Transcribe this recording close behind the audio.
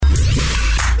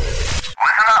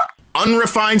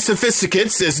Unrefined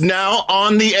Sophisticates is now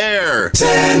on the air.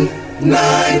 10,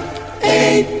 9,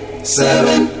 8,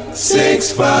 7,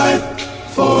 6, 5,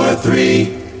 4,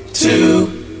 3, 2,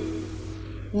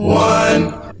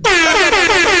 1.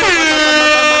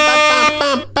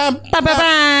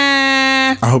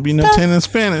 I hope you know 10 in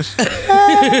Spanish.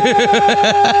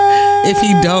 If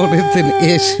you don't, it's an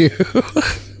issue.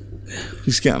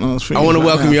 He's counting on his fingers. I want to right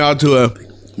welcome now. y'all to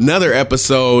another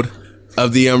episode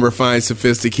of the Unrefined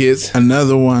Sophisticates.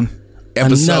 Another one.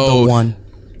 Episode Another one.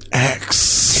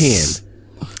 X 10.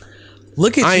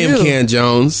 Look at I you. am Ken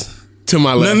Jones. To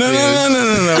my left No.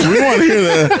 We want to hear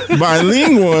the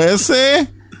bilingual essay.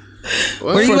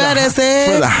 Where you at, S.A.?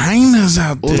 For the hyenas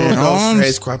out there. 1, 2,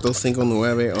 Holmes. 3, 4, 5,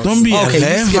 9. Don't be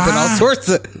Okay, you skipping all sorts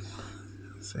of...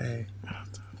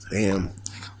 Damn.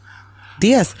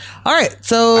 DS. All right,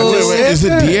 so... Wait, is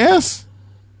it DS?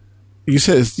 You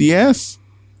said it's DS?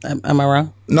 Am I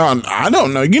wrong? No, I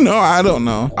don't know. You know, I don't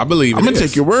know. I believe I'm it going to is.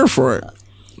 take your word for it.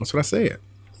 That's what I said.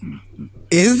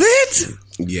 Is it?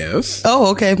 Yes.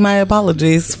 Oh, okay. My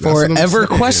apologies for what I'm ever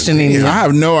saying. questioning I you.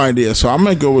 have no idea, so I'm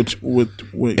going to go with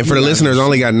And for the listeners, I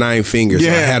only got 9 fingers. So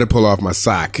I Yeah. had to pull off my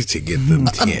sock to get them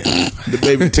 10. the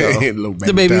baby toe. Little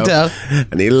The baby toe.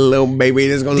 I need a little baby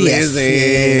that's going to Yes.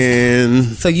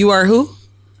 listen. So you are who?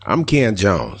 I'm Ken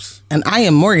Jones. And I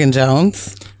am Morgan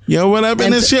Jones. Yo, what up? And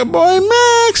And it's your boy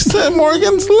Max to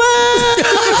Morgan's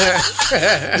left.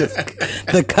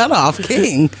 The cutoff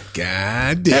king.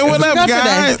 God Hey, damn. what up, Got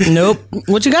guys? today? Nope.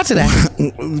 What you got today?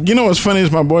 You know what's funny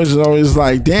is my boys is always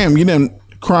like, damn, you didn't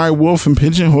cry wolf and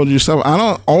pigeonhole yourself. I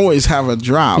don't always have a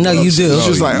drop. No, you do. It's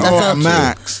just like, That's I'm not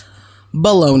Max.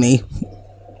 Baloney.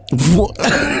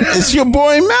 It's your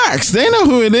boy Max. They know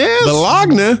who it is.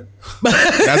 Bologna.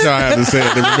 That's how I had to say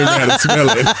it. They remember how to spell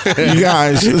it. You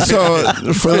guys, so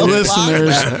for the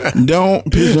listeners, don't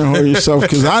pigeonhole yourself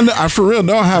because I for real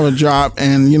don't have a drop,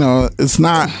 and you know it's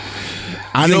not.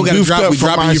 I You don't done got a goofed drop, up we for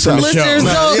dropping you from myself.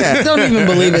 the show. Listeners, don't even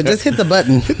believe it. Just hit the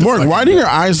button. Morg, why do your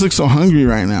eyes look so hungry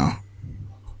right now?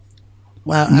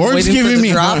 Wow. I'm Morg's waiting for giving the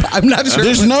me drop. I'm not sure.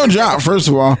 There's no drop. First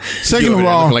of all, second You over of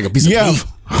there all, looking like a piece of you have meat.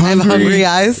 I have hungry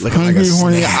eyes. hungry,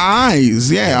 horny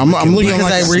eyes. Yeah, I'm looking Because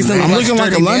like I recently I'm looking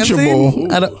watched like a Dirty Lunchable.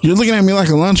 Dancing? I don't- You're looking at me like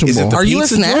a Lunchable. Is it the Are you a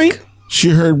pizza snack? joint? She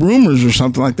heard rumors or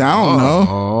something like that. I don't know.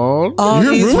 Oh, All You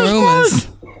heard these rumors,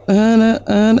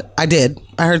 rumors. I did.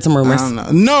 I heard some I rumors.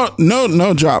 don't know.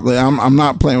 No drop. Like, I'm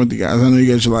not playing with you guys. I know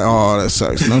you guys are like, oh, that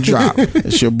sucks. No drop.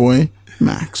 It's your boy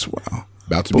Maxwell.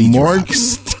 about to But be Morg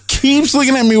dropped. keeps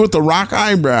looking at me with the rock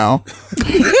eyebrow.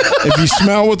 If you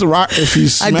smell what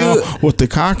what the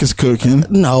cock is cooking,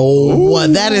 No,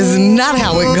 that is not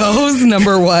how it goes.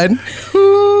 Number one.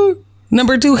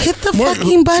 Number two, hit the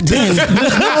fucking button.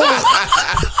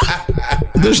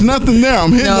 there's nothing there.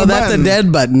 I'm hitting No, the that's button. a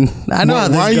dead button. I know how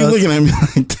Why are this you goes. looking at me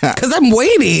like that? Because I'm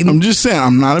waiting. I'm just saying,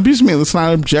 I'm not a piece of meat. Let's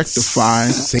not objectify.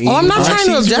 Oh, I'm not trying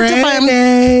to She's objectify.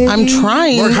 ready. I'm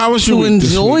trying Morg, how was your to week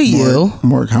this enjoy week, you.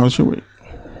 Morg, how was your week?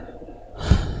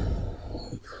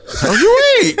 How was your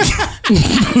week?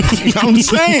 I'm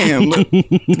saying.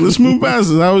 Let's move past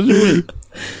this. How was your week?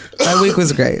 My week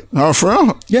was great. Oh, for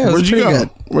real? Yeah, it was Where'd you pretty go? good.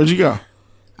 Where'd you go?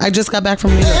 I just got back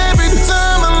from New York. Every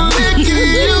time I lick you,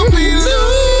 you be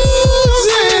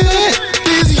losing it.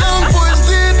 These young boys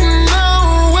didn't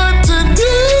know what to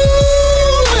do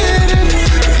with it.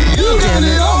 You got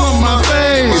it all on my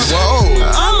face. Whoa.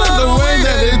 I love the way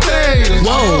that it tastes.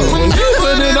 Whoa. When you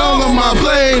put it all on my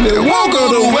plate, it won't go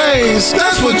to waste.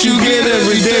 That's what you get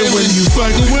every day when you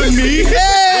fucking with me.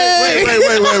 Wait.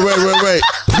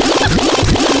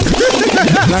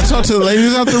 Can I talk to the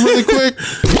ladies out there really quick?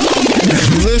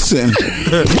 Listen. I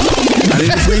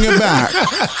need to bring it back.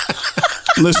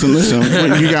 Listen.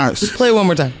 Wait, you guys. Play it one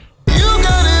more time. You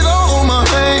got it all on my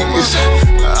face.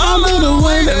 I love the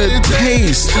way that it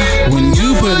tastes. When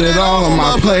you put it all on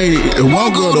my plate, it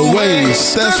won't go to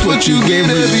waste. That's what you get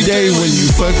every day when you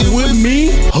fucking with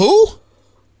me. Who?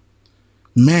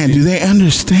 Man, do they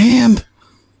understand?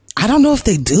 I don't know if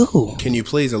they do. Can you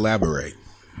please elaborate?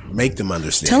 Make them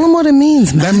understand. Tell them what it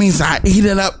means, man. That means I eat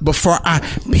it up before I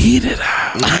beat it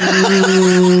up.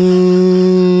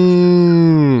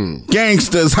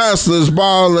 Gangsters, hustlers,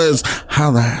 ballers,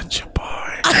 holla at your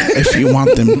boy if you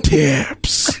want them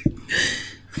tips.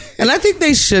 And I think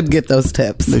they should get those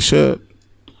tips. They should.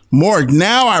 Morg,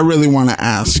 now I really want to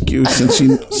ask you,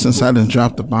 since I didn't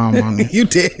drop the bomb on you. You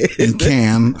did. And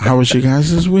Can, how was your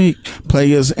guys this week?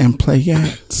 Players and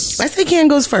playettes. I say Ken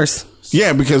goes first.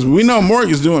 Yeah, because we know Morg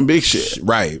is doing big shit.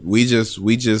 Right. We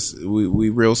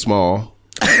real small.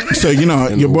 So, you know,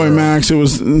 your boy Max, it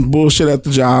was bullshit at the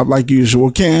job like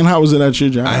usual. Ken, how was it at your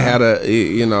job? I had a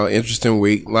interesting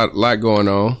week. Lot going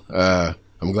on.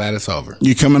 I'm glad it's over.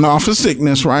 You coming off of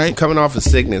sickness, right? Coming off of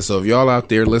sickness, so if y'all out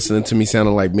there listening to me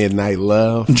sounding like Midnight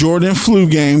Love, Jordan flu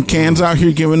game. Can's out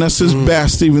here giving us his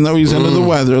best, even though he's under the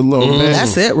weather a little bit.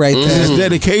 That's it right there. His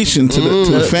dedication to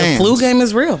the fans. The flu game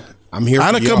is real. I'm here. I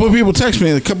had for a couple y'all. of people text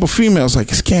me, a couple of females,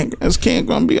 like, is Can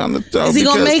going to be on the show? Is he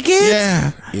gonna make it?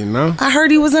 Yeah. You know, I heard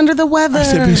he was under the weather. I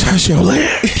said, bitch, hush your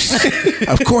lips.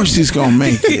 Of course he's going to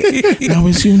make it. Now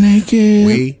is you naked?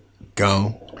 we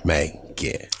gon' make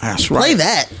it. That's right. Play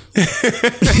that.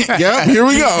 Yep, here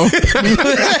we go.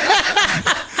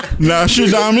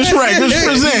 Nostradamus Records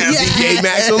presents. DJ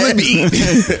Max on the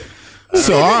beat.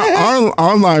 So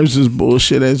our lives is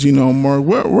bullshit, as you know, Mark.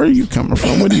 Where are you coming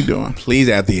from? What are you doing? Please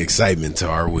add the excitement to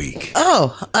our week.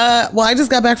 Oh, well, I just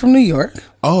got back from New York.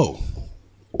 Oh,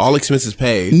 all expenses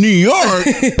paid. New York.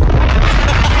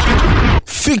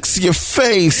 Fix your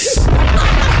face.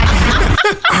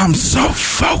 I'm so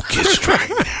focused right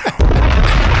now.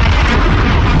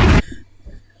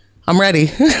 I'm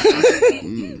ready.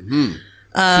 You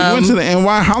went to the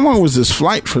NY. How long was this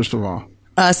flight, first of all?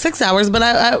 6 hours, but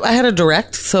I had a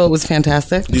direct, so it was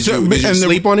fantastic. Did you and the-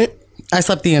 sleep on it? I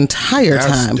slept the entire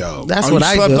That's time. dope. That's Oh, what you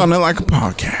I slept do. on it like a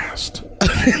podcast.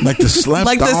 Like the slept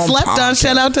Like the on slept on. podcast.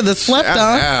 Shout out to the slept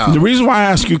on. The reason why I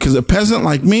ask you, because a peasant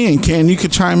like me, and Ken, you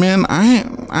could chime in.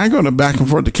 I go to back and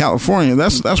forth to California.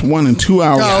 That's 1 and 2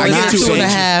 hours. Oh, I yeah, get too 2.5.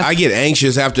 anxious. I get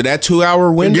anxious after that 2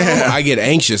 hour window. Yeah. I get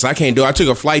anxious. I can't do it. I took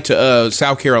a flight to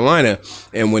South Carolina,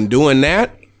 and when doing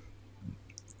that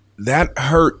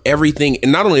hurt everything.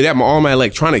 And not only that, all my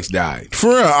electronics died. For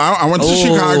real, I went to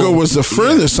Chicago. Was the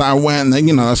furthest I went.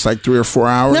 And, that's like 3 or 4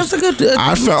 hours. That's a good,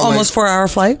 I felt almost 4 hour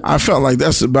flight. I felt like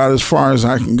that's about as far as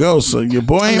I can go. So your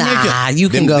boy ain't Nah, make it. you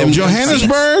can go.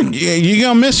 Johannesburg, yeah, you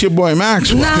gonna miss your boy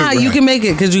Maxwell. Nah, you can make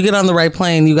it because you get on the right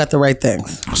plane. You got the right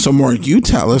things. So, Mark, you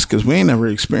tell us, because we ain't never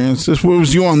experienced this. What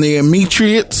was you on the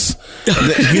Ametriates?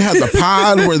 You had the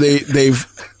pod where they've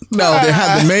No, they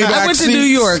had the Maybach I went to seats. New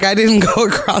York. I didn't go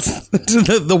across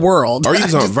to the world. Or you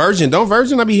was on Virgin. Don't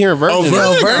Virgin? I be hearing Virgin.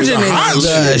 No, Virgin Hot is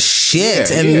the shit.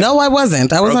 shit. Yeah, And yeah. no, I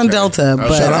wasn't. I was on Okay. Delta.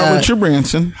 But Shout out Richard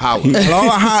Branson. Howard. He had all the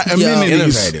hot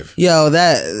amenities. Innovative. yo,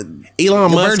 that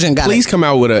Elon Musk, Virgin got please it. come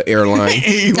out with an airline.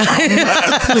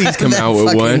 Please come out with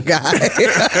fucking one. guy.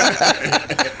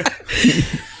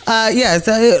 Yeah,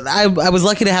 so I was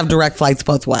lucky to have direct flights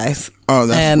both ways. Oh,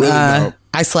 that's and really dope.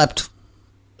 I slept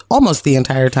almost the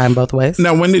entire time both ways.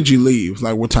 Now, when did you leave?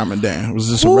 Like, what time of day? Was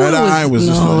this a red eye? Was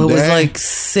this no, a it was day? like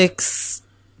 6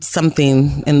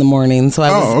 something in the morning. So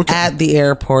I was okay. at the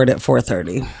airport at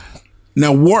 4:30.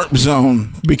 Now, warp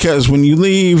zone, because when you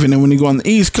leave and then when you go on the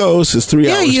East Coast, it's 3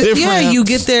 hours different. You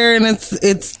get there and it's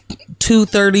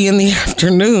 2:30 in the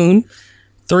afternoon,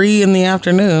 3 in the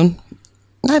afternoon.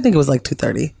 I think it was like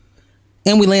 2:30,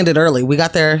 and we landed early. We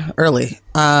got there early.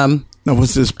 Now,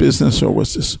 was this business or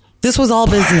was this? This was all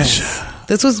business.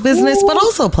 This was business, but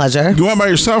also pleasure. You went by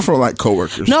yourself or like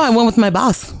coworkers? No, I went with my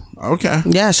boss. Okay.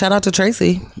 Yeah, shout out to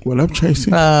Tracy, What up, Tracy?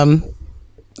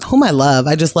 whom I love.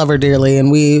 I just love her dearly, and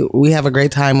we have a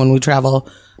great time when we travel.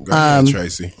 Go ahead,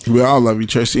 Tracy. We all love you,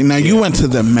 Tracy. Now, you went to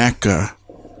the Mecca.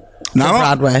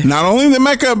 Broadway. Not only the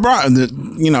Mecca,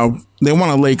 they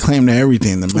want to lay claim to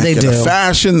everything. The Mecca, They do. the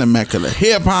fashion, the Mecca, the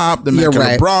hip hop, the You're Mecca, the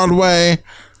right. Broadway.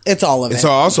 It's all of it. So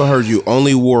I also heard you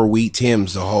only wore wheat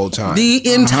Timbs the whole time.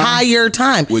 The entire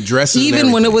time. With dresses and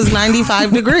even when it everything. was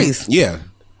 95 degrees. Yeah.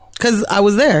 Because I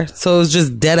was there. So it was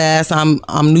just dead ass. I'm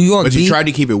New York. But you B. tried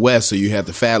to keep it west, so you had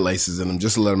the fat laces in them,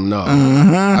 just to let them know.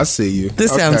 I see you.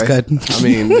 This sounds good. I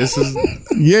mean, this is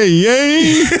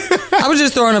Yay. I was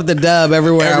just throwing up the dub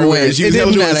everywhere, I everywhere. went. She It was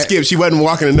didn't doing a matter. skip. She wasn't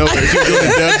walking to nowhere. She was doing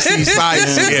a dub C side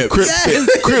skip. Crip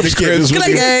skip is Good what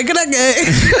they- Good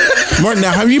again. Mark,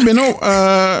 now, have you been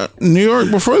to New York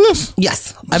before this?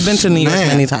 Yes. I've been to New York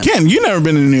many times. Ken, you never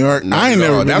been to New York. I ain't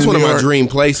never been That's to one New of my York. dream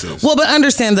places. Well, but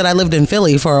understand that I lived in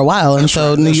Philly for a while, and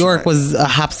so New that's York right. was a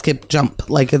hop, skip, jump.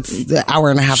 Like it's an hour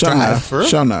and a half Sure drive. enough.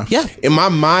 Sure enough. Yeah. In my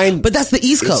mind, But that's the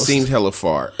East it Coast. seemed hella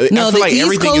far. No, I feel the like East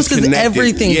everything Coast is connected.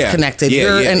 everything's Yeah. connected. Yeah,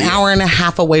 You're yeah, an yeah. hour and a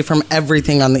half away from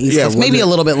everything on the East Coast. Maybe whether- a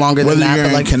little bit longer than whether that, you're but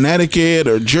in like Connecticut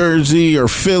or Jersey or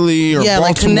Philly or yeah,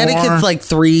 like Baltimore. Connecticut's like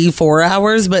 3-4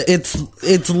 hours, but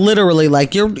it's literally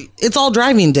like it's all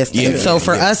driving distance. Yeah, so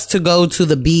for yeah. us to go to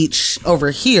the beach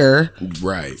over here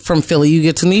Right. from Philly, you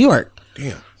get to New York.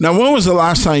 Damn. Now, when was the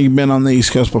last time you've been on the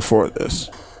East Coast before this?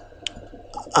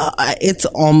 It's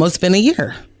almost been a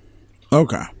year.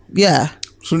 Okay. Yeah.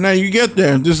 So now you get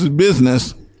there. This is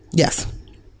business. Yes.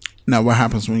 Now, what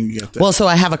happens when you get there? Well, so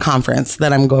I have a conference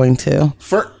that I'm going to.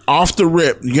 Off the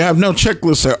rip, you have no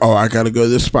checklist. Say, oh, I got to go to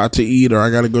this spot to eat, or I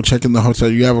got to go check in the hotel.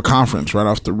 You have a conference right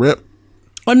off the rip.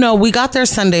 Oh, no, we got there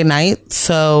Sunday night.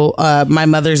 So my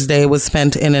Mother's Day was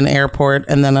spent in an airport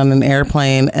and then on an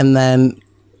airplane and then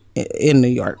in New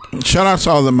York. Shout out to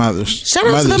all the mothers. Shout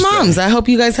out to the Mother's moms. Day. I hope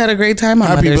you guys had a great time on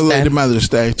Happy Mother's Day. belated Mother's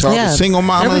Day to all Yeah, the single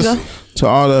there we mamas, go. to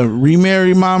all the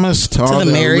remarried mamas, to all the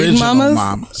the married original mamas.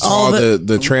 mamas. All the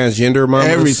transgender mamas.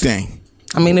 Everything.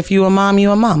 I mean, if you a mom,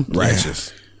 you a mom.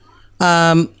 Righteous.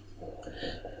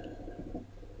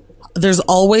 There's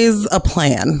always a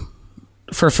plan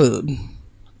for food.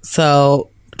 So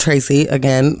Tracy,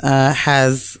 again,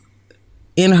 has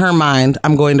in her mind,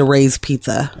 I'm going to raise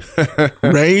pizza.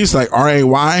 Raise, like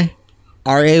R-A-Y?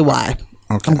 R-A-Y.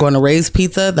 Okay. I'm going to raise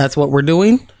pizza. That's what we're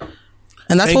doing.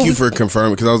 And that's Thank what you for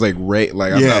confirming, because I was like,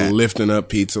 I'm Yeah. not lifting up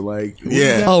pizza. Like,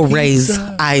 Yeah. Oh, raise.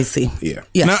 I see. Yeah.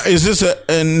 Yes. Now, is this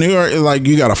in New York? Like,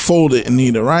 you got to fold it and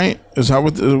eat it, right? Is that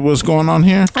what's going on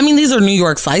here? I mean, these are New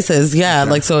York slices. Yeah.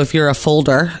 Like, so if you're a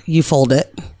folder, you fold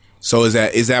it. So is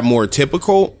that more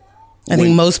typical? I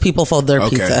think most people fold their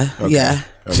Okay, pizza. okay. Yeah.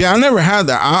 See, I never had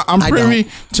that. I'm I privy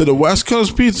don't. to the West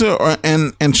Coast pizza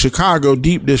and Chicago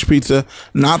deep dish pizza,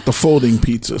 not the folding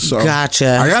pizza. So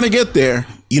Gotcha. I got to get there.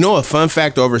 You know, a fun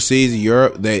fact overseas in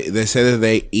Europe, they say that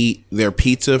they eat their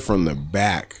pizza from the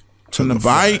back From the front.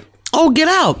 bite. Oh, get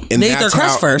out. And They eat their that's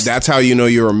crust how- first. That's how you know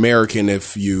you're American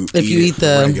if you eat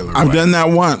the- regular I've way. done that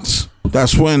once.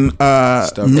 That's when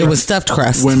It was stuffed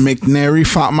crust. when McNary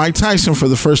fought Mike Tyson for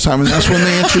the first time, and that's when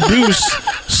they introduced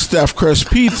stuffed crust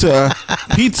pizza.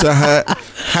 Pizza Hut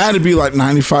had to be like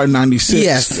 95, 96.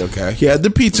 Yes. Okay. He had the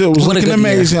pizza. It was What a looking good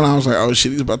year. amazing. I was like, oh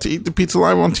shit, he's about to eat the pizza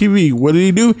live on TV. What did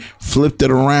he do? Flipped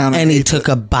it around. and he ate took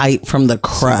a bite from the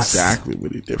crust. exactly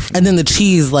what he did. And then the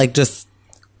cheese, like, just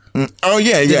Oh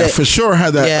yeah, yeah, it- for sure.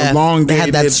 Had that Yeah, elongated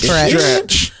had that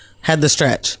stretch. had the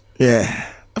stretch. Yeah.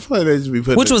 I feel like they just be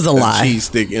putting Which was a lie. cheese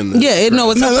stick in the Yeah, it's No,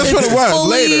 not. that's what it it's was.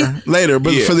 fully, Later.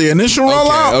 But Yeah. for the initial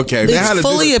rollout, okay. they It's had to It's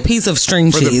fully do a piece of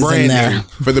string for the cheese in branding. there.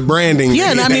 For the branding.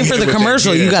 Yeah, and I mean for the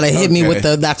commercial, you got to hit me with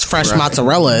the that's fresh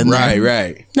mozzarella in there.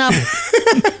 Right. No,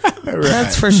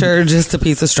 that's for sure just a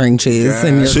piece of string cheese.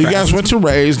 In your So you crust. guys went to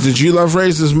Ray's. Did you love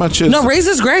Ray's as much as? No, Ray's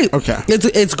is great. Okay.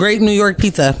 it's great New York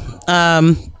pizza.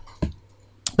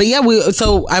 But yeah,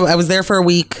 I was there for a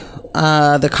week.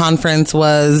 The conference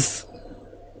was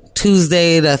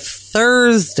Tuesday to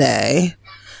Thursday.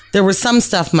 There was some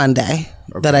stuff Monday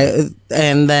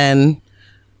and then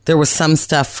there was some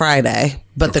stuff Friday.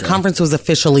 But the conference was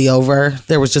officially over.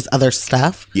 There was just other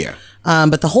stuff. Yeah.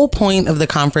 But the whole point of the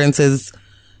conference is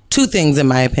two things, in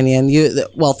my opinion.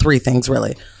 Three things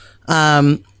really.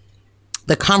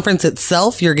 The conference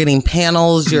itself, you're getting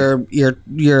panels, you're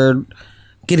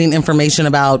getting information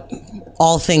about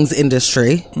all things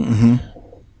industry. Mm-hmm.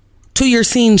 Two, you're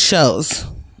seeing shows.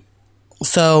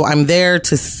 So I'm there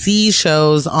to see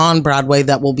shows on Broadway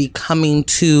that will be coming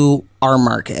to our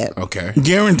market. Okay.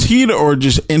 Guaranteed or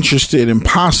just interested in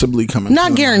possibly coming?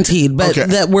 Not guaranteed, but Okay.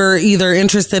 that we're either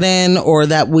interested in or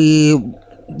that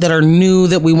are new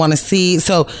that we want to see.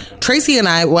 So Tracy and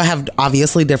I will have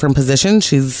obviously different positions.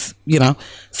 She's,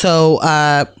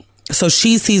 so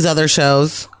she sees other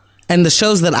shows, and the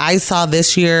shows that I saw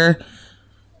this year,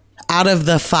 out of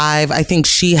the 5, I think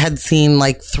she had seen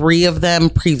like 3 of them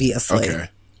previously. Okay.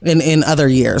 In other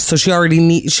years. So she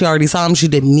already saw them. She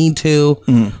didn't need to,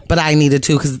 but I needed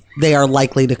to because they are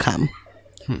likely to come.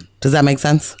 Does that make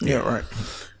sense? Yeah, right.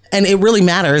 And it really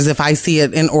matters if I see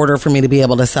it in order for me to be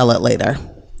able to sell it later.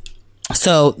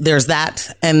 So there's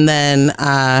that. And then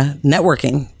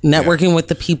networking with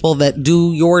the people that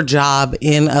do your job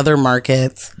in other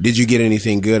markets. Did you get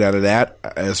anything good out of that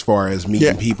as far as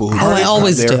meeting people who I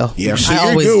always there? do. Yeah. So I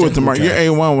you're always good do. with the marketing. Okay.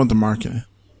 You're A1 with the marketing.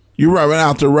 You're rubbing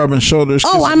out there, rubbing shoulders.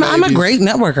 Oh, kissing I'm a babies. great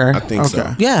networker. I think so.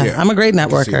 Okay. Yeah, I'm a great I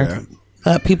can see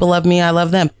networker. People love me. I love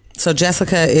them. So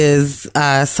Jessica is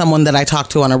someone that I talk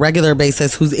to on a regular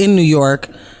basis who's in New York,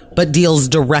 but deals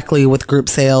directly with group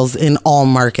sales in all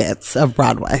markets of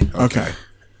Broadway. Okay.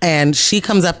 And she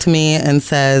comes up to me and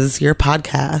says, "Your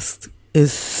podcast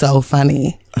is so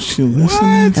funny." She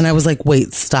listening? And I was like,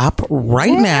 "Wait, stop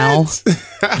right now.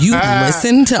 You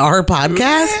listen to our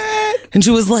podcast?" And she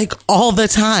was like, "All the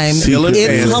time. Secret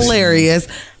It's fans. hilarious."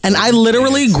 And I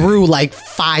literally grew like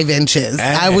 5 inches.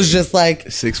 I was just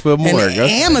like 6 foot more. an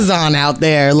Amazon out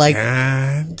there. Like,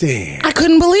 God damn. I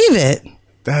couldn't believe it.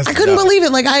 That's I couldn't nuts. believe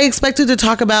it. Like, I expected to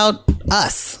talk about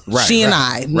us, Right, she and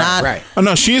right, I, not. right. Oh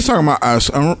no, she is talking about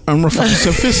us. I'm referring to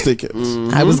sophisticates.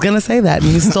 I was gonna say that,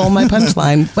 and you stole my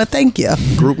punchline. But thank you.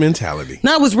 Group mentality.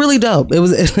 No, it was really dope. It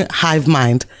was hive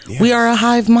mind. We are a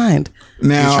hive mind.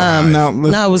 Now,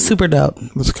 No, it was super dope.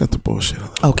 let's cut the bullshit a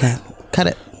little. Okay, cut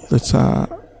it. Let's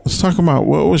talk about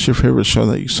what was your favorite show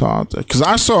that you saw out there? Because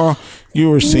I saw You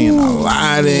were seeing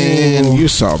Aladdin. You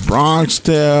saw Bronx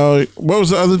Tale. What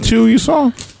was the other two you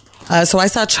saw? So I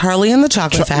saw Charlie and the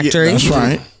Chocolate Factory. Yeah, that's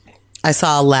right. I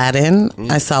saw Aladdin.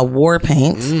 I saw War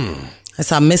Paint. I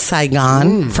saw Miss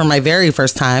Saigon for my very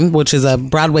first time, which is a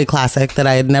Broadway classic that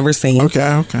I had never seen.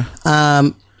 Okay.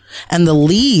 And the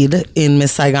lead in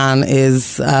Miss Saigon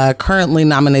is currently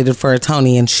nominated for a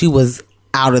Tony, and she was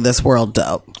out of this world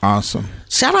dope. Awesome.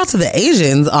 Shout out to the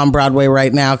Asians on Broadway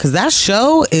right now, because that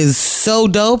show is so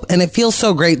dope, and it feels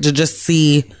so great to just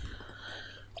see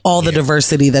all the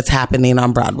diversity that's happening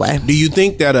on Broadway. Do you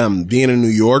think that being in New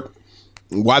York,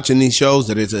 watching these shows,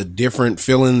 that it's a different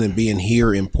feeling than being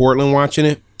here in Portland watching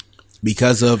it?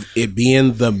 Because of it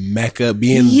being the Mecca,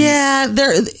 being... Yeah,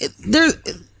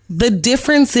 the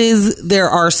difference is there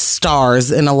are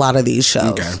stars in a lot of these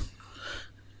shows.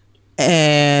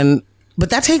 Okay. But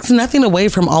that takes nothing away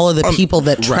from all of the people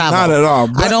that travel. Not at all.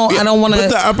 But, I don't want to. But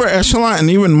the upper echelon, and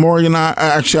even more,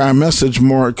 I message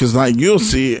more because like you'll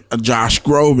see a Josh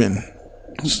Groban.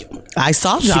 I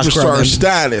saw Josh superstar Groban.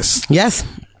 status. Yes.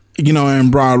 In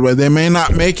Broadway, they may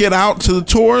not make it out to the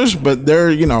tours, but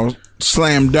they're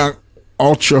slam dunk,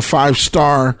 ultra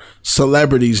 5-star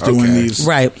celebrities doing these.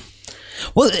 Right.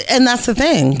 Well, and that's the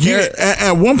thing.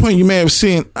 At one point, you may have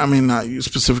seen, I mean, not you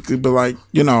specifically, but like,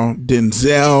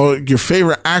 Denzel, your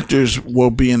favorite actors will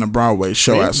be in a Broadway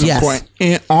show at some point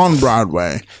on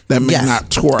Broadway that may not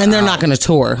tour. And they're not going to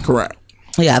tour. Correct.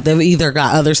 Yeah, they've either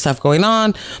got other stuff going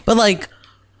on, but like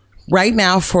right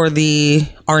now for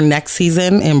our next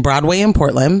season in Broadway in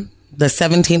Portland, the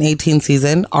 17-18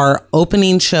 season, our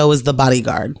opening show is The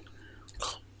Bodyguard.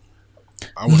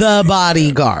 The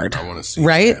Bodyguard. I want to see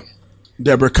right? That.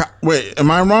 Deborah Cox. Wait,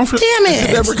 am I wrong for Damn it.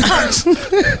 Deborah Cox?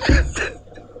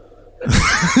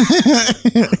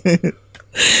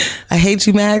 I hate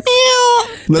you, Max.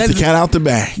 Let the cat out the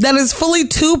bag. That is fully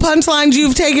 2 punchlines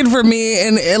you've taken from me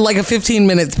in like a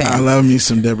 15-minute span. I love me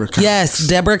some Deborah Cox. Yes,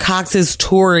 Deborah Cox is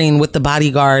touring with The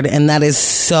Bodyguard, and that is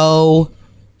so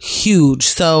huge.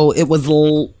 So it was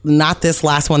not this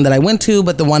last one that I went to,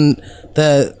 but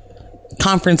the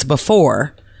conference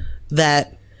before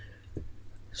that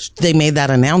they made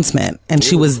that announcement, and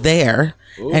she was there.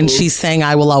 And she sang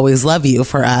 "I Will Always Love You"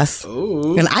 for us.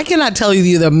 Ooh. And I cannot tell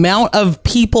you the amount of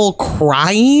people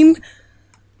crying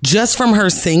just from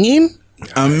her singing.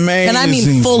 Amazing. And I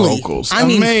mean fully. Vocals. I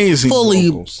mean amazing fully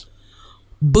vocals.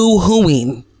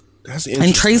 Boo-hooing. That's interesting.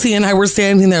 And Tracy and I were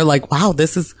standing there like, wow,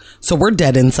 this is... So we're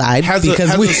dead inside. Has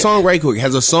a song, right quick,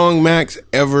 has a song, Max,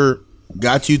 ever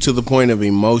got you to the point of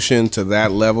emotion to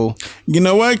that level? You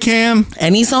know what, Cam?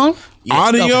 Any song? Yeah.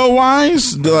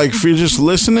 Audio-wise, like if you're just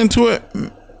listening to it,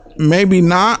 maybe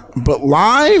not, but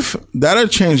live, that'll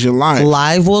change your life.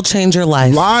 Live will change your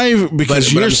life. Live, because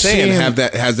but you're I'm saying,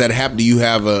 seeing... has that happened? Do you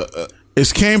have a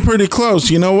It came pretty close.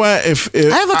 You know what? If I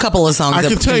have a couple of songs I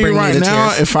can tell you right now,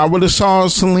 tears. if I would have saw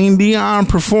Celine Dion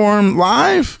perform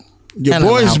live, your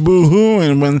boy's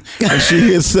boo-hooing when she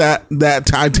hits that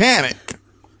Titanic.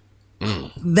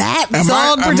 That and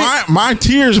song, my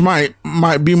tears might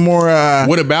be more.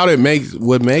 What about it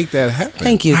would make that happen?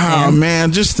 Thank you. Oh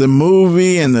man, just the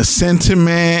movie and the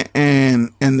sentiment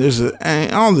and there's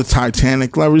and all the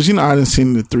Titanic lovers. I done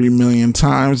seen it 3 million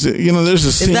times. There's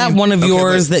a scene. Is that one of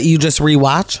yours that you just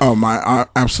rewatch? Oh, my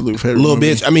absolute favorite. Little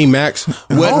movie. bitch. I mean, Max.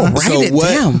 What? Write it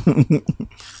down.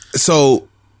 So.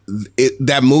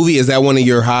 That movie, is that one of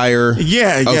your higher?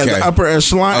 Yeah, the upper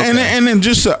echelon, and then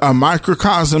just a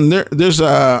microcosm. There's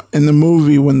in the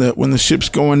movie when the ship's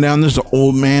going down, there's an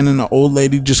old man and an old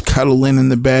lady just cuddling in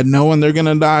the bed, knowing they're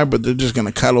gonna die, but they're just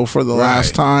gonna cuddle for the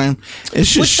last time.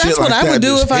 It's just that's shit what like I would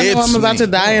do if I know I'm about to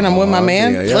die and I'm with my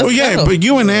man. But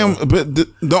you and them, but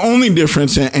the only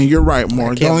difference, and you're right,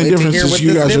 Mark. The only difference is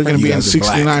you guys are going to be in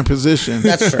 69 position.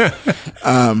 That's true.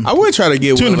 I would try to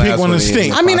get one last one.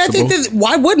 I mean, I think that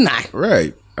why wouldn't I?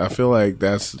 Right. I feel like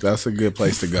that's a good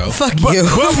place to go. Fuck you.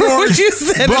 But more, what you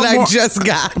said that I just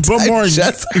got. But more,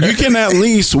 you can at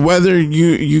least, whether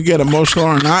you get emotional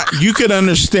or not, you could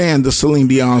understand the Celine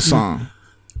Dion song.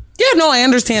 Yeah, no, I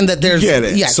understand that there's... Get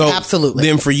it. Yes, so absolutely.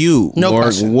 Then for you, no Mark,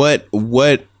 question.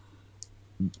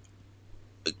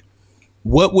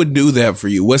 What would do that for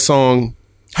you? What song...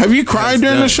 Have you cried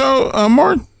during the show,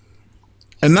 Mark?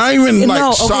 And not even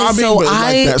sobbing, but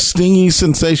like that stingy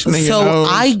sensation in your nose.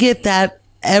 So I get that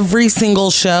every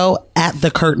single show at the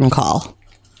curtain call.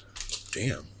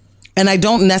 Damn. And I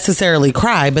don't necessarily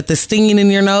cry, but the stinging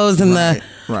in your nose and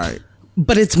Right.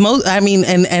 But it's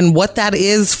and what that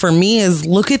is for me is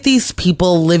look at these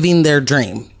people living their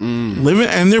dream. Living,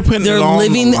 and they're putting it all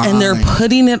on the line. And they're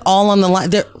putting it all on the line.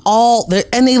 They're all there,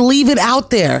 and they leave it out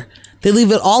there. They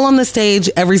leave it all on the stage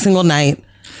every single night.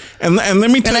 And let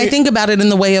me tell And you, I think about it in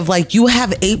the way of like, you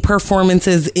have 8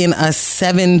 performances in a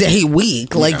 7-day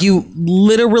week. Like you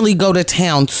literally go to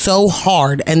town so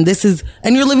hard, and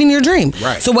you're living your dream.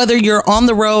 Right. So whether you're on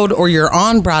the road or you're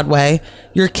on Broadway,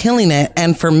 you're killing it.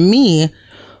 And for me,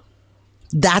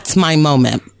 that's my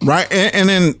moment. right? And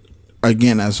then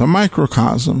again, as a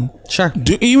microcosm, Sure.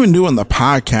 even doing the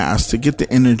podcast to get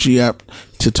the energy up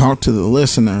to talk to the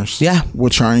listeners, Yeah.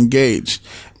 which are engaged,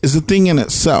 is a thing in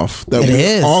itself that It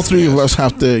is. all three of us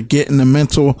have to get in the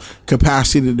mental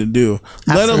capacity to do,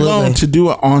 let Absolutely. alone to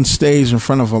do it on stage in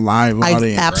front of a live I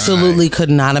audience. absolutely could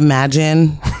not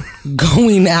imagine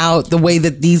going out the way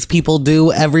that these people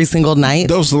do every single night.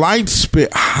 Those lights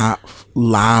spit hot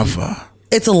lava.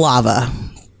 It's a lava.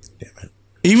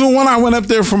 Even when I went up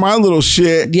there for my little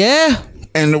shit, Yeah.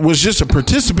 and it was just a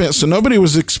participant, so nobody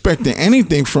was expecting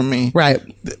anything from me. Right.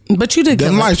 But you did Them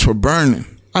kill it. lights were burning.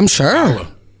 I'm sure.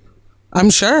 I'm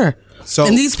sure. So-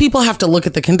 and these people have to look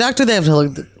at the conductor. They have to look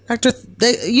at the actor.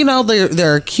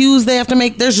 There are cues they have to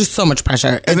make. There's just so much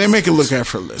pressure. And they make it look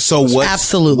effortless. So what?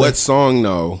 Absolutely. What song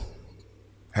though?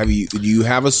 Do you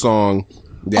have a song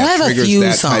that I have a triggers few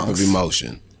that type of songs.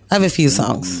 emotion? I have a few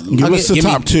songs. Give us the Give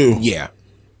me- top 2. Yeah,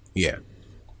 yeah.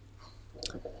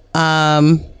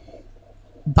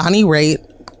 Bonnie Raitt,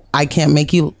 I can't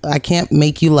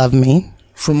make you love me.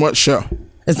 From what show?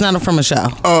 It's not from a show.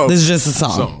 Oh. This is just a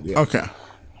song. Song, yeah. Okay.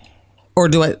 Or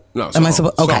do I? No, am I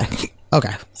song, supposed? Okay. song.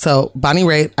 Okay. So Bonnie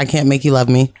Raitt, I can't make you love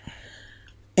me.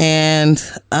 And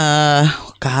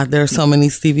God, there are so many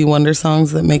Stevie Wonder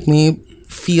songs that make me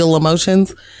feel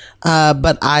emotions.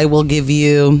 But I will give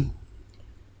you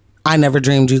I Never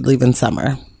Dreamed You'd Leave in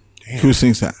Summer. Who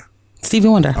sings that? Stevie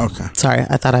Wonder. Okay. Sorry,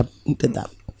 I thought I did that.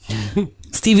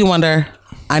 Stevie Wonder,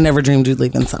 I Never Dreamed You'd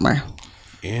Leave in Summer.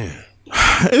 Yeah.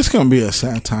 It's gonna be a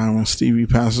sad time when Stevie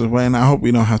passes away, and I hope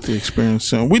we don't have to experience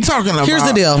soon. We talking about. Here's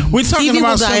the deal. We talking Stevie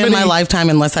about will die in somebody. my lifetime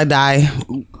unless I die.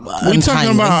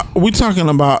 We talking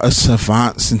about a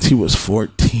savant since he was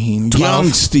 14. 12.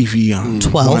 Young Stevie Young.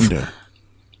 12. Wonder.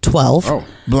 12. Oh,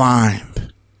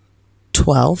 Blind.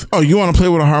 12. Oh, you want to play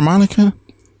with a harmonica?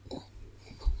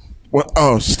 What?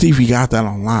 Oh, Stevie got that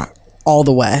on lock. All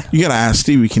the way. You gotta ask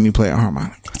Stevie, can you play a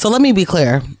harmonica? So let me be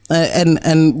clear,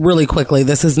 and really quickly,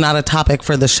 this is not a topic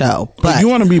for the show. But You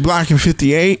want to be black in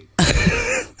 58?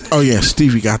 Oh yeah,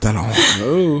 Stevie got that on lock.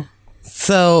 oh.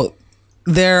 so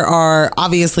there are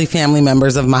obviously family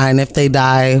members of mine. If they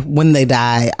die, when they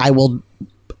die, I will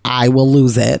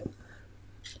lose it.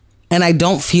 And I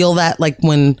don't feel that like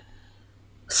when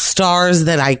stars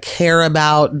that I care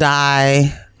about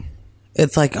die,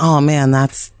 it's like, oh man,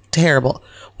 that's terrible.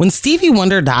 When Stevie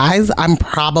Wonder dies, I'm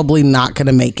probably not going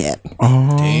to make it.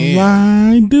 All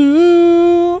I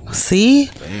do See?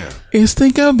 is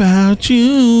think about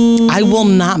you. I will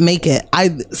not make it.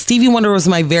 Stevie Wonder was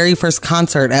my very first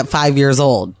concert at 5 years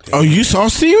old. Oh, you saw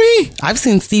Stevie? I've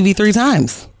seen Stevie 3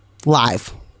 times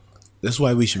live. That's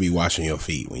why we should be washing your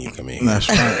feet when you come in. That's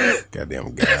right.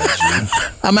 Goddamn God, G.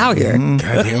 I'm out here.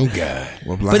 Goddamn God.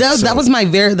 Well, But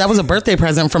that was a birthday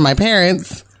present from my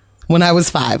parents when I was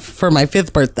 5 for my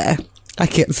 5th birthday. I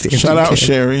can't stand Shout you out kids.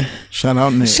 Sherry. Shout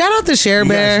out Nick. Shout out to Cher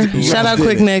Bear. you Shout guys out did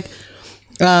Quick it. Nick.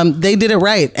 They did it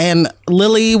right. And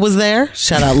Lily was there.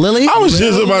 Shout out Lily. I was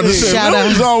just about to say, Shout out-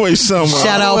 there's always someone.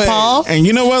 Shout out Paul. And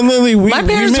you know what, Lily? My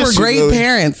parents were great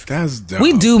parents. parents. That's dumb.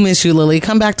 We do miss you, Lily.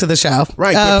 Come back to the show.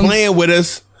 Right. Quit playing with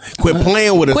us. Quit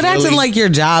playing with us. Quit acting Lily. like your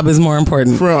job is more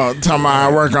important. Bro, talking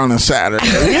about I work on a Saturday.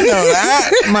 You know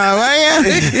that, my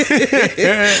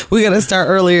man. We got to start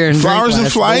earlier and Flowers in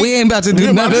flight. We ain't about to do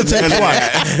We none about of to take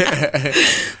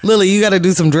that. Lily, you got to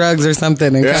do some drugs or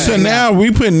something. And So now we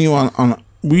putting you on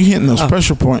we hitting those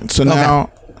pressure points. So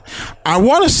now I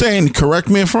want to say, and correct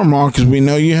me if I'm wrong, because we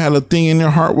know you had a thing in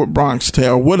your heart with Bronx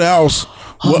Tale. What else?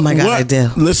 Oh my God, I do.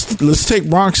 Let's take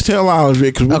Bronx Tale out of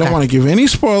it because we don't Okay. want to give any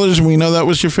spoilers. We know that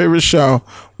was your favorite show.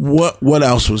 What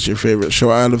else was your favorite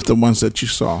show out of the ones that you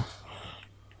saw?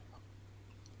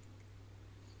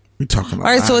 We talking about.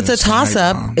 All right, so it's a toss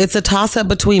up. It's a toss up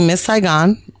between Miss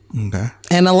Saigon Okay.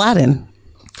 and Aladdin.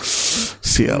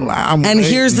 See a lot. And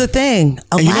here's the thing,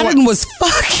 you know Aladdin was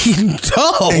fucking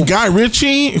dope. And Guy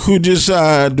Ritchie, who just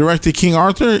directed King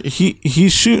Arthur,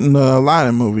 he's shooting the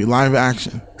Aladdin movie live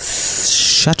action.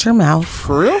 Shut your mouth.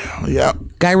 For real? Yep.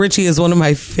 Guy Ritchie is one of my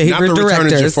Not favorite the Return of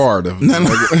directors. Jafar.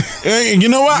 Hey, you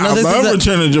know what? No, I this love is a-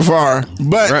 Return of Jafar,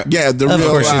 but Right. yeah, the Of real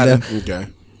course you Aladdin. do. Okay.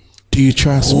 Do you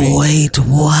trust me? Wait,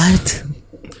 what?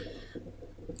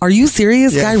 Are you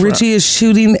serious? Yeah, Guy for- Ritchie is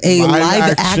shooting a Live live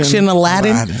action action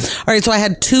Aladdin? Aladdin. All right, so I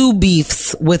had 2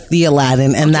 beefs with the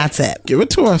Aladdin, and that's it. Give it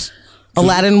to us.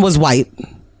 Aladdin was white.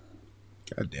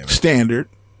 God damn it. Standard.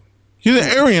 He's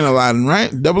an Aryan Aladdin,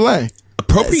 right? Double A.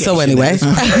 Appropriate. So anyway,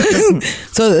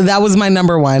 so that was my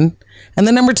number one. And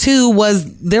the number two was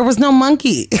there was no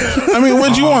monkey. I mean,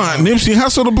 what'd you want? Nipsey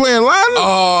Hussle to play Aladdin?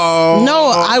 Oh.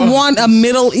 No, I want a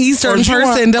Middle Eastern Or you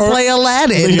person to want- or- play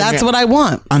Aladdin. That's what I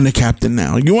want. I'm the captain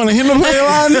now. You want him to play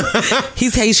Aladdin?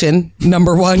 He's Haitian,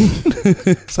 number one.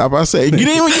 Stop, I say. You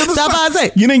didn't even get the Stop, I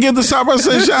say. You didn't get the Stop, I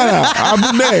say shout out. Abu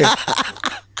Dhabi.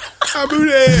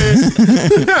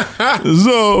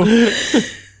 So,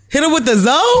 Hit him with the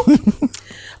Zoe?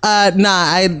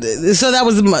 So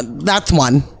that's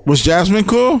one. was Jasmine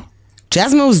cool?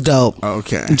 Jasmine was dope.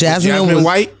 Okay. Jasmine was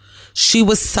white? She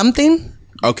was something.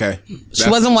 Okay. She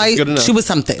wasn't white. She was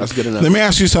something. That's good enough. Let me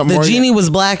ask you something. The Morgan. genie was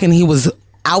black and he was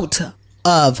out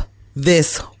of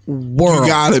this world. You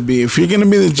gotta be. If you're gonna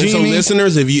be the So genie,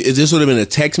 listeners, if this would have been a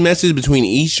text message between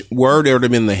each word, there would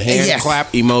have been the hand Yes.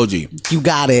 clap emoji. You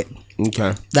got it.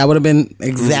 Okay. That would have been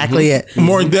exactly it.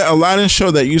 more the Aladdin show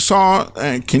that you saw,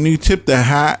 can you tip the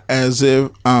hat as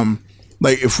if,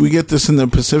 like, if we get this in the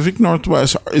Pacific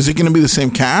Northwest, is it gonna be the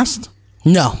same cast?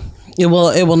 No, it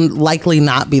will likely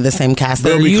not be the same cast. But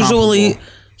it'll They're be usually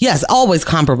comparable. yes, always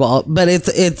comparable, but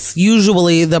it's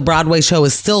usually the Broadway show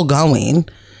is still going.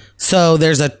 So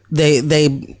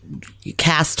they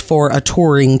cast for a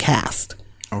touring cast.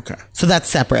 Okay. So that's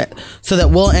separate. So that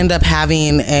we'll end up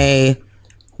having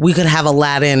we could have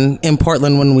Aladdin in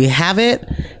Portland when we have it,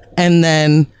 and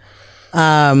then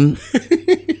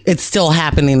it's still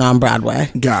happening on Broadway.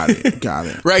 Got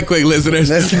it. Right quick, listeners.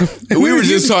 We were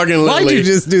just talking Lily. Why'd you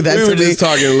just do that We to were me? just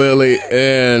talking Lily,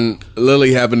 and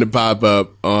Lily happened to pop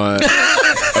up on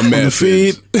a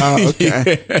message. feed? Oh,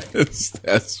 okay. Yes,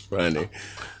 that's funny.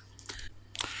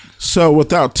 So,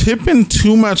 without tipping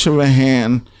too much of a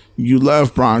hand, you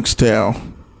love Bronx Tale.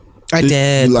 I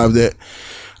did. You loved it.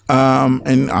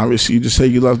 And obviously, you just say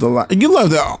you loved a lot. You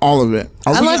loved all of it.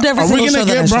 I loved every Are single we show going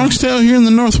that to I get saw. Bronx Tale here in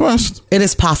the Northwest? It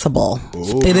is possible.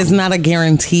 It is not a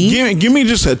guarantee. Give me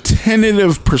just a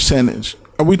tentative percentage.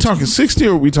 Are we talking 60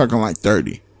 or are we talking like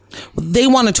 30? They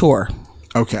want to tour.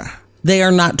 Okay. They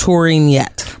are not touring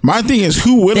yet. My thing is,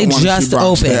 who wouldn't They want to just see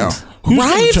Bronx opened. Tale? Who's going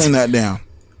Right? to turn that down?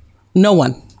 No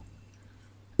one.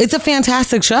 It's a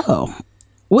fantastic show.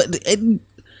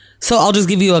 So I'll just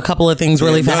give you a couple of things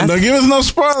really fast. Don't give us no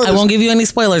spoilers. I won't give you any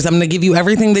spoilers. I'm going to give you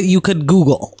everything that you could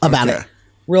Google about Okay. it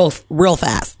real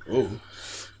fast.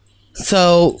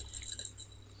 So,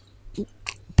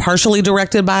 partially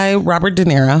directed by Robert De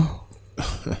Niro.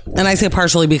 And I say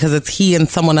partially because it's he and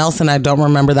someone else, and I don't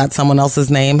remember that someone else's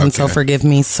name. And so Okay. forgive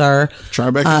me, sir.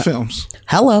 Tribeca Films.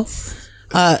 Hello.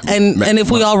 And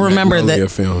if we all remember Magnolia that,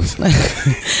 Films.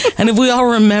 and if we all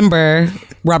remember,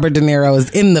 Robert De Niro is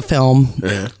in the film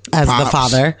as the Pops.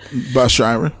 father. Bus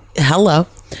driver. Hello.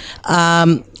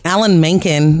 Alan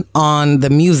Menken on the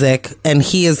music, and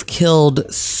he has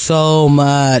killed so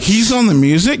much. He's on the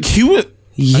music. He was.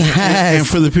 Yes. And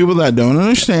for the people that don't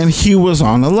understand, he was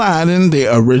on Aladdin,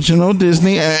 the original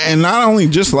Disney, and not only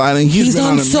just Aladdin, He's been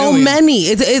on a so million. many.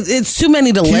 It's too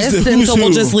many to He's list, the and who's so we'll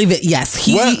who. just leave it. Yes,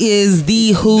 he What? is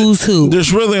the who's who.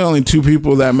 There's really only two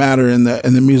people that matter in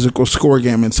the musical score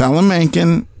game. It's Alan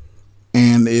Menken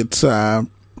and it's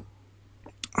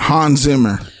Hans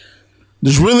Zimmer.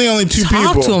 There's really only two Talk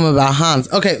people. to him about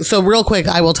Hans. Okay, so real quick,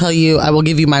 I will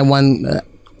give you my one.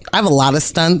 I have a lot of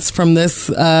stunts from this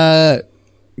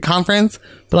conference,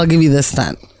 but I'll give you this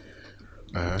stunt.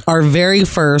 Our very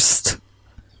first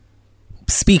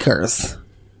speakers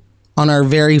on our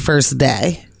very first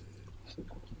day,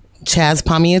 Chaz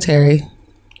Palminteri,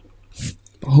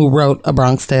 who wrote A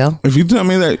Bronx Tale. If you tell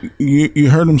me that you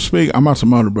heard him speak, I'm about to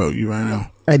motorboat you right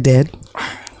now. I did.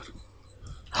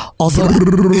 Also,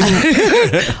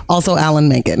 also Alan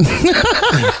Menken.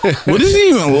 What does he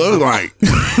even look like?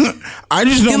 I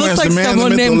just know He him looks as like the man,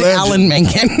 someone the myth, the named legend. Alan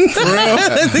Menken.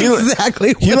 That's He-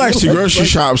 exactly He what likes to looks grocery like.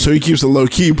 shop, so he keeps it low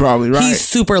key, probably, right? He's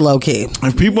super low key.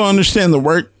 If people understand the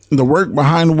work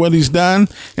behind what he's done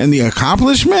and the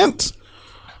accomplishments,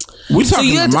 we're talking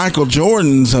you to had to- Michael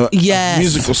Jordan's Yes.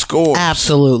 musical scores.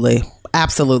 Absolutely.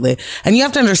 And you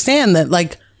have to understand that,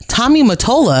 like, Tommy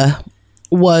Mottola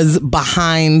was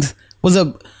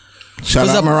Shout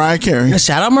out Mariah Carey.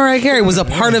 shout out Mariah Carey was a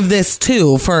part of this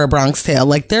too for A Bronx Tale.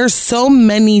 Like, there's so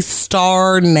many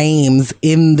star names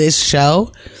in this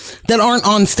show that aren't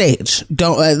on stage. I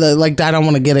don't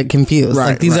want to get it confused.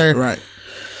 Right, like, these are right.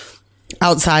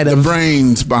 outside The of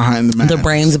brains behind the man. the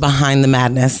brains behind the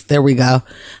madness. There we go.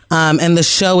 And the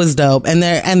show is dope, and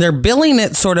they're billing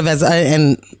it sort of as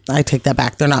and I take that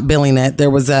back. They're not billing it. There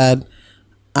was a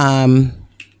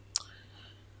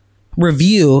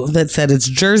review that said it's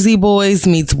Jersey Boys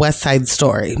meets West Side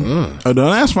Story. Oh, don't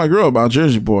ask my girl about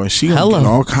Jersey Boys. She gonna get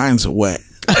all kinds of wet.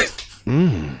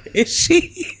 Is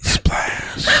she?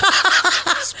 Splash.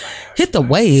 Hit the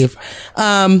wave.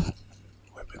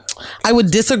 I would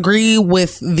disagree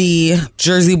with the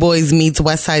Jersey Boys meets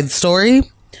West Side Story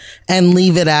and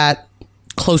leave it at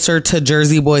closer to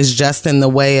Jersey Boys just in the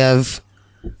way of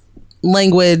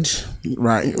language.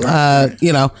 Right.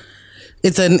 You know,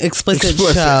 it's an explicit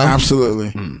show.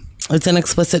 Absolutely. It's an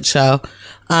explicit show.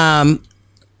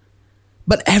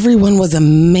 But everyone was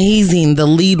amazing. The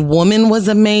lead woman was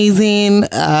amazing.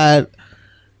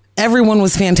 Everyone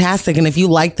was fantastic. And if you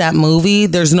like that movie,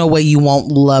 there's no way you won't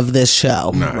love this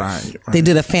show. Right. They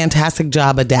did a fantastic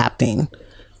job adapting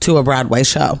to a Broadway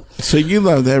show. So you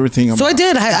loved everything about So I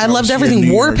did. I loved everything.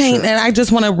 Warpaint. And I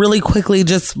just want to really quickly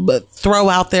just throw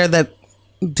out there that,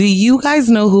 do you guys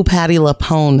know who Patti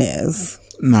LuPone is?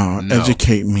 No,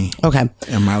 educate me. Okay.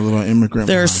 And my little immigrant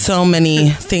There's mom. so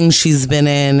many things she's been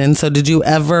in. And so did you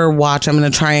ever watch, I'm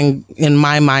going to try and, in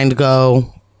my mind,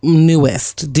 go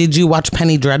newest. Did you watch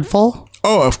Penny Dreadful?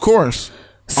 Oh, of course.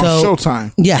 So, on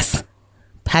Showtime. Yes.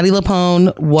 Patti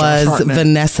LuPone was Hartnett.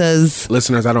 Vanessa's.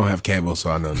 Listeners, I don't have cable, so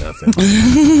I know nothing.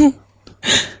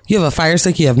 You have a fire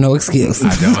stick, you have no excuse.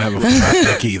 I don't have a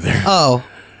flashback either. Oh,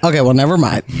 okay. Well, never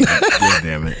mind. Yeah,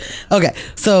 damn it. Okay.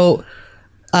 So,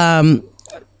 Patti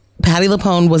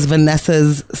LuPone was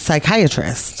Vanessa's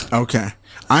psychiatrist. Okay.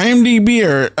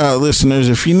 IMDb listeners,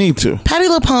 if you need to. Patti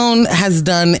LuPone has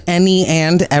done any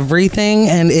and everything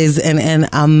and is an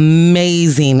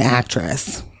amazing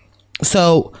actress.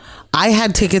 So I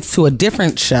had tickets to a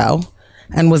different show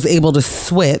and was able to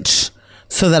switch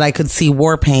so that I could see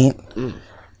Warpaint,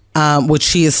 which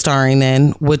she is starring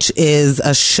in, which is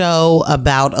a show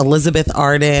about Elizabeth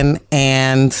Arden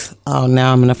and, oh,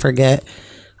 now I'm going to forget.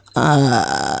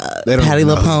 Patti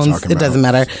LuPone's. It doesn't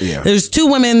matter. Yeah. There's two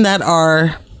women that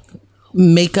are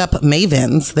makeup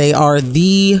mavens. They are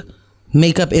the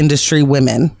makeup industry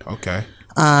women. Okay.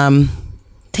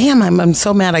 Damn, I'm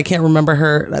so mad. I can't remember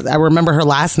her. I remember her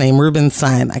last name,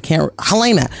 Rubenstein.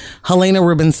 Helena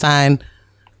Rubenstein,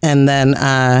 and then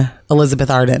Elizabeth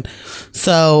Arden.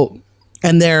 So,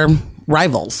 and they're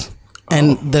rivals.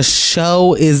 And the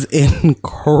show is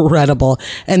incredible.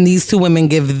 And these two women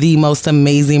give the most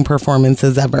amazing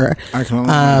performances ever. I can only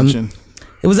imagine.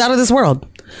 It was out of this world.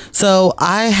 So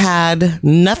I had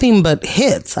nothing but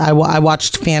hits. I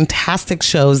watched fantastic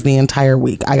shows the entire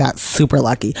week. I got super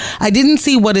lucky. I didn't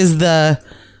see what is the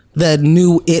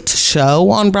new It show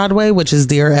on Broadway, which is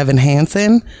Dear Evan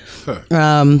Hansen.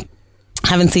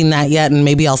 Haven't seen that yet, and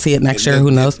maybe I'll see it next year. Who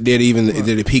knows? Did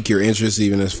it pique your interest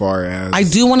even as far as? I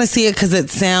do want to see it because it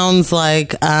sounds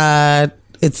like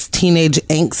it's teenage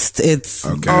angst. It's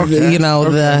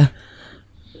the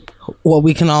what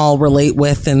we can all relate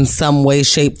with in some way,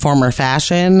 shape, form, or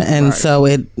fashion, and so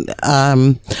it.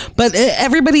 But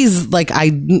everybody's like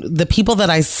the people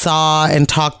that I saw and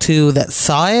talked to that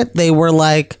saw it, they were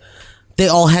like, they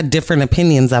all had different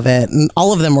opinions of it, and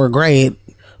all of them were great,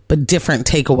 but different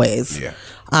takeaways. Yeah.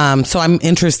 So I'm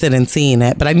interested in seeing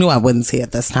it, but I knew I wouldn't see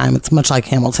it this time. It's much like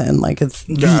Hamilton. Like it's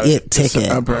the it ticket.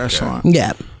 It's upper echelon.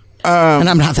 Yeah. And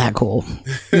I'm not that cool.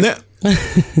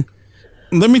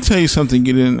 Let me tell you something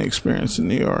you didn't experience in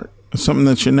New York. Something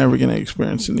that you're never going to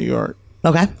experience in New York.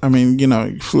 Okay. I mean,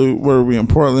 you flew, where were we, in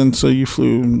Portland? So you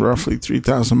flew roughly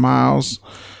 3,000 miles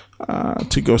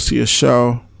to go see a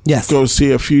show. Yes. Go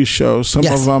see a few shows. Some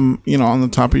Yes. of them, on the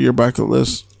top of your bucket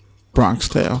list. Bronx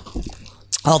Tale.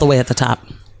 All the way at the top.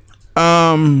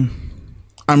 I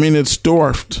mean, it's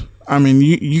dwarfed. I mean,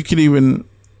 you could even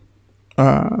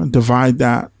divide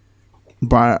that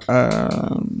by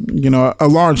a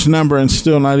large number and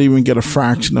still not even get a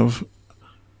fraction of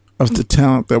the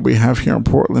talent that we have here in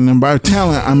Portland. And by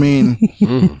talent, I mean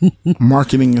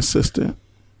marketing assistant.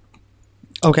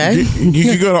 Okay. You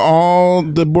could go to all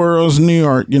the boroughs in New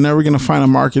York. You're never going to find a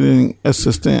marketing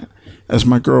assistant as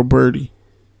my girl Birdie.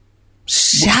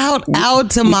 Shout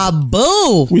out to my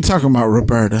boo. We talking about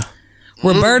Roberta,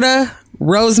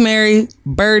 Rosemary,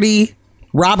 Birdie,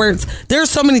 Roberts. There's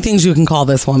so many things you can call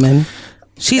this woman.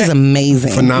 She's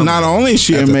amazing. Phenomenal. Not only is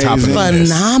she At the top of amazing, the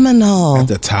list. Phenomenal. At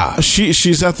the top.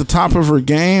 she's at the top of her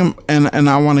game, and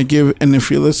I want to give. And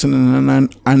if you're listening,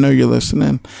 and I know you're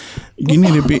listening, you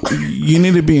need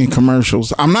to be in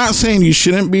commercials. I'm not saying you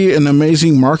shouldn't be an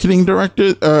amazing marketing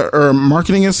director or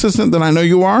marketing assistant that I know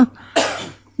you are.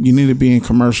 You need to be in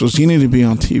commercials. You need to be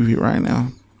on TV right now.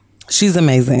 She's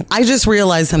amazing. I just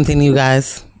realized something, you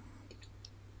guys.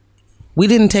 We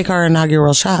didn't take our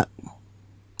inaugural shot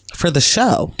for the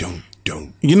show. Don't.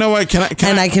 You know what? Can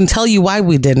I I can tell you why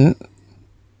we didn't.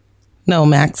 No,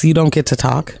 Max, you don't get to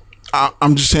talk.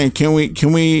 I'm just saying, can we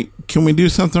do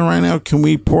something right now? Can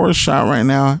we pour a shot right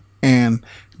now and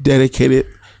dedicate it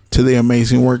to the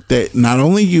amazing work that not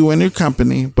only you and your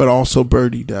company, but also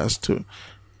Birdie does to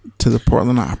the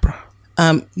Portland Opera?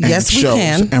 Yes, we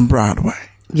can. And Broadway.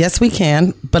 Yes, we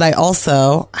can. But I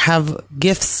also have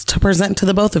gifts to present to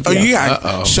the both of you. Oh, you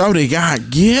got, Shorty got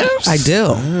gifts? I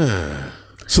do.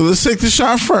 So let's take the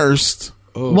shot first.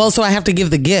 Well, so I have to give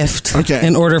the gift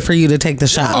in order for you to take the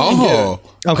shot. Oh.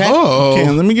 Okay. Oh. Okay,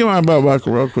 let me get my belt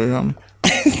buckle real quick.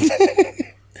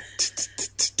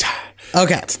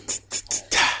 Okay.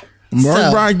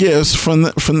 Mark brought gifts from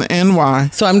the NY.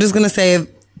 So I'm just going to say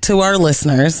to our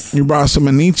listeners. You brought some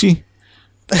Anichi?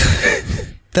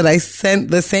 That I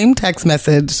sent the same text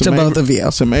message to both of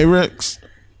you. Some A-Rex?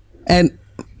 And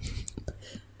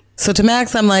so to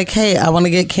Max, I'm like, hey, I want to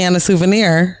get Can a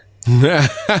souvenir.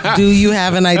 Do you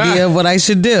have an idea of what I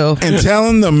should do? And tell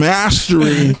him the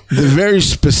mastery, the very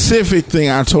specific thing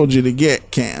I told you to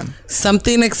get, Can.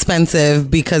 Something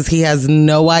expensive because he has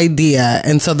no idea.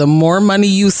 And so the more money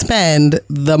you spend,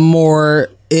 the more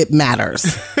it matters.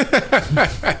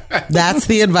 That's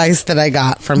the advice that I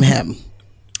got from him.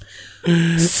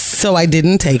 So I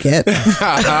didn't take it.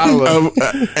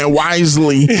 And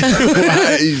wisely.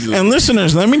 And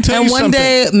listeners, let me tell you something. And one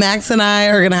day, Max and I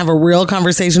are going to have a real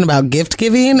conversation about gift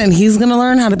giving, and he's going to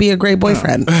learn how to be a great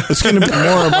boyfriend. It's going to be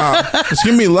more about, it's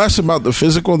going to be less about the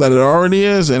physical that it already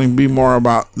is, and it'll be more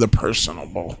about the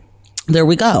personable. There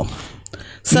we go.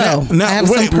 So, now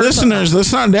wait, listeners,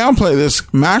 let's not downplay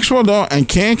this. Maxwell don't, and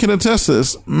Can attest to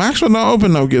this, Maxwell don't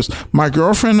open no gifts. My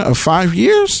girlfriend of 5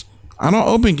 years, I don't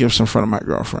open gifts in front of my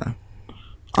girlfriend.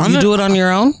 You do it on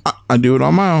your own? I do it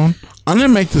on my own. I'm going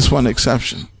to make this one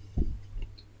exception.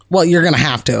 Well, you're going to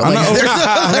have to.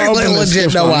 There's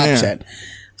legit no option.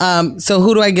 So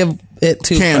who do I give it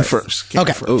to Can first? Can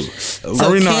okay. first.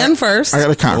 So Can first. I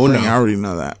got a compliment. I already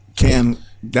know that. Can.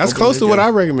 That's close to what I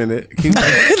recommended.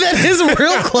 That is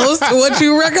real close to what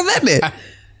you recommended.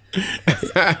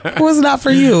 It was not for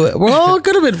you. Well, it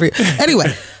could have been for you.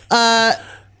 Anyway,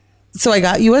 so I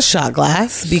got you a shot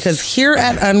glass because here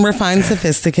at Unrefined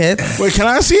Sophisticates. Wait, can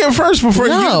I see it first before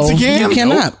you get to Can? You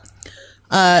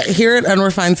cannot. Here at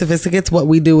Unrefined Sophisticates, what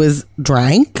we do is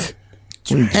drink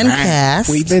and cast.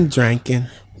 We've been drinking.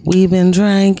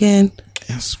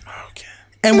 And smoking.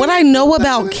 And what I know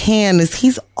about Can is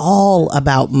he's all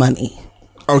about money.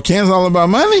 Oh, Can's all about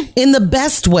money? In the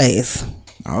best ways.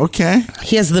 Okay.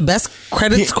 He has the best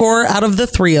credit score out of the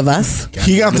three of us.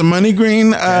 He got the money green.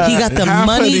 He got the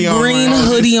money green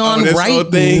hoodie on right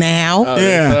now.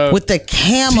 Yeah. With the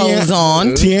camos on.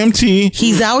 TMT.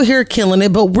 He's out here killing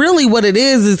it. But really what it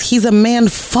is he's a man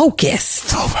focused.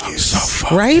 So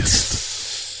focused. Right?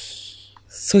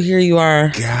 So here you are,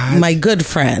 God. my good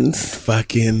friends.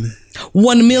 Fucking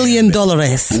 $1 million.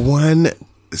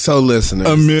 So listeners,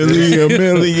 a million.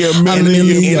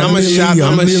 And I'm a shot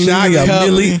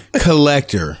cup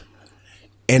collector.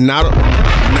 And not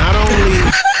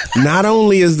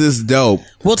only is this dope,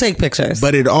 We'll take pictures.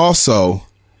 but it also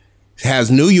has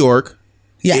New York.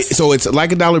 Yes. So it's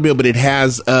like a dollar bill, but it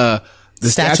has the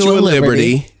Statue of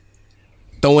Liberty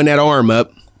throwing that arm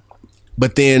up.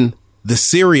 But then the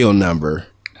serial number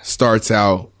starts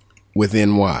out with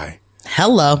NY.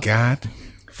 Hello. God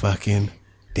fucking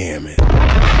damn it.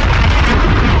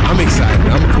 I'm excited.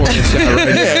 I'm pouring a shot right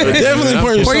now.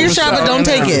 Definitely Pour your shot, but don't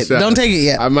take it. Don't take it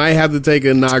yet. I might have to take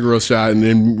an inaugural shot and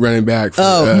then run it back.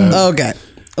 Okay.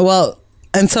 Well,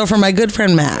 and so for my good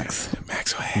friend Max.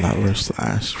 Lover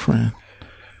 / friend.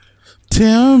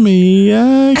 Tell me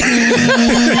again.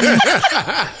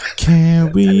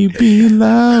 Can we be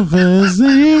lovers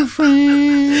and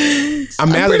friends? I'm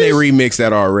mad that they remixed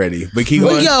that already. But keep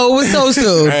going. Yo, it was so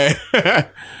soon.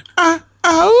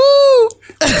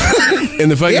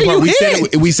 And the funny part,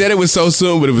 we said it was so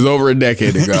soon, but it was over a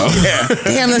decade ago.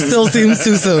 Damn, that still seems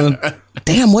too soon.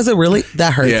 Damn, was it really?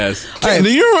 That hurts. Yes. All right.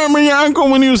 Do you remember your uncle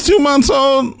when he was 2 months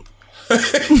old?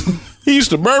 He used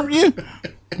to burp you?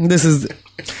 This is...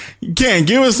 Can't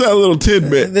give us that little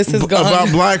tidbit This is gone. about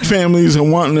black families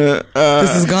and wanting to.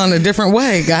 This has gone a different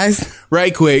way, guys.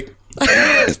 Right quick.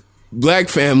 Black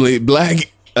family,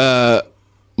 black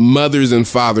mothers and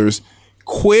fathers,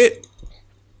 quit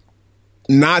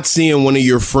not seeing one of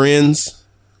your friends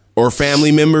or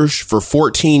family members for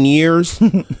 14 years.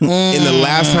 And the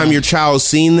last time your child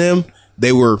seen them,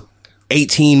 they were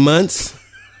 18 months.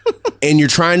 And you're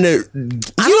trying to.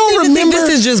 I don't remember.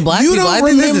 This is is just black You people. don't I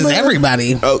think this is remember?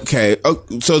 everybody. Okay.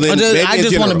 So then I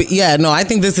just want to be. Yeah, no, I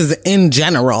think this is in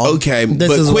general. Okay, this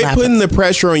but is quit what putting happens. the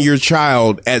pressure on your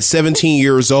child at 17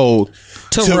 years old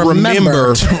To to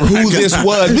remember. remember who this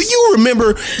was. But you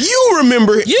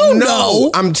remember. You No,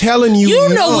 know. I'm telling you. You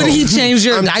know no. when he changed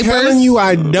your I'm diapers. telling you,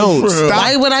 I don't. Stop.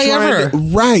 Why would I trying ever?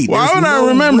 Right. Why there's would no I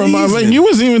remember? reason. You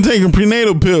wasn't even taking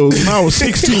prenatal pills when I was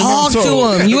 16 Talk months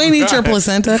old. to him. You ain't eat your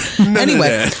placenta.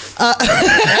 Anyway,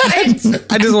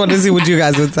 I just wanted to see what you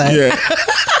guys would say. Yeah.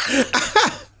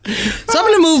 So I'm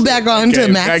going to move back on to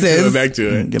Max's. Back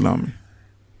to it. Get on me.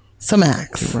 So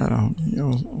Max, Right on.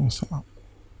 Yo, what's up?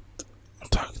 I'm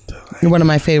talking to her. you're one of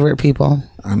my favorite people.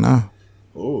 I know.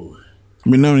 Oh,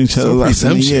 We've known each other So less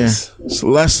than a year. presumptuous. It's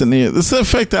less than a year. This is the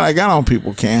effect that I got on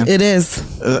people, Can. It is.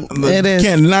 It is.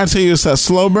 Can, did I tell you it's that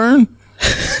slow burn?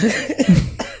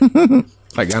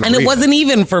 like And it wasn't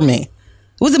even for me. It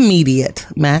was immediate,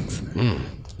 Max.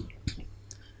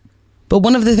 But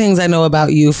one of the things I know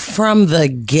about you from the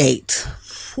gate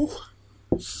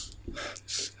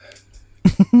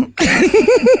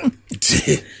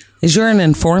is you're an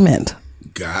informant.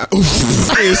 God.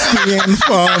 It's the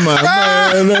informer,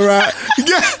 murderer.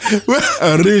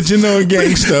 Original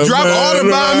gangster. Drop all the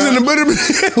bombs in the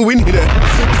butter. We need a.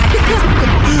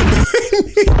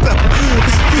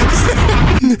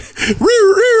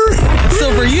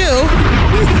 So for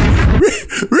you,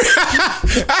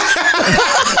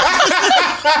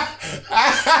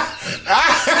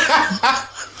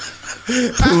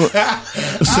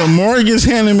 So Morgan's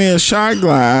handing me a shot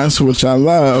glass, which I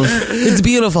love. it's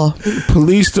beautiful.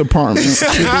 Police department,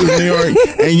 City of New York.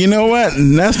 And you know what?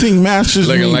 Nothing matches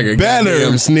Looking me like a better.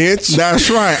 goddamn snitch. That's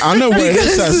right. I know where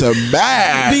this has a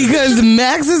bag. Because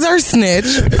Max is our snitch.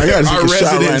 I gotta Our take a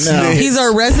shot resident right now. snitch. He's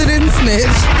our resident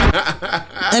snitch.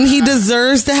 And he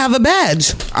deserves to have a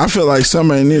badge. I feel like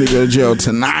somebody need to go to jail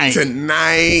tonight.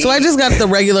 Tonight. So I just got the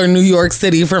regular New York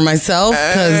City for myself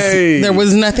because Hey. there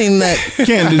was nothing that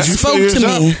Ken, did you spoke fill yours to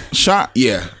up? me. Shot?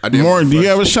 Yeah, I did. More, do you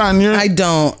have a shot in yours? I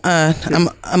don't. I'm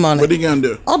on What are it. you gonna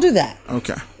do? I'll do that.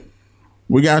 Okay.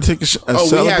 We gotta take a we had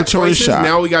celebratory choices. shot.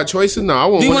 Now we got choices. No, I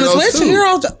want Do you one want of to those switch? too. You're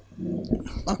all.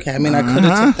 Okay. I mean, I could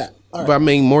have took that. All But I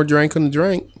mean, more drink on the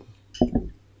drink.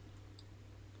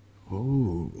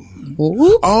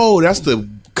 Whoop. Oh, that's the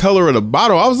color of the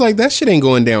bottle. I was like, that shit ain't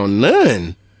going down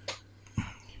none.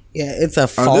 Yeah, it's a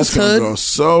Oh, this gonna go falsehood.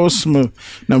 so smooth.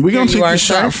 Now we're gonna Here you take are, a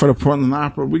shot sir. for the Portland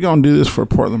Opera. We're gonna do this for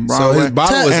Portland Broadway. So his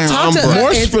bottle is Talk to- amber.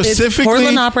 More it's specifically-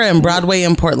 Portland Opera and Broadway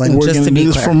in Portland. We're Just gonna to be do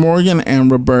this clear. for Morgan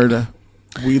and Roberta.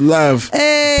 We love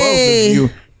Hey. both of you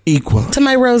equal. To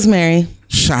my Rosemary.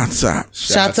 Shots up.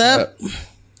 Shots up.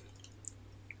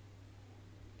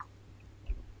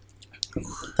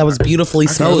 That was beautifully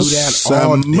smooth. that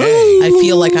all Smooth. day. I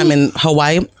feel like I'm in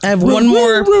Hawaii. I have one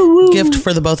more gift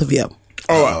for the both of you.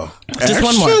 Oh, Just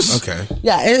one more. Extras? okay.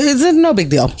 Yeah, it's no big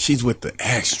deal. She's with the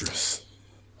extras.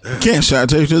 Can't should I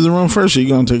take you to the room first? Or you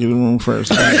gonna take you to the room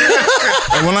first?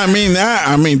 And when I mean that,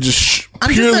 I mean just I'm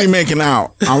just purely a- making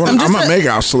out. I'm just a a- make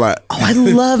out slut. Oh, I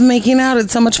love making out.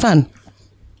 It's so much fun.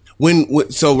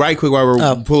 So right quick while we're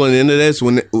Oh. pulling into this,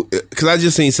 because I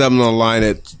just seen something online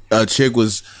that a chick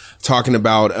was talking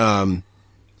about,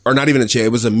 or not even a chick,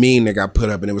 it was a meme that got put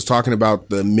up, and it was talking about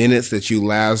the minutes that you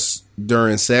last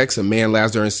during sex, a man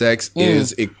lasts during sex,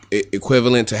 is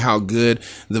equivalent to how good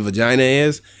the vagina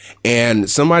is. And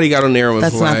somebody got on there and was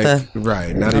That's not like, the-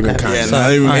 right, not even kind Yeah, of.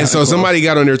 not even And so somebody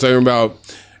got on there talking about,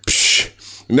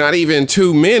 not even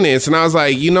 2 minutes, and I was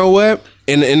like, you know what?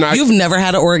 And I, You've never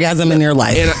had an orgasm in your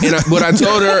life. what I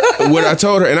told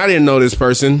her, and I didn't know this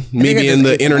person, me think I being just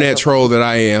the ate internet myself. troll that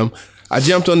I am. I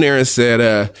jumped on there and said,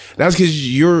 "That's because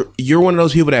you're one of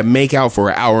those people that make out for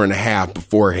an hour and a half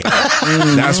beforehand.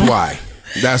 That's why.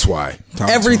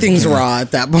 Everything's raw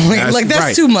at that point. That's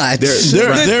right. too much.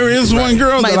 There is one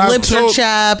girl My that lips I've are told.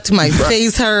 chapped. My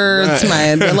face hurts.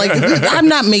 I'm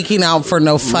not making out for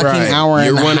no fucking Right. hour.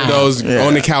 You're and a one half. of those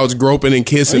on the couch groping and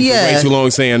kissing for Yeah. way too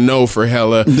long, saying no for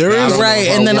hella. There I is- don't know Right, if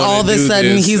I and then wanna all of a do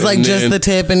sudden this, he's like and just then- the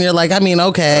tip, and you're like, I mean,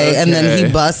 okay, and then he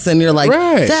Okay. busts, and you're like,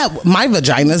 Right. that my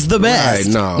vagina's the best.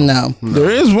 Right, no. no. There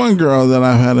is one girl that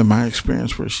I've had in my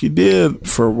experience where she did,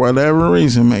 for whatever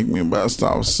reason, make me bust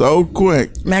off so quick.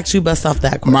 Max, you bust off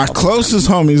that quick. My closest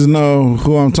homies know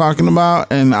who I'm talking about,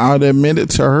 and I'd admit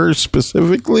it to her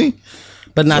specifically.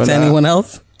 but not but, to anyone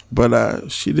else.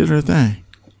 But she did her thing.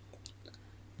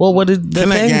 Well, what did the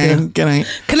Connect thing do? gang,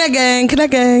 gang.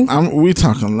 Connect gang. We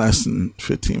talking less than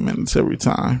 15 minutes every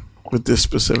time with this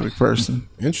specific person.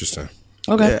 Interesting.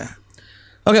 Okay. Yeah.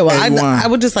 Okay, well, A1. I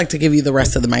would just like to give you the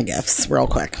rest of my gifts real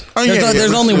quick. Oh, yeah, There's yeah,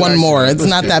 there's let's only do one that. more. It's Let's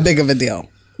not do that it. big of a deal.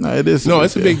 No, it is. No,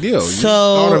 it's a big deal. So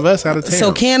All of us out of town.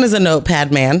 So Can is a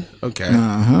notepad man. Okay.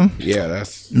 Uh-huh. Yeah,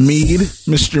 that's Mead,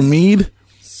 Mr. Mead.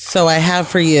 So I have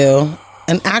for you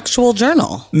an actual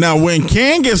journal. Now, when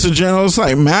Ken gets a journal, it's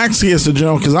like Max gets a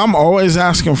journal because I'm always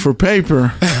asking for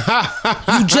paper.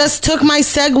 You just took my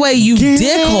segue, you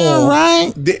dickhole.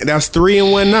 Right? that's 3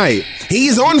 in one night.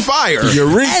 He's on fire.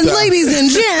 Eureka. And ladies and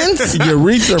gents,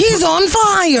 Eureka. he's on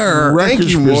fire. Thank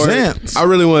Records you, Maury. presents. I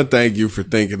really want to thank you for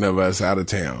thinking of us out of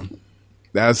town.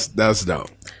 That's dope.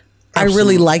 I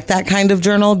really like that kind of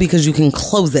journal because you can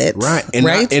close it. Right. And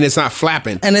and it's not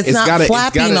flapping. And it's not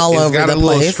flapping all over It's got the a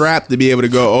little place. strap to be able to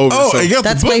go over. Oh, so you got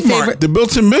That's the my bookmark, favorite. the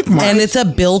built-in bookmark. And it's a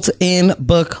built-in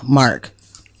bookmark.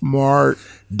 Mark.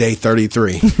 day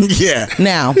 33. Yeah.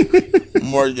 Now,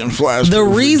 Morgan Flash. The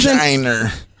reason-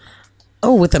 Vagina.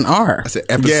 oh, with an R. I said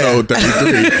episode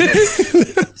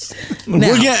 33. Now,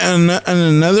 We'll get in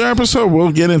another episode.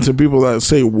 We'll get into people that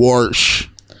say "warsh."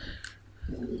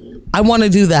 I want to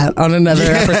do that on another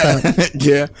episode.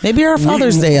 Yeah, Maybe our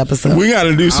Father's Day episode. we got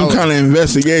to do some kind of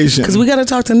investigation. Because we got to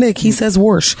talk to Nick. He says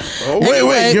 "warsh." Oh,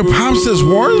 wait, your pop says I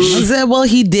 "warsh"? said, well,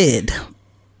 he did.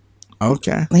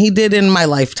 Okay, He did in my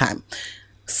lifetime.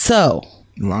 So,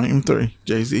 Volume 3,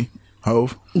 Jay-Z,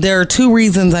 Hove. there are 2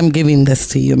 reasons I'm giving this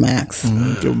to you, Max.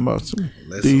 Give them about some.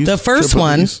 These, The first triple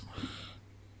one, Ds.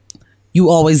 you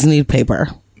always need paper.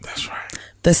 That's right.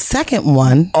 The second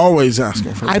one, Always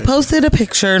asking for. I paper. posted a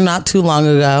picture not too long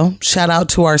ago. Shout out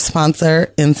to our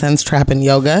sponsor, Incense Trap and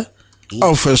Yoga.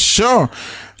 Oh, for sure.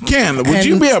 Ken, would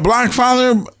you And- be a black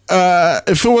father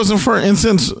if it wasn't for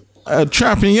incense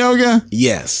trap and yoga?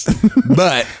 Yes.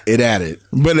 But it added.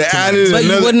 But it added But you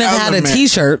another wouldn't have had a element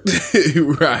t-shirt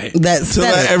Right. that to said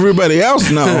let it. everybody else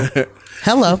know.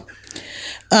 Hello.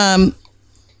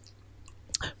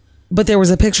 But there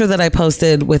was a picture that I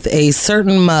posted with a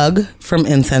certain mug from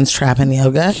Incense Trap and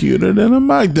Yoga. Cuter than a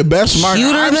mug. The best mug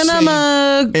Cuter I've than a seen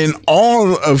mug. in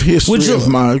all of history Would you- of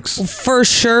mugs. For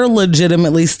sure,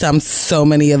 legitimately stumped so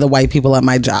many of the white people at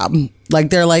my job. Like,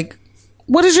 they're like,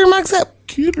 what is your mug set?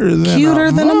 Cuter than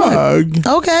A a mug.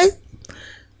 Okay.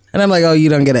 And I'm like, oh, you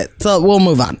don't get it. So we'll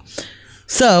move on.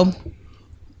 So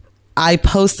I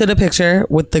posted a picture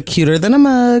with the cuter than a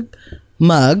mug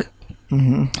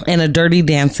and a Dirty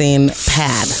Dancing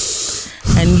pad.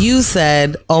 And you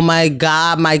said, oh my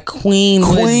God, my queen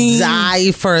would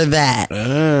die for that.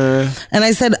 And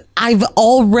I said, I've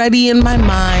already in my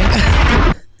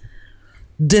mind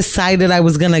decided I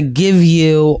was going to give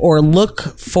you or look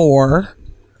for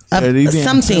Dirty Dancing.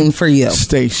 something for you.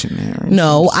 Stationary.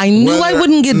 No, I knew Whether- I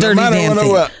wouldn't get no Dirty matter what it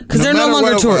Dancing was. because No they're no matter longer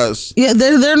what it touring. was. Yeah,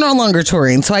 they're no longer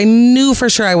touring. So I knew for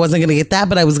sure I wasn't going to get that,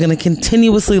 but I was going to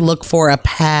continuously look for a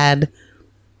pad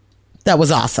that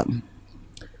was awesome.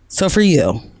 So for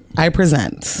you, I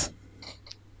present.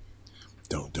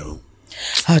 Don't. Don't.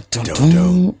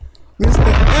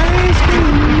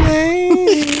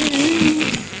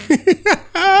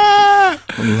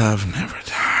 Love never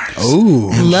dies.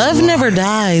 Oh. Love Never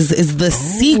Dies is the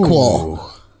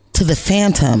sequel to The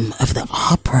Phantom of the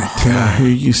Opera. Can I hear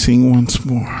you sing once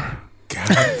more? God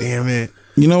damn it.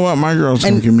 You know what? My girl's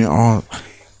going to give me all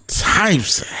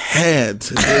types of head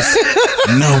to this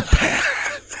notepad.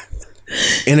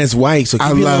 And it's white, so I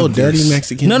give me a love little dirty this.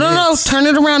 Mexican. No. hits. Turn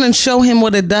it around and show him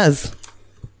what it does.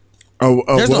 Oh,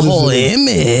 There's what a is whole it?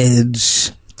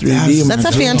 image. 3D. That's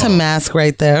a phantom mask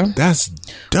right there. That's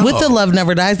dope. With the Love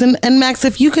Never Dies. And Max,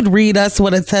 if you could read us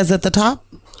what it says at the top.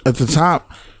 At the top,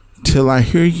 till I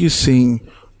hear you sing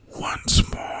once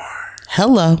more.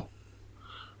 Hello.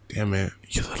 Damn it.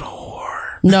 You little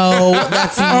whore. No,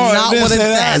 that's not what it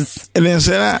says. It didn't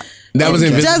say that. That was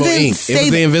invisible Doesn't ink. It say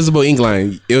was the invisible ink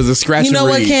line. It was a scratch You know and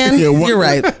what, read. Ken? Yeah, You're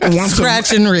right. once a-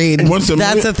 Scratch and read. once a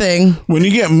That's mo- a thing. When you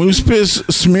get moose piss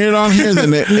smeared on here,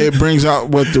 then it brings out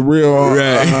what the real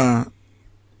Right.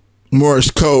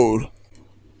 Morse code.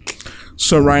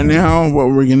 So right now, what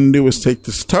we're gonna do is take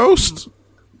this toast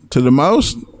to the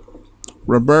most.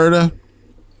 Roberta,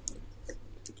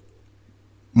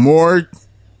 Morgue,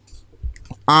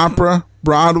 Opera,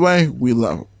 Broadway. We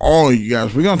love all of you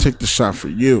guys. We're gonna take the shot for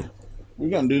you. We're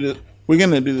gonna do this. We're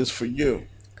gonna do this for you.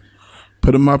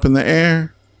 Put them up in the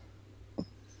air.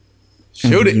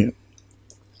 Shoot And it.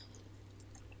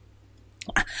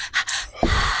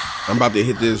 I'm about to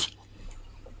hit this.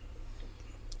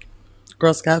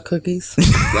 Girl Scout cookies.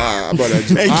 Nah, I'm about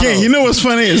to. Hey, Ken, you know what's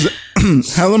funny is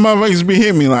hella motherfuckers be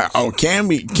hitting me like, oh, Cam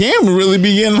really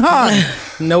be getting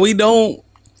hot. No, we don't.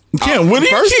 Ken, what are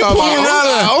you First keep off, pulling out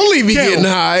of? I only be Ken, getting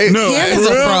high. No, Ken is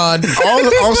for a real? fraud.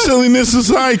 All silliness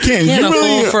aside, Ken, Ken you a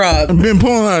really full fraud. been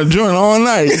pulling out a joint all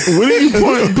night. What are you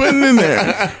putting in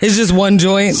there? It's just one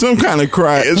joint. Some kind of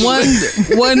crack.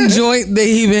 One joint that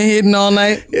he been hitting all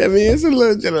night. Yeah, I mean, it's a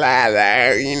little July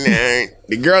there, you know.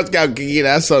 The Girl Scout cookie,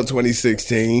 I saw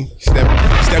 2016. Step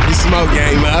your smoke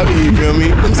game up, you feel me?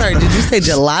 I'm sorry, did you say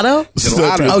gelato?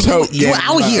 Gelato. Oh, Tote you game.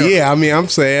 out here. Yeah, I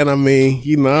mean,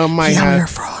 you know, I might Yeah, have. you're a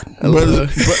fraud. But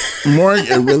Morgan,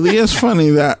 it really is funny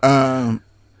that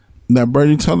that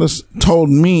Birdie told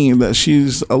me that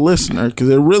she's a listener, because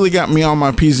it really got me on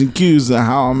my P's and Q's and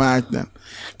how I'm acting.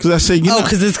 Because I said,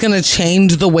 because it's going to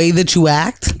change the way that you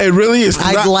act? it really is.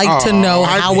 I'd like to know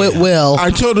how it will. I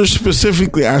told her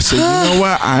specifically, I said, you know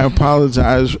what? I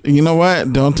apologize. You know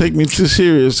what? Don't take me too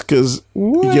serious, because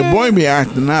your boy be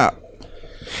acting up.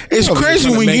 It's crazy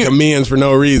when make you amends for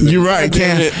no reason. You're right,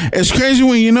 Ken. It's crazy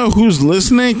when you know who's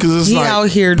listening, because it's He like out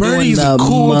here doing Birdie's the a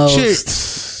cool most.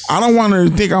 chick. I don't want her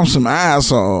to think I'm some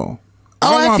asshole. Oh,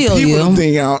 don't I want feel people you. to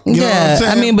think out. You know what I'm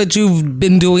saying? I mean, but you've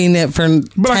been doing it for 10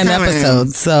 But I kinda am.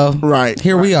 episodes, so Right,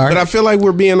 here we are. But I feel like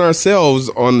we're being ourselves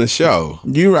on the show.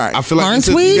 You're right. I feel like Aren't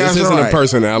this, we? this isn't Right. a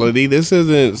personality. This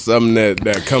isn't something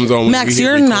that comes on. when Max, we hit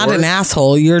you're not record. an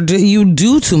asshole. You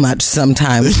do too much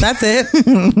sometimes. That's it.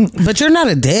 But you're not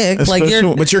a dick. Like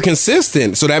Especially- But you're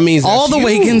consistent, so that means All that's the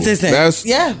way you. consistent.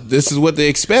 Yeah, this is what they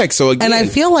expect. So again, and I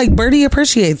feel like Birdie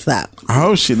appreciates that. I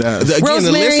hope she does. Again, the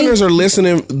Rosemary- listeners are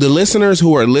listening. The listeners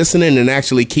who are listening and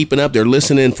actually keeping up, they're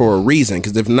listening for a reason.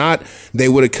 Because if not, they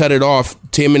would have cut it off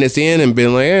 10 minutes in and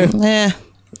been like,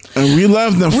 And we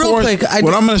love them. Real quick,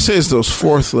 what I'm going to say is those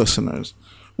fourth listeners.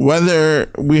 Whether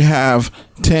we have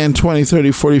 10, 20,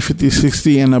 30, 40, 50,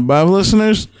 60 and above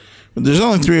listeners, but there's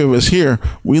only 3 of us here.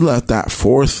 We love that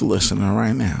fourth listener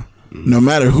right now. No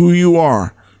matter who you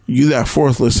are, you that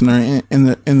fourth listener in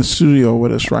the studio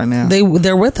with us right now.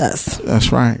 They're with us.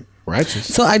 That's right.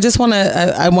 righteous. So I just want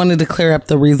to. I wanted to clear up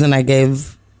the reason I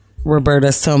gave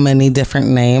Roberta so many different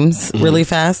names really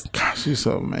fast. God, she's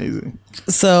so amazing.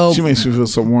 So She makes me feel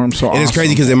so warm, so And it's awesome.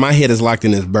 crazy because in my head it's locked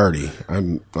in as Birdie.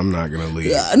 I'm not gonna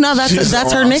leave. no, that's She's her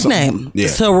awesome. nickname. Yeah.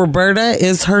 So Roberta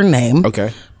is her name.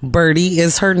 Okay. Birdie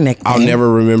is her nickname. I'll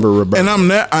never remember Roberta. And I'm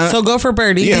not. So go for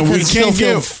Birdie. Yeah, we because she'll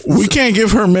can't feel.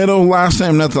 give her middle last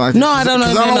name, nothing like that. No, I don't know.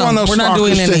 'Cause No, I don't no. want no We're not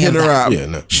doing stalkers to any hit of her that. up. Yeah,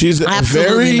 no. She's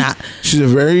Absolutely not. She's a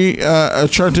very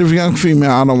attractive young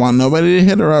female. I don't want nobody to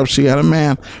hit her up. She got a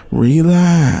man.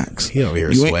 Relax. He over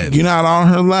here You ain't- sweating. You're not on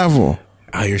her level.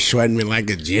 Oh, you're sweating me like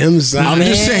a gym son. I'm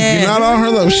just saying, you're not on her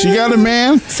level. She got a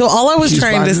man. So all I was She's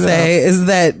trying to bodied say is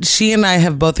that she and I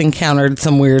have both encountered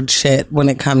some weird shit when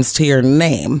it comes to your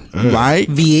name Right?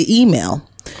 via email.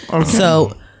 Okay.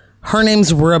 So her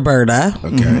name's Roberta,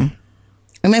 Okay.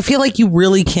 and I feel like you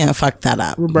really can't fuck that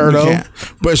up. Roberto. Yeah.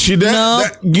 But she does. No.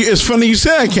 It's funny you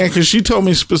said I can't, because she told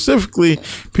me specifically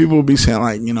people will be saying,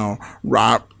 like, you know,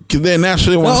 Rob. Because they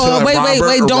naturally want to say, like, wait,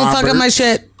 Robert or don't fuck up Robert. my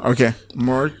shit. Okay.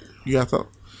 Mark, you got the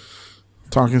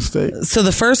talking state. So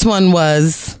the first one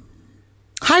was,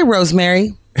 "Hi,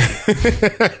 Rosemary,"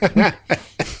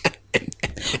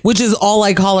 which is all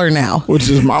I call her now. Which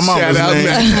is my mama's Shout out name.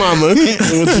 Max Mama.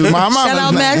 Which is my mama's Shout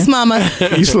out name. Max Mama.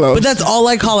 You slow. But that's all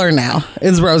I call her now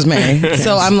is Rosemary.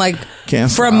 So I'm like,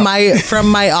 Can't from stop.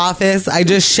 my office, I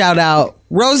just shout out,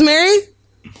 "Rosemary,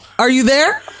 are you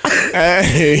there?"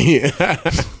 Hey.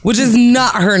 Which is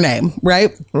not her name,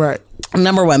 right? Right.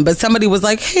 Number one. But somebody was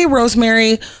like, "Hey,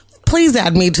 Rosemary, please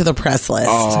add me to the press list."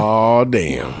 Oh,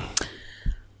 damn.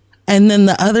 And then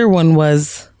the other one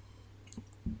was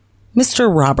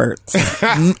Mr. Roberts.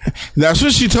 That's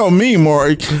what she told me,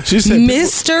 Mark. She said,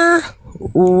 Mr.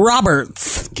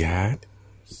 Roberts. God.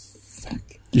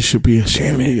 you should be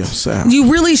ashamed of yourself. You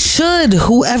really should,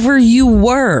 whoever you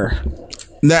were.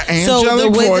 The So the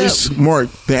angelic way voice, Mark,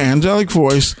 the angelic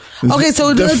voice. Okay,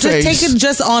 so the just face. take it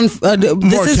just on. This Mark, is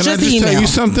can I just just email. tell you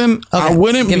something? I Okay,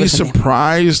 wouldn't give be it to me.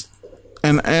 surprised,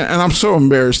 and I'm so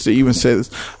embarrassed to even say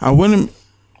this. I wouldn't,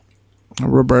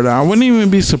 Roberta, I wouldn't even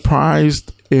be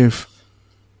surprised if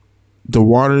the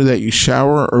water that you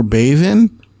shower or bathe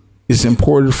in is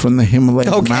imported from the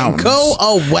Himalaya Okay, mountains. go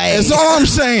away. That's all I'm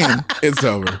saying. It's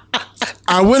over.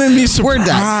 I wouldn't be We're done.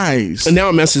 surprised. And now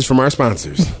a message from our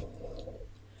sponsors.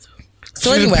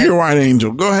 So She's anyway, a pure white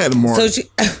angel. Go ahead, Mark.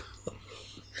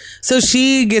 so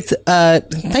she gets.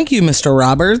 Thank you, Mr.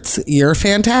 Roberts. You're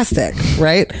fantastic,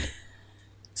 right?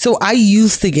 So I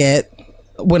used to get,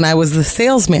 when I was the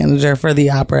sales manager for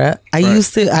the opera,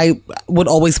 I would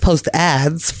always post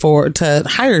ads to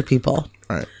hire people.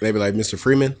 Right. Maybe like Mr.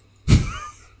 Freeman.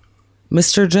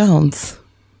 Mr. Jones.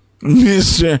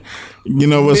 Mister, you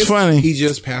know what's funny? He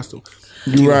just passed away.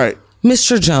 You're right.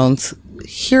 Mr. Jones,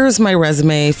 here's my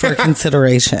resume for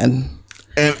consideration.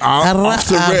 And off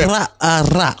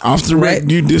the rip,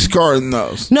 you discarding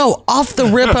those. No, off the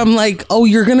rip, I'm like, oh,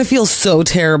 you're going to feel so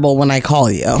terrible when I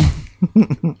call you.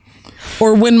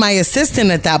 Or when my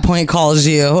assistant at that point calls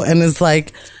you and is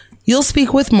like, you'll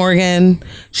speak with Morgan.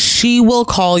 She will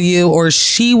call you or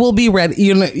she will be ready.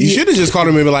 You should have just called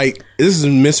him and be like, this is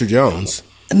Mr. Jones.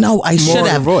 No, I should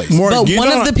have. Voice. But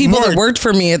one of the people that worked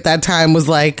for me at that time was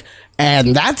like,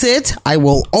 and that's it. I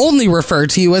will only refer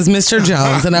to you as Mr.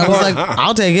 Jones. And I was like,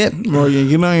 I'll take it. Morgan,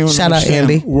 you don't even Shout out,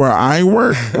 Andy. Where I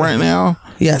work right now.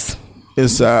 Yes.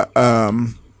 It's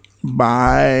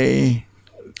by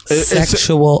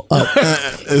sexual.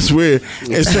 It's weird.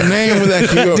 It's a name that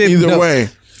can go either way.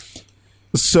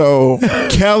 So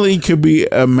Kelly could be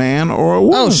a man or a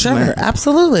woman. Oh, sure. Name.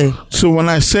 Absolutely. So when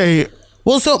I say...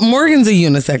 Well, so Morgan's a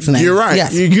unisex name. You're right.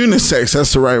 Yes. You're unisex.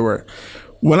 That's the right word.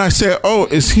 When I say, oh,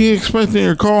 is he expecting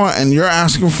your call and you're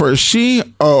asking for a she?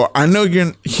 Oh, I know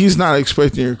he's not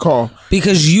expecting your call.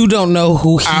 Because you don't know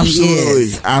who he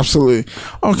is. Absolutely.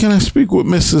 Oh, can I speak with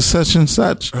Mrs. Such and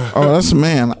Such? Oh, that's a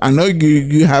man. I know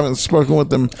you haven't spoken with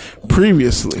them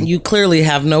previously. You clearly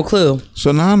have no clue.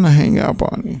 So now I'm going to hang up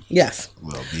on you. Yes.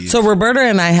 So Roberta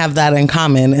and I have that in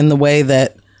common in the way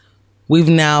that we've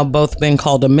now both been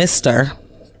called a Mr.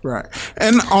 Right.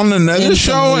 And on another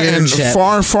show and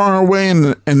far, far away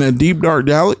in a deep, dark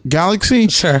galaxy.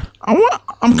 Sure.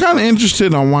 I'm kind of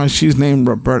interested on why she's named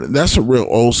Roberta. That's a real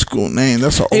old school name.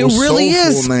 That's an old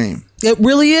soulful name. It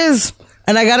really is.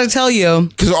 And I got to tell you.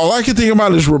 Because all I can think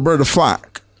about is Roberta Flack.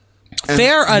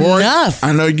 Fair enough.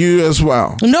 I know you as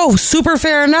well. No, super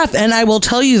fair enough. And I will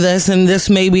tell you this, and this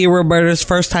may be Roberta's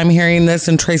first time hearing this,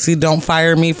 and Tracy, don't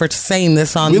fire me for saying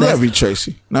this on this. We love you,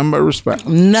 Tracy. Nothing but respect.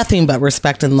 Nothing but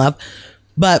respect and love.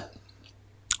 But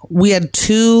we had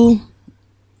two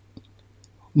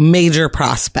major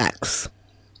prospects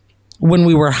when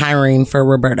we were hiring for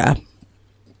Roberta.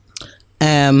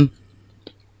 One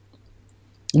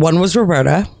was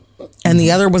Roberta. And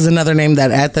the other was another name that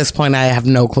at this point I have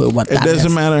no clue what that is. It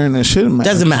doesn't matter and it shouldn't matter.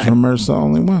 Doesn't matter. Roberta's the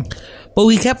only one. But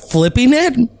we kept flipping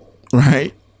it.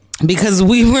 Right. Because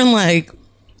we were like,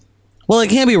 well, it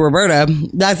can't be Roberta.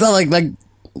 That's not like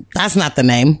that's not the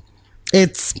name.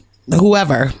 It's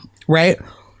whoever, right?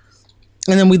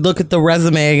 And then we'd look at the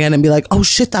resume again and be like, oh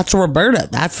shit, that's Roberta.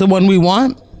 That's the one we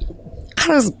want. That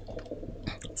is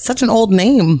such an old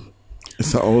name.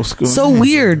 It's an old school So name.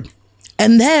 weird.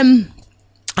 And then...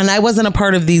 And I wasn't a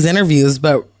part of these interviews,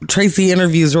 but Tracy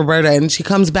interviews Roberta and she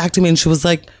comes back to me and she was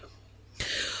like,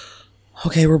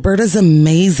 okay, Roberta's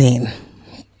amazing.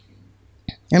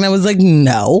 And I was like,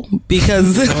 no,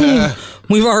 because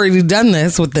we've already done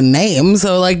this with the name.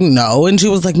 So like, no. And she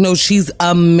was like, no, she's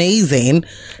amazing.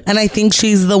 And I think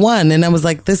she's the one. And I was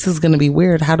like, this is going to be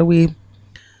weird. How do we...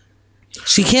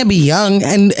 She can't be young.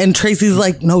 And Tracy's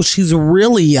like, no, she's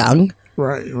really young.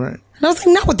 Right. And I was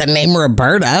like, not with the name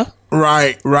Roberta.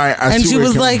 Right. And she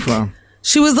was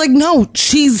like, no,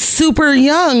 she's super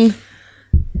young.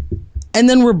 And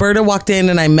then Roberta walked in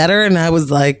and I met her and I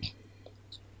was like,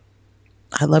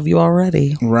 I love you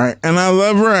already. Right. And I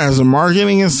love her as a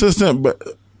marketing assistant, but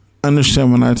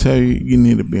understand when I tell you, you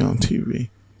need to be on TV.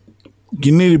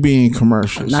 You need to be in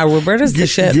commercials. Now, Roberta's the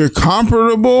shit. You're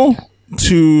comparable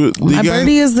to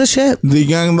Birdie is the shit. The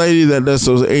young lady that does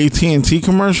those AT&T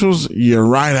commercials. You're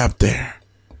right up there.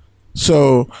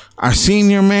 So I seen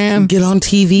your man. Get on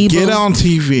TV. Get on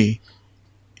TV.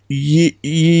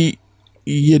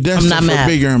 You're destined for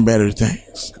bigger and better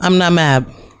things. I'm not mad.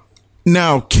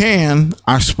 Now,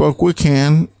 I spoke with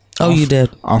Ken. Oh, you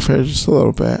did? Off air just a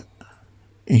little bit.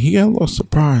 And he got a little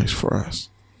surprise for us.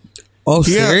 Oh,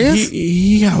 serious?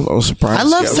 He got a little surprise. I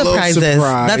love surprises.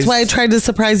 That's why I tried to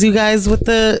surprise you guys with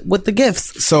the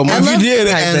gifts. So you did,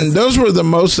 surprises. And those were the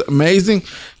most amazing.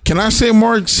 Can I say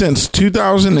more? Since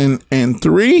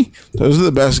 2003, those are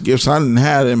the best gifts I've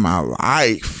had in my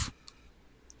life.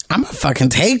 I'm gonna fucking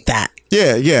take that.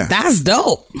 Yeah. That's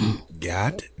dope.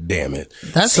 God damn it.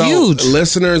 That's huge.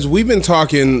 Listeners, we've been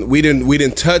talking, we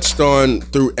didn't touched on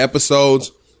through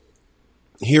episodes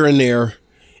here and there,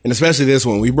 and especially this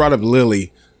one. We brought up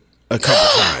Lily a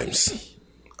couple times.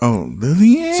 Oh,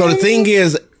 Lillian? So the thing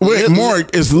is, wait,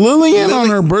 Mark, is Lillian on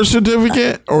her birth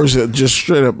certificate, or is it just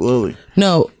straight up Lily?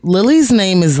 No, Lily's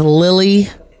name is Lily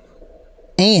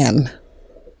Ann.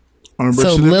 On her birth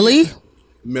so certificate? Lily,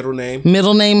 middle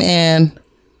name, and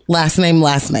last name.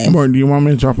 Mark, do you want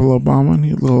me to drop a little bomb on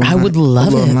you? I would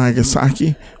love it.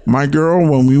 Nagasaki. My girl,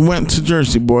 when we went to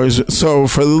Jersey, boys. So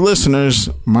for the listeners,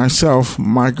 myself,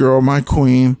 my girl, my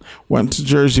queen, went to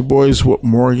Jersey, boys, with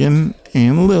Morgan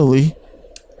and Lily.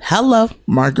 Hello.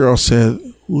 My girl said,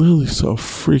 Lily's so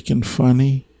freaking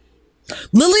funny.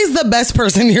 Lily's the best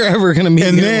person you're ever going to meet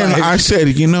And in your then life. I said,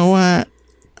 you know what?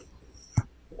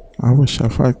 I wish I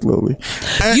fucked Lily.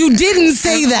 You didn't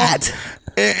say that.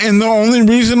 And the only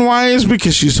reason why is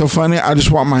because she's so funny. I just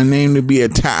want my name to be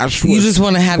attached. You just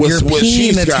want to have your what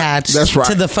peen she's got. attached That's right.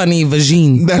 to the funny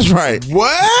vagine. That's right.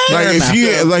 What? Like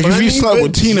if you slept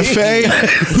with Tina Fey,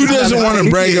 who doesn't want to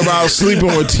brag about sleeping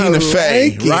with Tina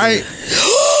Fey, right?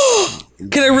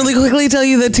 Can I really quickly tell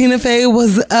you that Tina Fey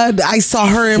was, I saw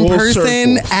her in Full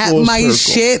person circle, at full my circle.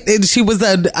 shit. And she was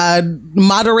a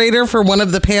moderator for one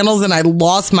of the panels and I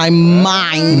lost my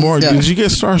mind. Morgan, did you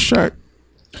get starstruck?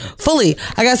 Fully.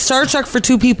 I got starstruck for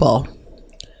 2 people.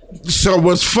 So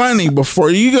what's funny,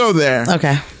 before you go there,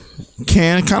 Okay.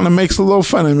 Ken kind of makes a little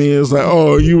fun of me. It's like,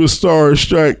 oh, you were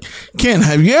starstruck. Ken,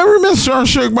 have you ever been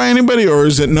starstruck by anybody, or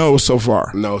is it no so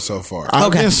far? No, so far.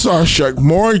 I've been starstruck.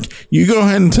 Morg, you go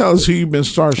ahead and tell us who you've been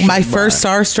starstruck My by. first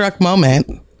starstruck moment.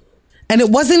 And it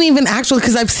wasn't even actually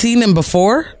because I've seen him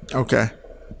before. Okay.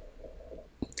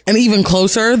 And even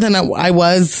closer than I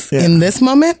was in this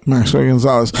moment. Maxwell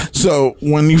Gonzalez. So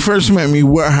when you first met me,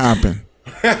 what happened?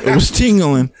 It was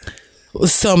tingling.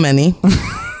 So many.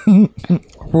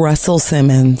 Russell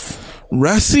Simmons.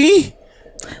 Russie?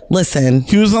 Listen.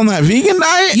 He was on that vegan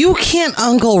diet? You can't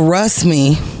Uncle Russ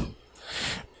me.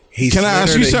 Can I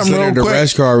ask you something real the quick?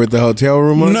 rush card with the hotel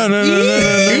room on?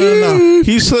 No.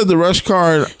 He slid the rush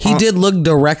card. He did look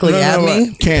directly at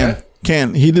me.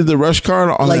 Can. He did the rush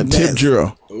card on Like that tip this.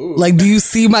 drill. Like, do you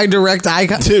see my direct eye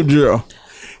contact? Tip drill.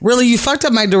 Really, you fucked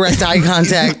up my direct eye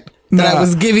contact that I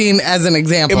was giving as an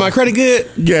example. Am my credit good?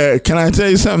 Yeah, can I tell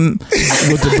you something?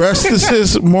 With the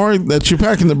breastises, more that you're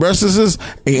packing the breastises,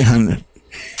 800.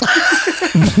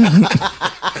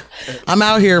 I'm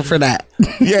out here for that.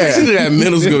 Yeah. She did that in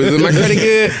middle school. Is my credit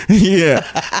good? Yeah.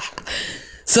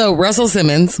 So Russell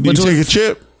Simmons, Did you take a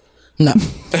chip? no,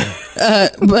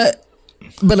 but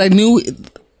I knew.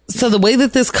 So the way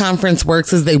that this conference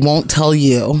works is they won't tell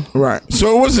you. Right.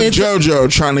 So it wasn't JoJo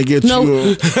trying to get No,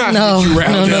 you. no.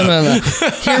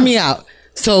 Hear me out.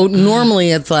 So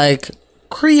normally it's like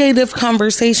creative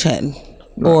conversation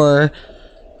or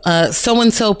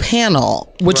so-and-so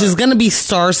panel, which is going to be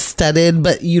star-studded,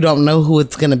 but you don't know who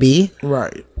it's going to be.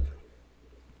 Right.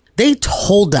 They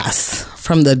told us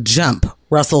from the jump,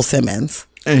 Russell Simmons.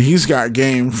 And he's got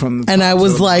game from the And I top to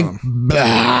was the like, bottom.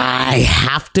 "Bah, I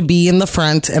have to be in the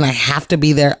front and I have to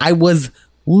be there. I was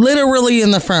literally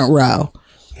in the front row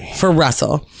for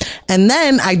Russell. And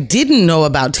then I didn't know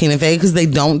about Tina Fey because they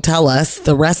don't tell us,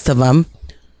 the rest of them.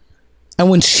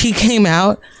 And when she came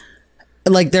out,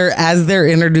 like as they're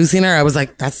introducing her, I was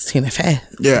like, that's Tina Fey.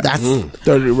 Yeah. That's,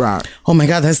 Dirty Rock. oh my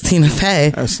God, that's Tina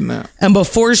Fey. That's not. And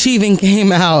before she even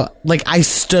came out, like I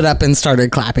stood up and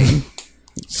started clapping.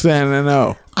 Saying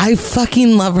no. I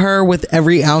fucking love her with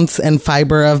every ounce and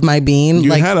fiber of my being. You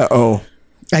like had a O.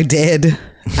 I did.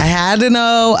 I had an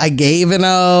O. I gave an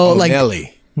O. Oh, like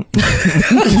Nelly.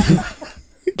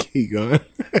 Keep going.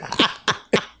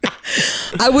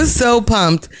 I was so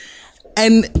pumped.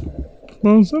 And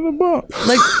What's in the box?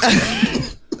 like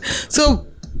so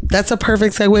that's a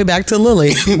perfect segue back to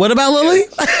Lily. What about Lily?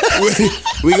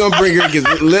 we gonna bring her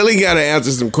because Lily got to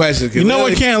answer some questions. You know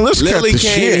what, Ken? Let's cut Lily the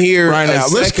came shit here right now.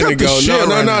 Let's second cut the ago. shit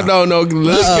right now. No.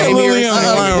 Lily came Lily here. on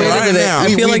the line wait a right minute. now. I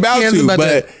feel We like about Ken's to, about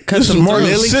but to cut this is some more throat.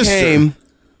 than Lily sister. came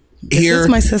here. is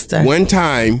my sister. One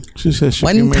time. She said she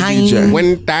One can make time. DJ.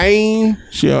 One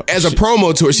time. As a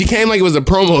promo tour. She came like it was a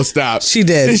promo stop. She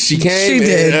did. She came She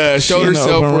did. and showed She in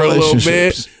herself open for a little bit.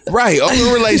 relationships. Right.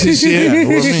 Open relationship. Yeah,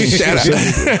 with me.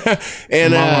 Shout out.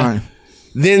 And My line.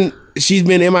 then she's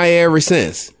been MIA ever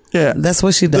since. Yeah. That's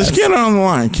what she does. Let's get her on the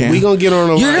line, Ken. We gonna get her on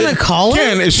the You're line. gonna call her?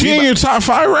 Ken, is she in your top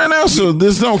 5 right now? So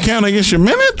this don't count against your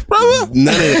minutes, brother?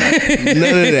 None of that.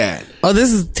 None of that. Oh,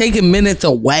 this is taking minutes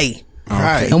away.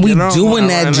 Right. And we Get on doing the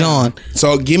that, line John.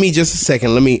 So give me just a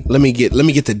second. Let me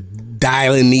get to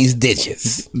dialing these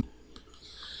ditches.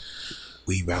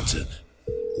 We about to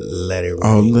let it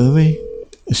Oh, roll. Lily?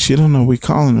 She don't know we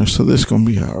calling her, so this gonna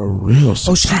be a real surprise.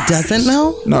 Oh, she doesn't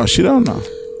know? No, she don't know.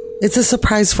 It's a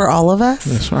surprise for all of us.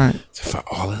 That's right. For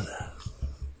all of them.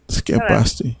 Let's get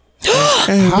busty.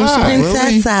 Hey, what's up, Lily?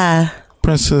 Princessa.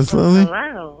 Princess Lily?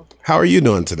 Hello. How are you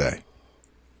doing today?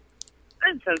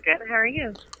 I'm so good. How are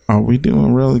you? Oh, we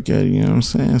doing really good, you know what I'm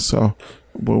saying? So,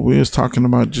 what we was talking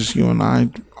about, just you and I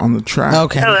on the track.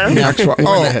 Okay. Hello. No.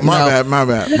 Oh, my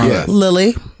bad. Yes.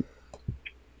 Lily.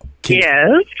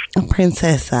 Yes.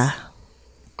 Princessa.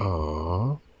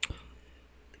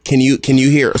 Can you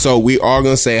hear? So we are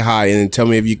gonna say hi and tell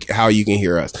me how you can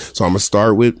hear us. So I'm gonna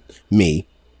start with me.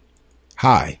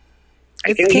 Hi.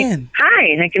 It's Ken.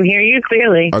 Hi, I can hear you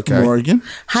clearly. Okay. Morgan.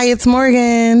 Hi, it's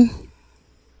Morgan.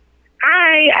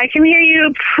 Hi, I can hear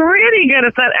you pretty good.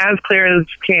 It's not as clear as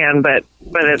can, but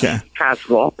it's Okay.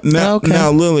 possible. Now, Okay.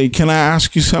 now, Lily, can I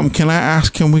ask you something? Can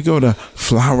we go to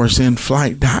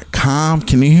flowersinflight.com?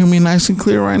 Can you hear me nice and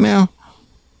clear right now?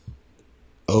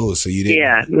 Oh, so you didn't?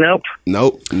 Yeah, nope.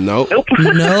 Nope. No,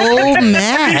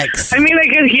 Max. I mean, I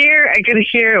could hear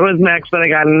it was Max, but I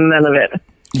got none of it.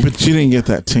 But you didn't get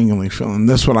that tingly feeling.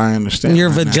 That's what I understand. Your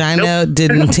right now. vagina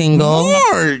didn't tingle.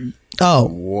 Lord, Oh,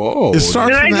 Whoa. it starts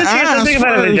Did I from the just hear ass something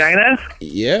about a first. vagina?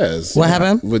 Yes. What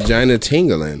happened? Vagina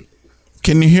tingling.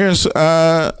 Can you hear us,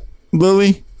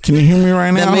 Lily? Can you hear me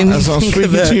right now? that made me As I'm think of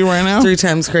speaking to you right now. 3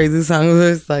 Times Crazy song. It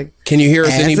was like Can you hear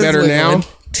us any asses better now? wiggling,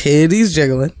 titties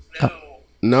jiggling.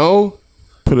 No.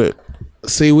 Put it.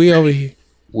 See, we over here.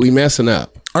 We messing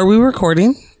up. Are we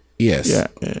recording? Yes. Yeah.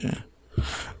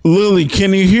 Lily,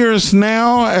 can you hear us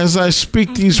now as I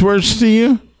speak these words to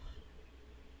you?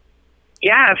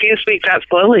 Yeah, if you speak that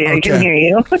slowly, I can Okay. hear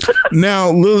you.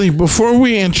 Now, Lily, before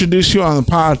we introduce you on the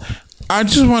pod, I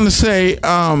just want to say,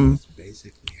 are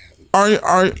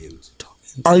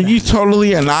you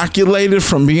totally inoculated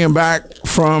from being back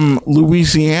from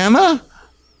Louisiana?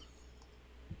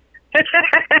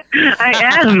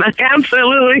 I am. I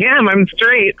absolutely am. I'm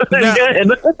straight. I'm Now-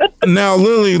 good. Now,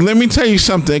 Lily, let me tell you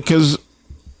something, because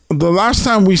the last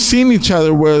time we seen each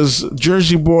other was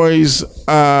Jersey Boys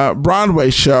Broadway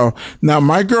show. Now,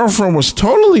 my girlfriend was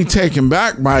totally taken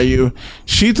back by you.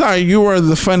 She thought you were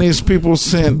the funniest people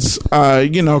since,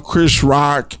 Chris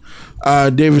Rock,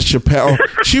 David Chappelle.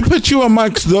 She put you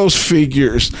amongst those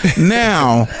figures.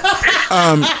 Now,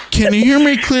 can you hear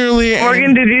me clearly?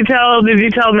 Morgan, did you tell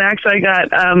Max I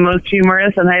got most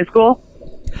humorous in high school?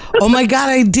 Oh my God,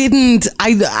 I didn't.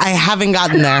 I haven't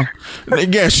gotten there.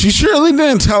 Yeah, she surely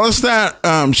didn't tell us that.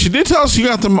 She did tell us you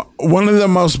got one of the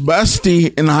most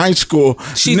busty in high school.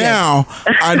 She did. Now,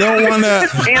 I don't want to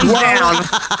Hands down.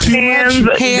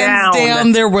 Hands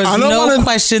down, there was I don't no wanna-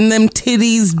 question. Them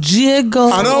titties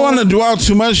jiggle. I don't want to dwell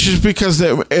too much just because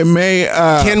it may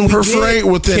perforate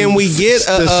within. Can we get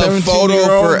the a photo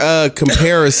 17-year-old? for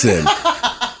comparison?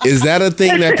 Is that a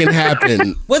thing that can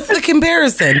happen? What's the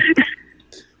comparison?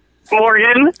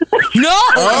 Morgan. No.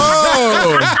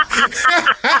 Oh.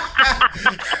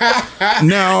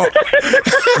 Now,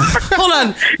 Hold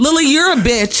on. Lily, you're a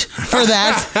bitch for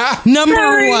that.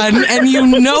 Number one, and you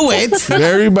know it.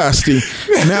 very busty.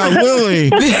 Now, Lily,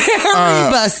 Very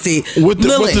busty. with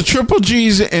Lily. the triple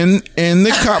G's in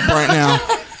the cup right now.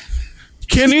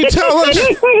 Can you tell us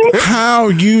how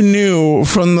you knew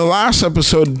from the last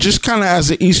episode, just kind of as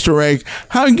an Easter egg,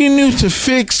 how you knew to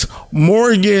fix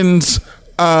Morgan's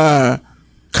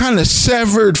kind of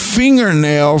severed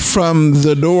fingernail from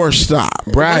the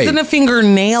doorstop? Right. Wasn't a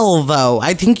fingernail though.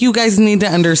 I think you guys need to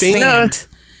understand.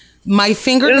 My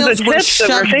fingernails the were tips of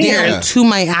her shoved fingers. down to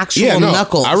my actual Yeah, no,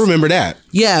 knuckles. I remember that.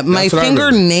 Yeah, my That's what I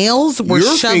remember. fingernails were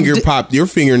Your shoved. your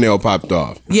fingernail popped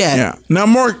off. Yeah. Yeah. Now,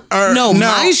 No,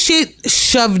 now, my shit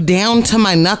shoved down to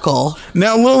my knuckle.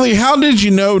 now, Lily, how did you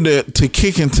know to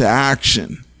kick into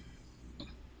action?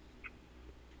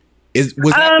 Was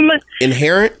that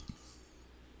inherent?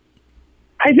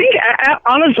 I think,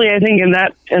 honestly, I think in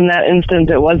that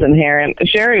instance it was inherent.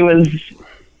 Sherry was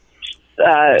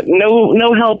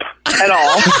no help at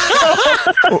all.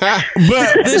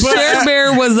 The Share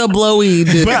Bear was a blowy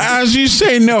dude. But as you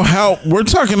say, no help, we're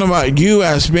talking about you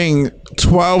as being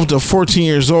 12 to 14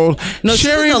 years old. No, she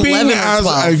Sherry, was being 11 or as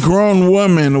 12. a grown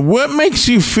woman, what makes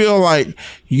you feel like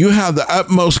you have the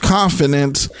utmost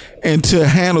confidence and to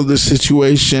handle this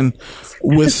situation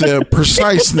with the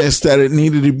preciseness that it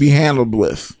needed to be handled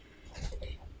with?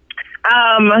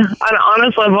 On an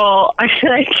honest level, I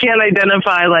can't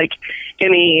identify like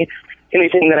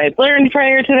anything that I'd learned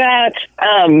prior to that.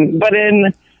 But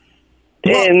in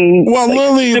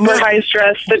Lily, super high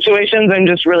stress situations, I'm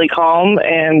just really calm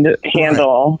and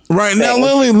handle. Right now,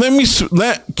 things.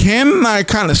 Lily, can I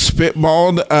kind of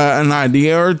spitballed an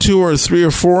idea or two or three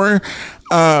or four?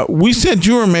 We said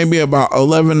you were maybe about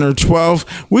 11 or 12.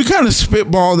 We kind of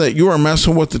spitballed that you were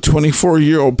messing with the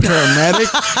 24-year-old paramedic.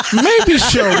 Maybe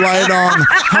shed light on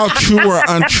how true or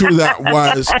untrue that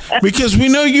was. Because we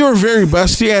know you were very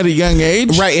busty at a young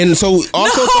age. Right, and so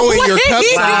also throwing your cup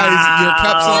way.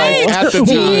 size at the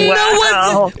time.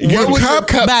 Wow. Your What was your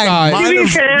cup Bang. size? To be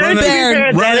fair, run us at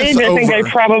that age, I think I over.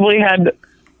 probably had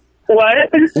what?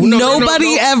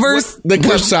 Nobody ever. The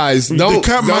cup size. The Don't,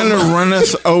 cup might have run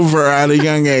us over at a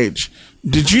young age.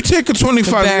 Did you take a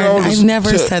 25-year-old I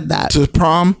never said that. to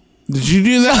prom? Did you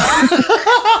do that?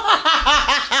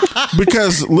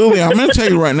 Because, Lily, I'm going to tell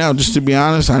you right now, just to be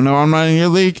honest, I know I'm not in your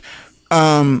league.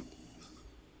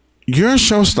 you're a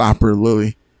showstopper,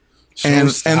 Lily. And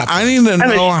I need to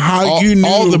know how you knew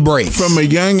all the breaks from a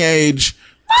young age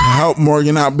to help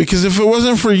Morgan out, because if it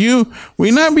wasn't for you,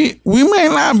 we may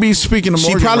not be speaking to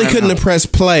Morgan. She probably couldn't have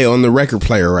pressed play on the record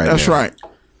player right now. That's right.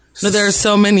 No, there are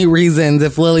so many reasons.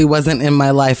 If Lily wasn't in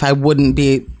my life, I wouldn't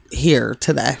be here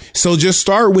today. So just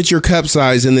start with your cup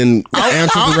size and then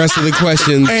answer the rest of the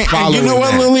questions following. And you know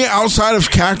what, that. Lily? Outside of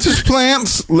cactus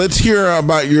plants, let's hear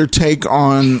about your take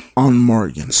on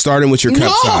Morgan. Starting with your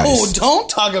cup size. No, don't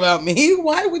talk about me.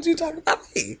 Why would you talk about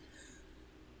me?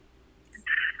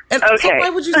 And Okay. so why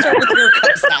would you start with your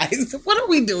cup size? What are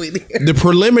we doing here? The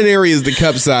preliminary is the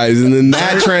cup size, and then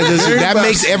that transition that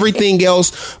makes everything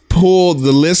else pull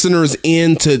the listeners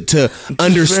in to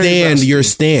understand your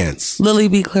stance. Lily,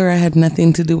 be clear, I had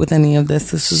nothing to do with any of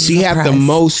this. This is She had the surprise.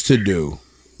 most to do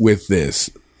with this.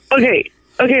 Okay,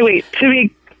 wait.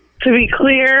 To be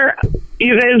clear,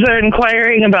 you guys are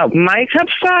inquiring about my cup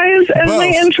size as Both. the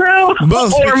intro,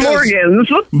 Both, or because- Morgan's.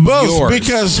 Both, Yours.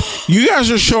 because you guys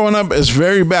are showing up as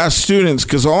very bad students,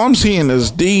 because all I'm seeing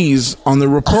is D's on the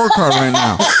report card right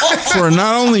now for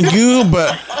not only you,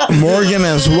 but Morgan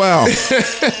as well.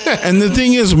 And the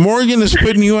thing is, Morgan is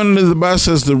putting you under the bus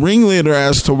as the ringleader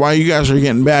as to why you guys are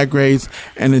getting bad grades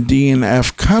and a D and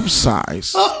F cup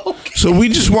size. So we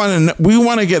just want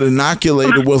to get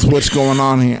inoculated with what's going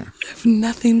on here. I have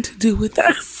nothing to do with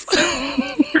this.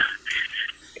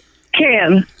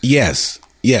 Can, Yes,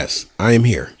 I am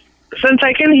here. since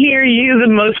I can hear you the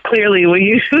most clearly, will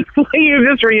you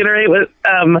just reiterate what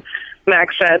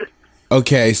Max said?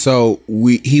 Okay, so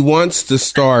he wants to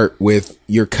start with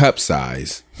your cup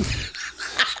size.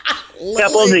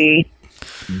 Double D.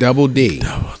 Double D.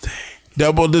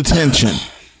 Double detention.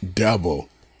 Double.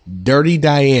 Dirty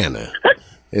Diana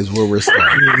is where we're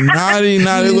starting. Naughty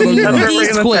little girl. D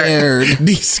squared.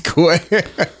 D square.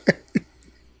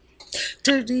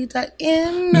 Dirty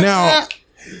Diana. Now,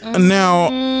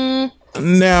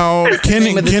 can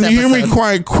name of this you hear me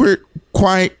episode.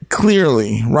 quite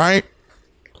clearly, right?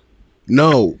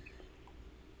 No.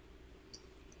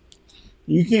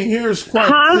 You can hear us quite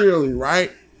clearly,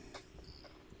 right?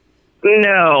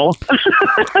 No.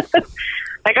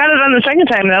 I got it on the second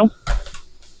time, though.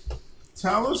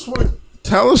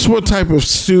 Tell us what type of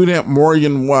student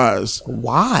Morgan was.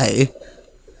 Why?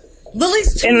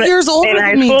 Lily's 2 In- years older in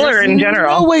high than me. school or There's in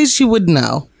general? no way she would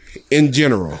know. In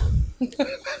general.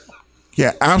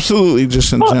 Yeah, absolutely,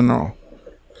 just in general.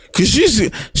 Because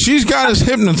she's got us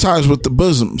hypnotized with the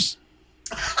bosoms.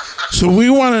 So we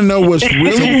want to know what's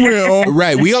really real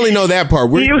Right. We only know that part.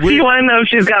 You want to know if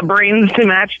she's got brains to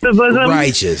match the bosom?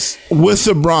 righteous. with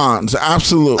the bronze.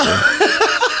 Absolutely.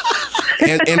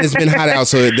 And it's been hot out,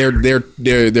 so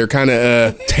they're kind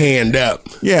of tanned up.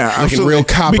 Yeah, Looking absolutely. real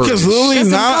copper. Because Lily, Get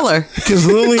some color. because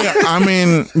Lily, I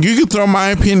mean, you could throw my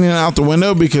opinion out the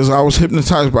window because I was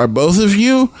hypnotized by both of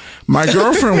you. My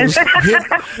girlfriend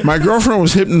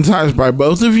was hypnotized by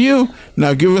both of you.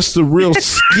 Now give us the real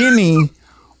skinny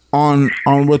on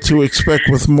what to expect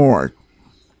with Morg.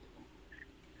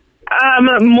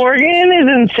 Morgan is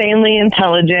insanely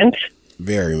intelligent.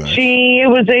 Very much.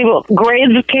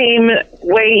 Grades came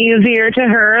way easier to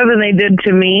her than they did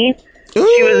to me.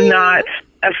 She was not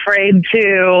afraid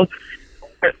to,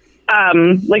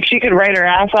 she could write her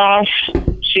ass off.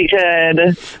 She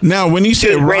could. Now, when you say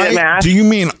She was great at ride, math. do you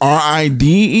mean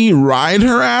RIDE, ride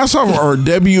her ass off, or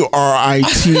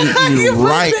WRITE,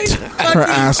 write her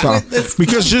ass off?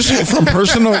 Because just from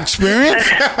personal experience,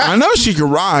 I know she could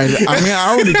ride. I mean, I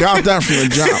already got that from the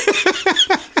jump.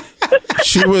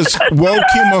 She was woke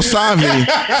Kimosavi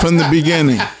from the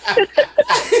beginning.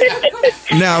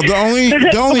 Now, the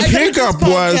only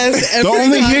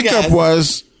hiccup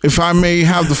was, if I may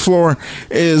have the floor,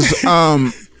 is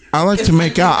I like to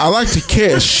make out. I like to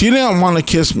kiss. She didn't want to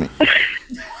kiss me.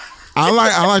 I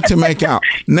like to make out.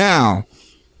 Now,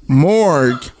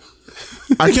 Morg,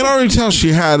 I can already tell she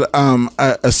had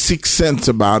a sixth sense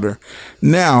about her.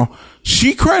 Now,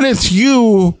 she credits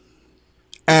you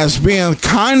as being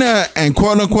kind of and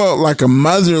quote unquote like a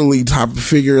motherly type of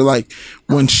figure. Like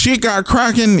when shit got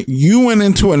cracking, you went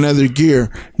into another gear.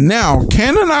 Now,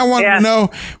 Ken and I want to know,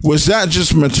 was that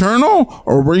just maternal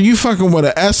or were you fucking with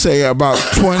an essay about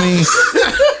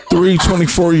 23,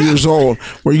 24 years old?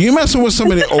 Were you messing with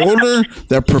somebody older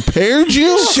that prepared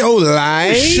you? Show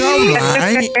light.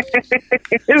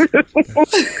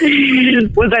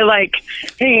 Was I like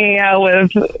hanging out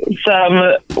with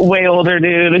some way older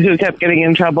dude who kept getting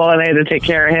in trouble and I had to take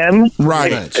care of him?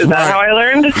 Right. Is that how I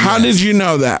learned? How did you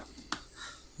know that?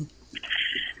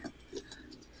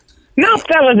 Nope,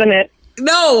 that wasn't it.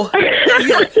 No.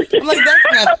 I'm like,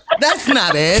 that's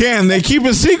not it. Ken, they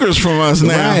keeping secrets from us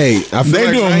now. Right. I feel They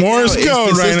like doing right Morse now, code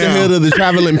it's the right sisterhood now. of the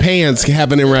traveling pants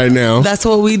happening right now. That's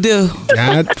what we do.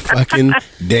 God fucking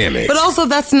damn it. But also,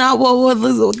 that's not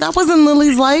that wasn't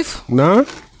Lily's life. Nah?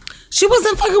 She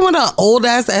wasn't fucking with an old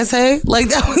ass essay. Like,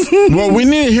 that was. Well, we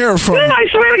need to hear from. I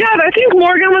swear to God, I think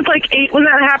Morgan was like 8 when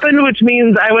that happened, which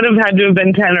means I would have had to have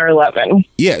been 10 or 11.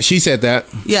 Yeah, she said that.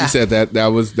 Yeah. She said that. That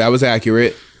was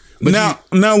accurate. But Now,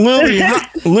 Lily,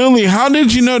 Lily, how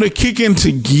did you know to kick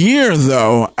into gear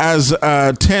though, as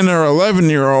a 10 or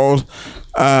 11-year-old,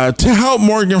 to help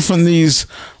Morgan from these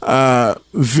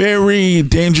very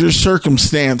dangerous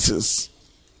circumstances?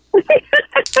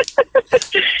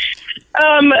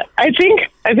 I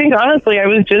think honestly, I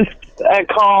was just a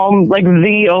calm, like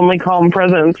the only calm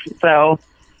presence. So,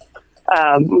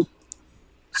 I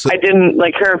didn't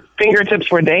like her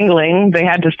fingertips were dangling. They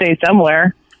had to stay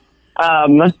somewhere.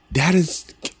 that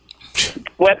is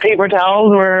Wet paper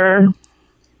towels were.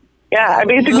 Yeah, I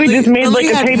basically Lily- just made Lily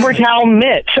like a had- paper towel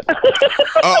mitt.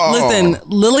 Listen,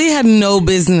 Lily had no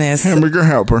business. Hamburger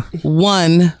helper.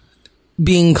 1,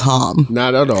 being calm.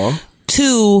 not at all.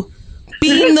 2,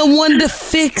 being the one to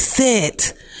fix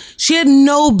it. She had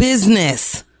no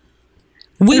business.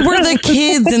 We were the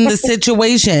kids in the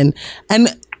situation.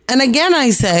 And again,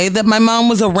 I say that my mom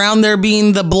was around there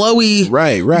being the blowy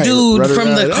Right. dude Right.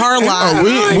 from the car lot.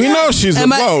 Oh, we know she's a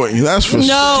Am I- blowy. That's for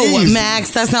No, sure.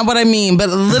 Max, that's not what I mean. But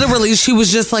literally, she was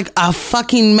just like a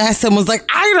fucking mess and was like,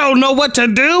 I don't know what to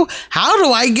do. How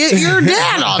do I get your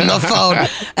dad on the phone?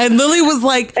 And Lily was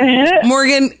like,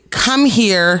 Morgan, come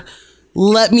here.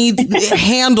 Let me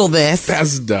handle this.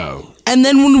 That's dumb. And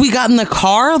then when we got in the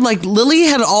car, like Lily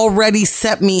had already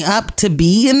set me up to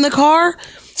be in the car.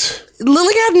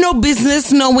 Lily had no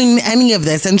business knowing any of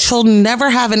this, and she'll never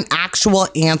have an actual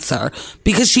answer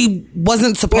because she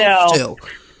wasn't supposed to.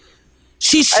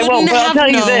 She shouldn't but I'll have tell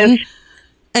you known, this.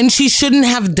 and she shouldn't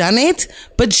have done it,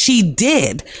 but she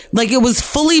did. Like, it was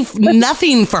fully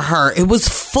nothing for her. It was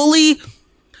fully,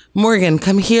 Morgan,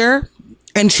 come here.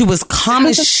 And she was calm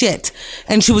as shit.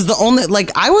 And she was the only,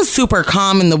 like, I was super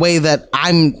calm in the way that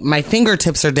my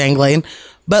fingertips are dangling.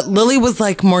 But Lily was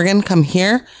like, Morgan, come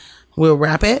here. We'll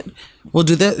wrap it. We'll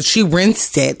do this. She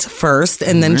rinsed it first,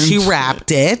 and then she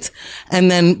wrapped it, and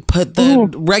then put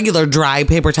the regular dry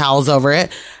paper towels over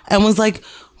it, and was like,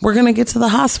 we're going to get to the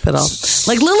hospital.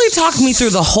 Like, Lily talked me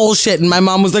through the whole shit, and my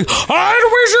mom was like,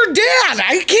 where's your dad?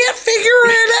 I can't figure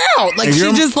it out. Like,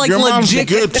 she just, like, your mom's a legit.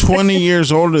 good 20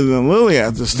 years older than Lily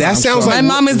at this time. That sounds My like-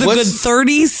 mom is a good what's-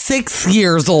 36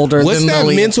 years older What's than that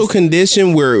Lily. mental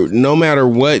condition where no matter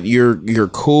what you're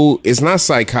cool? It's not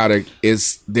psychotic.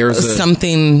 There's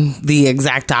Something the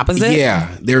exact opposite?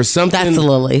 yeah. There's something That's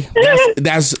Lily.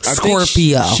 That's I think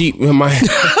Scorpio. She my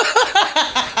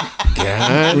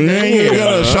God. There you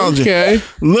go, Shelby. Okay.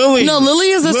 Lily. No, Lily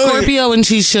is a Scorpio and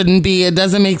she shouldn't be. It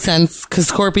doesn't make sense because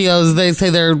Scorpios, they say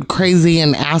they're crazy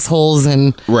and assholes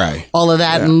and Right. all of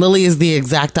that. And Lily is the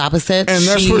exact opposite. And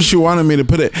that's where she wanted me to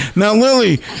put it. Now,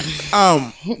 Lily,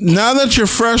 now that you're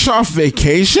fresh off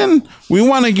vacation, we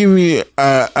want to give you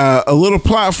a little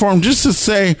platform just to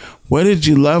say, what did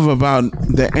you love about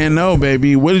the NO,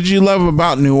 baby? What did you love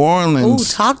about New Ooh,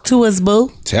 Orleans? talk to us,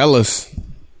 boo. Tell us.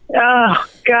 Oh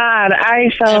God, I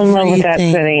fell in love with that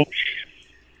Everything. city.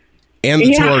 And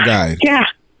the tour guide. Yeah.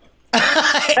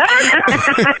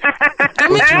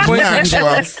 Come meet your boyfriend.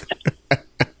 Maxwell.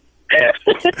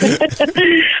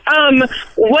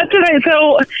 What did I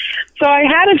so I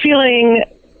had a feeling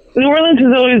New Orleans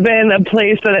has always been a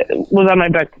place that was on my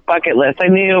bucket list. I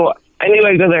knew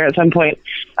I'd go there at some point.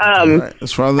 Right,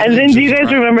 that's why the And then, do you guys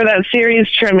ninjas are- remember that series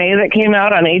Treme that came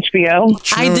out on HBO?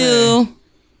 I do.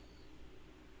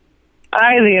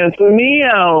 Ay, Dios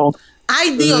mío.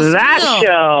 I do. That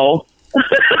show.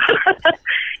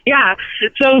 Yeah.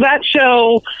 So that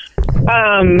show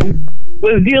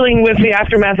was dealing with the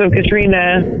aftermath of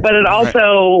Katrina, but it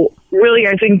also really,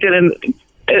 I think,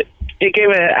 it gave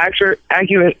an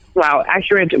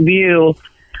accurate view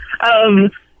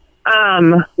of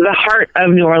the heart of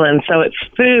New Orleans. So it's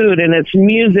food and it's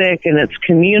music and it's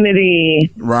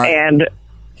community, Right.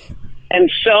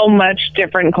 and so much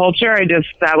different culture.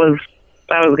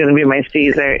 That was going to be my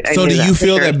steez. I So knew do you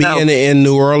feel for that sure. being in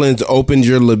New Orleans opened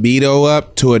your libido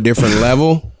up to a different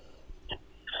level?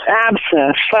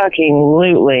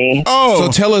 Absolutely. Oh,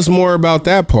 So tell us more about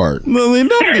that part. Lily,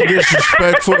 don't be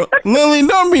disrespectful. Lily,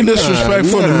 don't be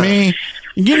disrespectful to me.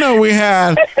 You know, we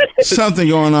had something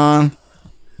going on,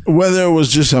 whether it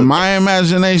was just in my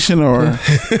imagination or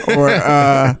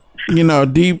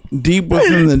deep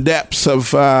within the depths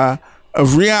of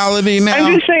reality now.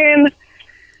 I'm just saying,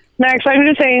 Max, I'm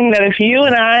just saying that if you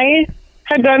and I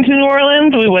had gone to New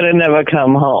Orleans, we would have never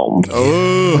come home.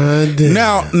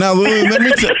 Now, Lily, let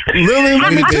me tell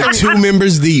you. 2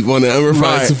 members deep on the Unrefined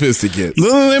Right. Sophisticates.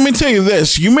 Lily, let me tell you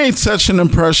this. You made such an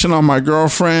impression on my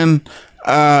girlfriend.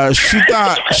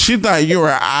 She thought you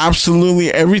were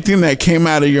absolutely everything that came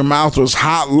out of your mouth was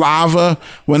hot lava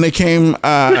when it came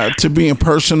to being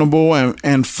personable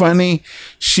and funny.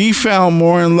 She fell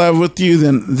more in love with you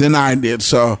than I did.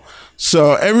 So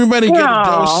everybody get a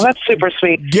Oh, dose. that's super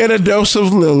sweet. Get a dose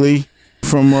of Lily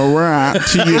from where we're at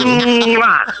to you.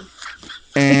 Mwah.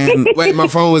 And Wait, my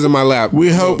phone was in my lap. we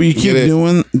hope you keep Get it?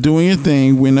 doing your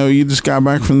thing. We know you just got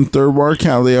back from the Third Bar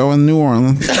Calio in New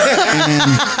Orleans.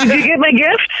 And Did you get my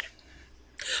gift?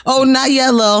 Oh, not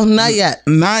yet, Lil. Not yet.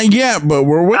 not yet, but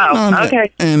we're waiting on okay.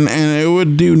 it. And it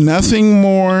would do nothing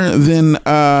more than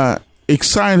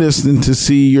excite us than to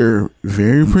see your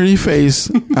very pretty face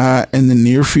in the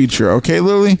near future. Okay,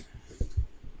 Lily?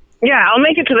 Yeah, I'll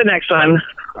make it to the next one.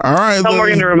 All right, Tell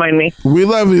Morgan to Lily. remind me. We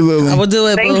love you, Lily. I will do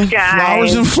it, Thanks, boo. guys.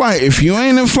 Flowers in flight. If you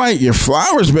ain't in flight, your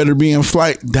flowers better be in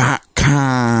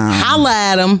flight.com. Holla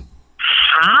at him.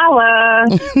 Holla.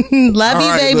 Love All you,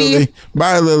 right, baby. Lily.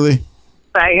 Bye, Lily.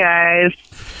 Bye, guys.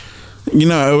 You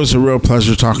know, it was a real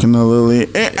pleasure talking to Lily.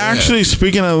 Actually,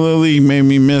 speaking of Lily, made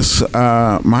me miss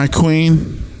my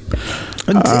queen.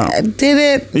 Did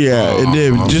it? Yeah, it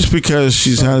did. Just because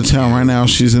she's out of town right now.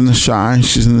 She's in the Chi.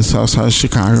 She's in the south side of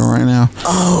Chicago right now.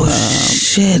 Oh,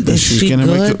 shit. Is She's she gonna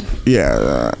good?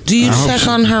 Yeah. Do you I hope check she-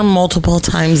 on her multiple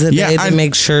times a Yeah, day to I-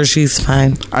 make sure she's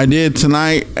fine? I did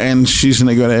tonight, and she's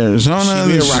gonna go to Arizona. She then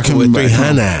been she's rocking coming with back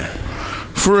home. 300.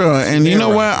 For real. And you know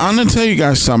what? I'm gonna tell you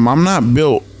guys something. I'm not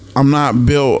built from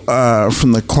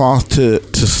the cloth to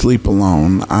sleep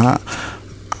alone. I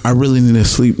really need to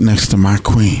sleep next to my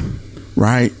queen,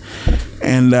 right?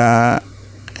 And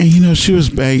you know, she was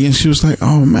begging. She was like,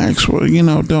 "Oh, Maxwell, you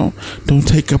know, don't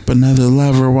take up another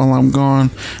lover while I'm gone."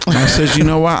 And I said, "You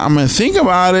know what? I'm gonna think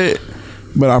about it,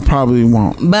 but I probably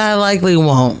won't. But I likely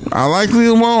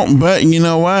won't. But you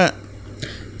know what?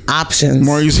 Options.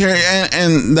 Morgan's here,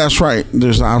 and that's right.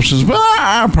 There's options, but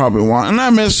I probably won't. And I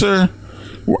miss her.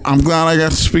 I'm glad I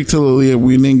got to speak to Lily.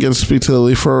 We didn't get to speak to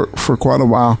Lily for quite a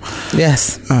while.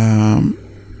 Yes.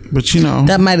 But you know,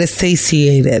 That might have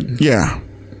satiated. yeah,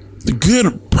 the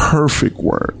good, perfect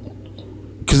word.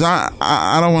 Because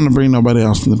I don't want to bring nobody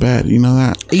else in the bed. You know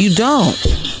that? You don't.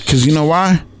 Because you know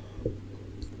why?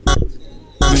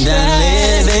 I'm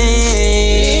done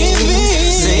living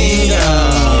single.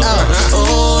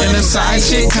 In a side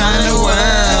chick kind of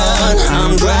world.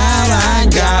 I'm glad I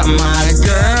got my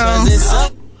girl.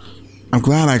 I'm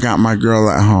glad I got my girl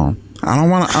at home. I don't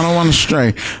want to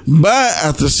stray. But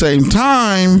at the same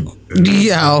time,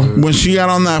 Yo. when she got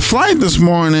on that flight this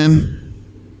morning,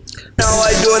 Now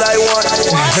I do what I want.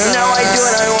 Now I do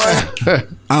what I want.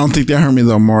 I don't think they heard me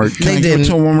though, Mark. Can They I give didn't. it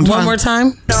to her one more time? One more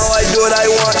time? Now I do what I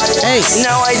want. Hey.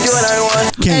 Now I do what I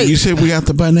want. Ken, Hey. you said we got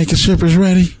the butt naked strippers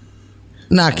ready?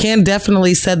 Nah, Ken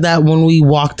definitely said that when we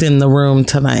walked in the room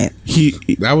tonight.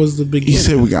 That was the He beginning.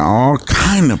 said we got all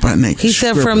kind of butt naked He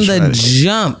said from strippers the ready.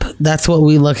 jump, that's what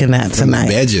we looking at tonight.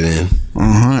 Budgeting.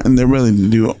 And they're ready to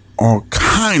do all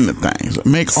kind of things.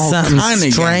 Make all Something kind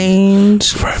of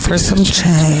strange for some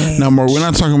change. No more. We're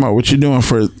not talking about what you're doing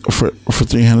for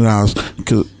 $300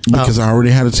 because I already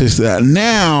had a taste of that.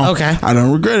 Now, Okay. I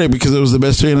don't regret it because it was the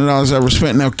best $300 I ever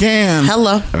spent. Now, Ken,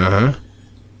 Hello.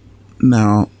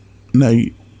 now,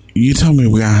 you told me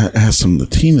we gotta have some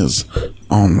Latinas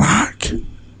on lock.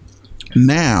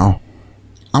 Now,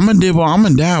 I'm gonna dibble. I'm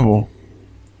gonna dabble.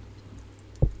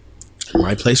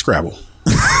 Might play Scrabble.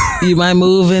 You might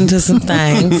move into some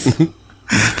things.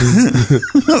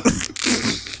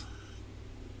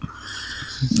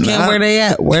 Ken, where they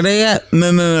at? Where they at?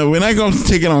 No. We're not going to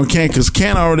take it on Ken because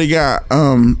Ken already got,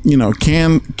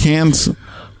 Ken's a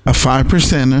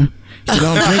 5%er. He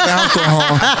don't drink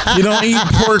alcohol. He don't eat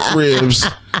pork ribs.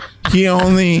 He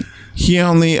only,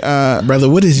 Brother,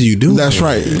 what is you doing? that's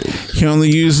right. He only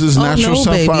uses natural no,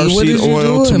 sunflower baby. What seed is you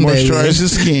oil to doing, moisturize baby?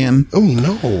 his skin. Oh,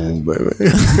 no, baby.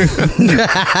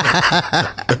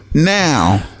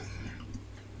 Now,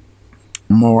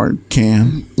 more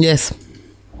Ken. Yes.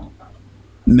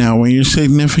 Now, when your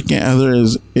significant other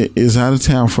is out of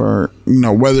town for,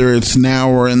 whether it's now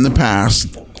or in the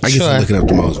past, I guess Sure. I'm looking up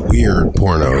the most weird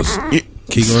pornos.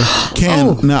 Keep going.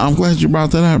 Ken, now I'm glad you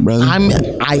brought that up, brother.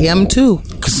 I am too.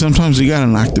 Because sometimes you gotta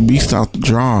knock the beast out the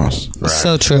drawers.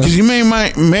 So true. Because you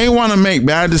may want to make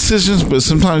bad decisions, but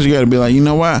sometimes you gotta be like, you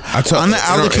know what? I'm gonna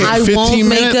allocate I 15 won't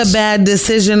minutes. make a bad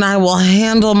decision. I will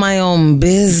handle my own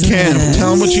business. Ken,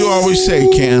 tell them what you always say,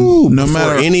 Ken. No For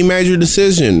matter any major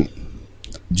decision,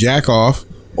 jack off,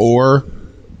 or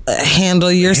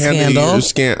handle your scandal.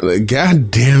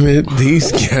 God damn it.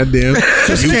 These goddamn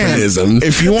euphemisms.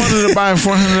 If you wanted to buy a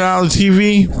 $400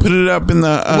 TV, put it up in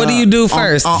the... what do you do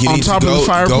first? You On need top to of the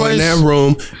fireplace? Go in that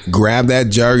room, grab that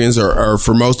Jergens, or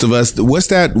for most of us, what's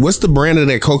the brand of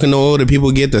that coconut oil that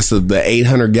people get? That's the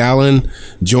 800-gallon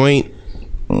joint.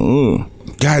 Ooh.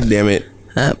 God damn it.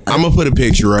 I'm gonna put a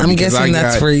picture up. I'm guessing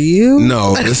that's for you.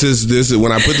 No, this is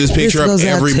when I put this picture This up, goes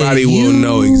out everybody to will you.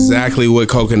 know exactly what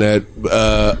coconut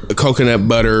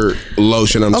butter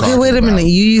lotion I'm talking about. Okay, wait a minute.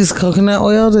 You use coconut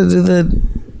oil to do the...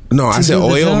 No, I said do the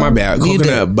oil. job? My bad. You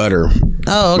Coconut did. butter.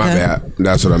 Oh, okay. My bad.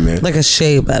 That's what I meant. Like a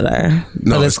shea butter.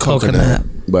 No, but it's coconut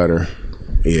butter.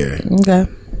 Yeah. Okay.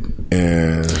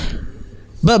 And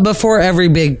But before every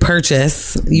big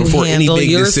purchase, you before any handle big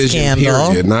your decision, scandal.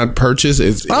 period, not purchase.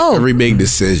 It's every big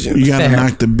decision. You got to Fair.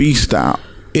 knock the beast out.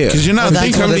 Yeah, Because you're not Well, that's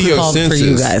thinking... what come to it's your called for senses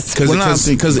you guys. We're not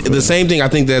thinking- because the same thing. I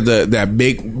think that that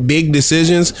big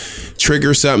decisions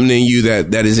trigger something in you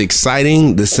that is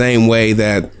exciting. The same way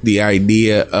that the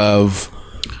idea of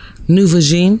New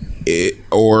vagine. it,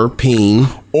 or peen.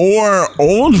 Or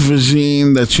old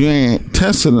vagine that you ain't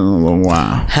tested in a little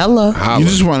while. Hello. You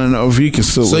just want to know if you can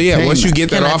still... So yeah, retain once you that. get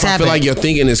that Can I off, I tap feel it? like your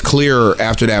thinking is clearer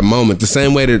after that moment. The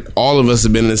same way that all of us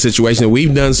have been in a situation that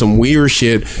we've done some weird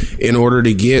shit in order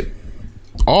to get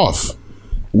off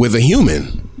with a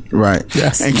human. Right.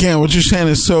 Yes. And Ken, what you're saying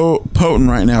is so potent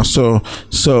right now. So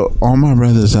all my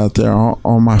brothers out there,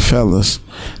 all my fellas,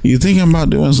 you thinking about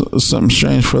doing something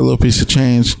strange for a little piece of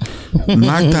change?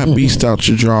 Knock that beast out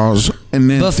your jaws, and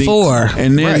then Before.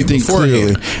 think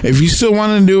clearly. If you still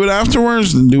want to do it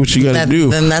afterwards, then do what you got to do.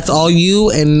 Then that's all you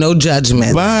and no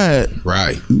judgment. But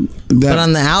Right. But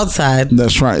on the outside,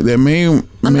 that's right. That may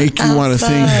make you want to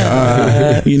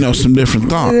think, some different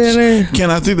thoughts. Ken,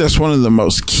 I think that's one of the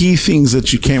most key things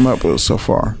that you came up with so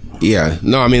far. Yeah.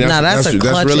 No, I mean that's a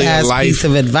clutch really ass a life piece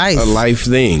of advice. A life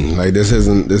thing. Like this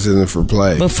isn't for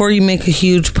play. before you make a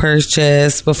huge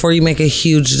purchase, before you make a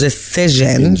huge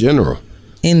decision, in general,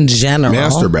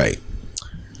 masturbate.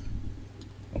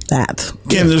 That.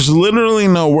 Ken, there's literally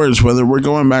no words, whether we're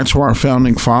going back to our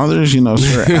founding fathers,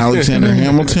 Sir Alexander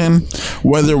Hamilton,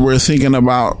 whether we're thinking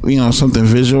about, something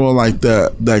visual like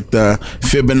the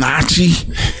Fibonacci,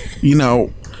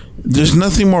 there's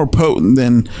nothing more potent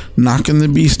than knocking the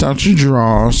beast out your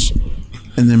drawers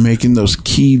and then making those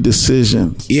key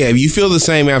decisions. Yeah, if you feel the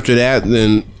same after that,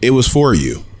 then it was for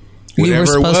you. You were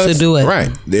supposed to do it. Right.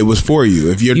 It was for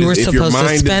you. If You were if your supposed to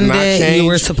mind spend does not it. change, You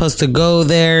were supposed to go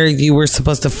there. You were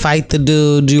supposed to fight the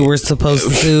dude. You were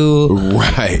supposed to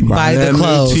right. buy the that new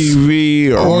clothes.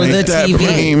 TV or the make that TV.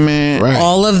 payment. Right.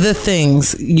 All of the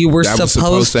things you were That was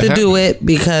supposed supposed to to do happen. it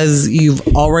because you've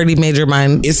already made your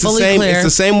mind It's the fully same. clear. It's the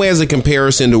same way as a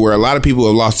comparison to where a lot of people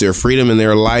have lost their freedom in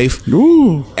their life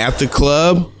Ooh. at the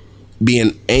club,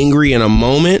 being angry in a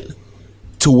moment,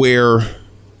 to where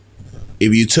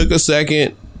if you took a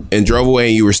second and drove away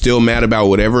and you were still mad about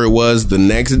whatever it was the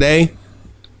next day,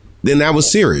 then that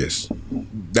was serious.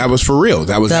 That was for real.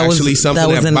 That was actually something that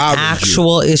was that an bothered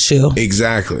actual issue. you.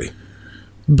 Exactly.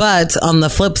 But on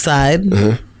the flip side,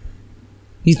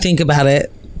 you think about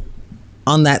it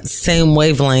on that same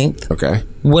wavelength. Okay.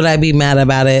 Would I be mad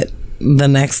about it the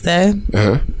next day?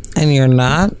 And you're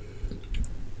not?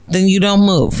 Then you don't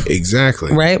move.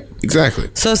 Exactly. Right? Exactly.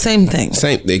 So same thing.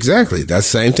 Exactly. That's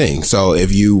the same thing. So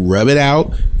if you rub it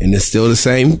out and it's still the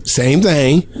same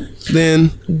thing,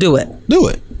 then Do it. do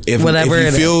it. If Whatever you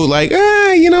it feel like,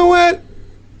 you know what?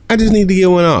 I just need to get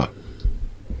one off.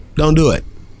 Don't do it.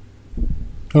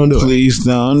 Don't do it. Please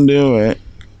don't do it.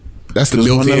 That's the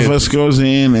Because one built-in. of us goes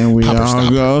in and we Papa, all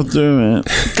stop go through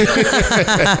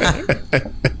it.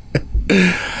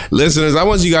 Listeners, I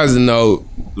want you guys to know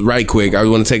right quick. I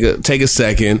want to take a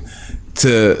second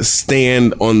to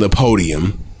stand on the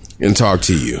podium and talk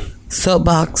to you.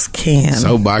 Soapbox can.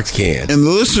 Soapbox can. And the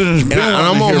listeners, And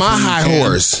I'm on my high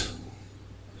horse.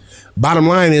 Bottom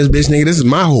line is, bitch, nigga, this is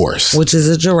my horse. Which is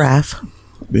a giraffe.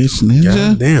 Bitch ninja.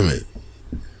 God damn it.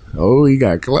 Oh, he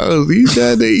got clothes. He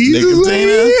tried to eat his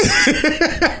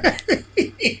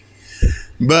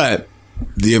But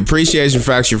the appreciation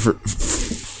factor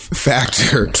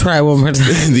Try one more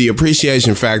time. the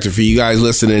appreciation factor for you guys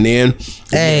listening in.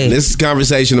 Hey. This is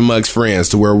conversation amongst friends,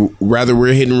 to where rather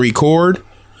we're hitting record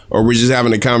or we're just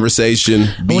having a conversation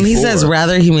before. When he says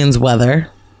rather, he means whether.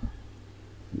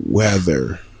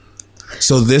 Weather.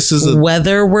 So this is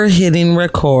Whether we're hitting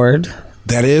record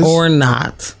that is or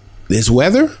not. this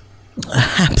weather?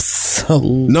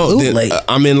 Absolutely. No, then,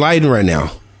 I'm enlightened right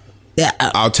now. Yeah,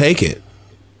 I'll take it.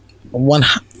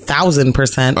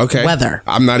 1000% Okay. weather.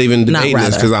 I'm not even debating this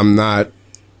rather. because I'm not.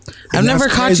 I've never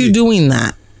that's caught crazy. you doing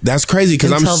that. That's crazy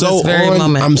because I'm Until so this very on.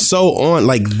 moment. I'm so on.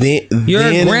 Like You're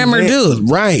a grammar dude.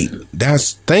 right?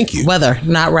 That's thank you. Weather,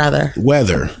 not rather.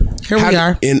 Weather. Here we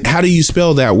are. And how do you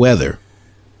spell that weather?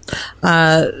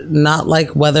 Not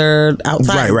like weather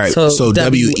outside. Right. So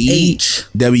W-E-H.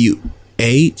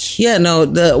 W-H. Yeah, no,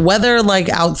 the weather like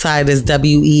outside is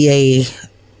WEATHER.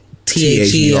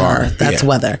 That's Yeah.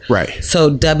 weather. Right. So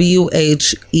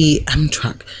WHE. I'm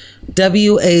drunk.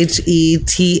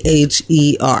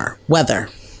 WHETHER. Weather.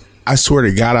 I swear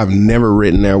to God, I've never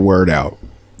written that word out.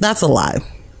 That's a lie.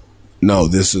 No,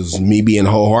 this is me being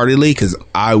wholeheartedly because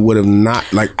I would have not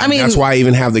I mean, that's why I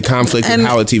even have the conflict of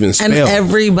how it's even spelled. And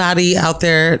everybody out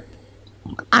there,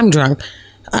 I'm drunk.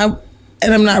 And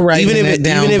I'm not writing it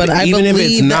down, but I even if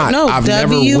believe it's not, that,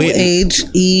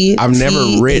 I've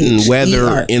never written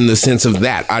weather in the sense of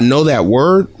that. I know that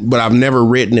word, but I've never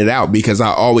written it out because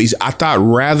I thought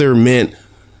rather meant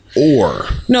or.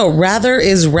 No, rather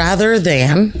is rather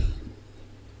than.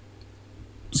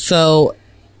 So,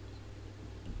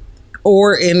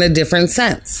 or in a different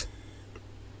sense.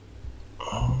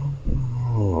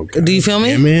 Oh, God. Do you feel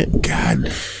me? Damn it.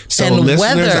 God. So And listeners,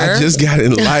 weather- I just got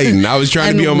enlightened. I was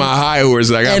trying to be on my high horse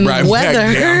and I got and right weather-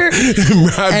 back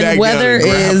down. And weather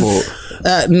is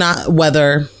not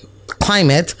weather,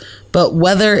 climate, but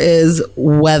weather is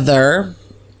whether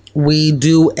we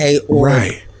do a or.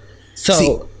 Right. So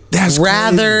See, that's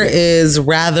rather crazy. is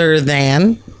rather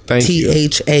than. Thank you.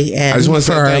 THAN I just want to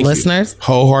for say our thank listeners. you.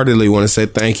 Wholeheartedly want to say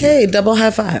thank you. Hey, double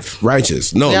high five.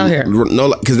 Righteous. No, Down here.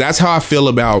 no, because that's how I feel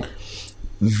about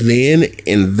then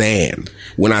and than.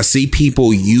 When I see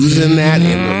people using that,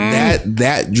 and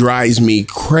that drives me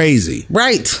crazy.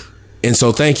 Right. And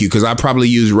so thank you, because I probably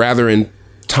use rather in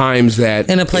times that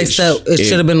In a place that it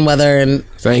should have been weather and.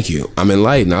 Thank you. I'm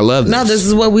enlightened. I love this. No, this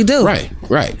is what we do.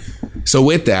 Right. So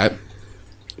with that,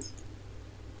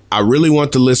 I really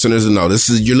want the listeners to know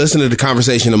you're listening to the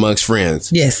conversation amongst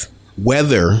friends. Yes.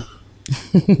 Whether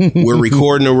we're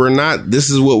recording or we're not, this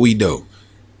is what we do.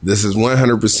 This is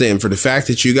 100%. For the fact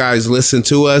that you guys listen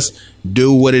to us,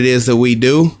 do what it is that we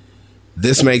do,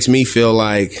 this makes me feel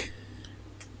like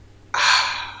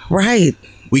Right.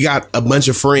 we got a bunch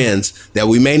of friends that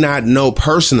we may not know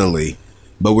personally,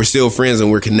 but we're still friends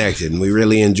and we're connected, and we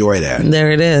really enjoy that.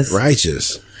 There it is.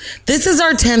 Righteous. This is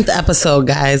our 10th episode,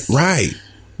 guys. Right.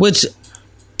 Which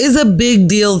is a big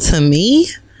deal to me.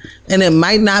 And it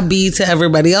might not be to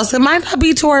everybody else. It might not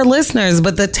be to our listeners.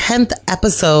 But the 10th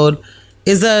episode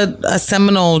is a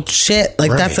seminal shit.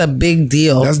 Like, Right. that's a big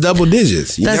deal. That's double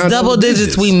digits. You're That's now double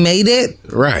digits. We made it.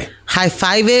 Right. High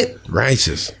five it.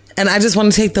 Righteous. And I just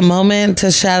want to take the moment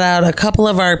to shout out a couple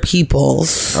of our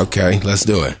peoples Okay, let's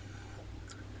do it.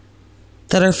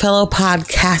 that are fellow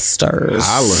podcasters.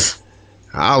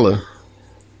 Holla.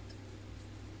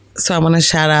 So I want to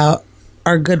shout out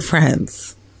our good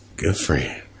friends, Good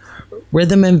friend.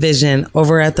 Rhythm and Vision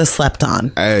over at the Slept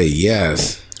On. Hey,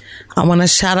 yes. I want to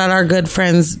shout out our good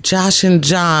friends Josh and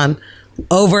John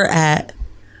over at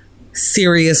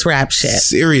Serious Rap Shit.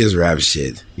 Serious rap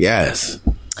shit. Yes.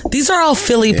 These are all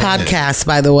Philly podcasts,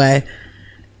 by the way.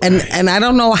 And I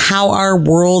don't know how our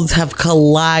worlds have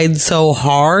collided so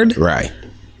hard, Right.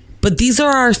 but these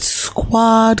are our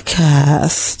squad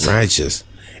cast. Righteous.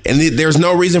 And there's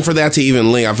no reason for that to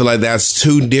even link. I feel like that's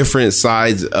two different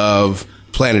sides of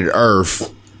planet Earth.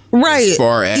 Right. As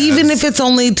far as- Even if it's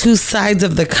only two sides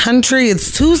of the country,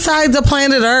 it's two sides of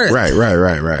planet Earth. Right.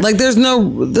 Like there's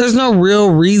no real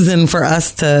reason for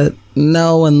us to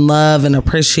know and love and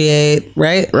appreciate,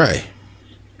 right? Right.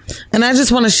 And I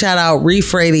just want to shout out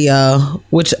Reef Radio,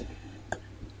 which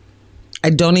I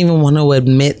don't even want to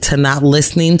admit to not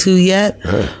listening to yet.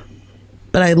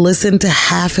 But I listened to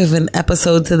half of an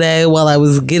episode today while I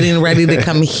was getting ready to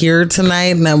come here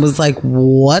tonight. And I was like,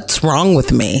 what's wrong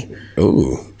with me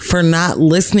Ooh. for not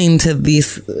listening to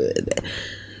these?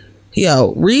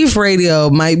 Yo, Reef Radio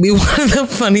might be one of the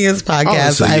funniest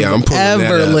podcasts I'm I've pulling that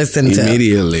ever up listened to.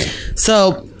 immediately.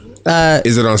 So,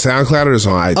 Is it on SoundCloud or is it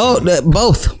on iTunes?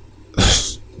 Both.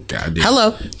 God damn.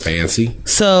 Hello. Fancy.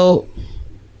 So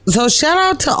shout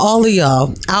out to all of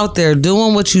y'all out there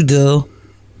doing what you do,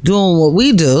 doing what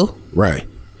we do. Right.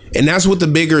 And that's what the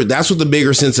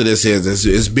bigger sense of this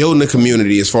is building a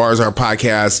community as far as our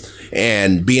podcast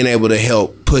and being able to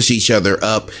help push each other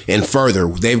up and further.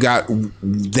 They've got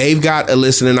a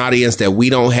listening audience that we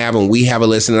don't have, and we have a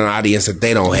listening audience that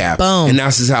they don't have. Boom. And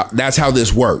that's how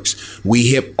this works. We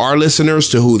hip our listeners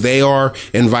to who they are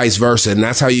and vice versa. And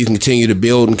that's how you can continue to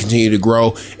build and continue to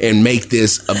grow and make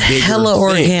this a bigger Hella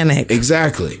thing. organic.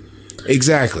 Exactly.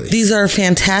 These are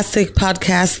fantastic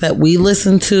podcasts that we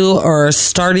listen to or are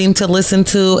starting to listen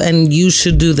to, and you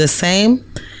should do the same.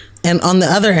 And on the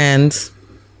other end,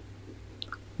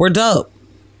 We're dope.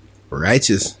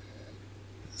 Righteous.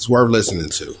 It's worth listening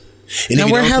to.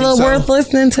 And we're hella worth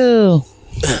listening to.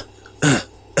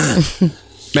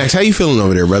 Max, how you feeling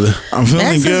over there, brother? I'm feeling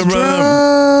Max good, is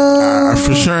brother.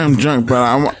 For sure I'm drunk,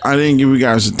 but I didn't give you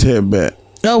guys a tidbit.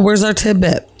 Oh, where's our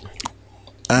tidbit?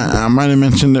 I might have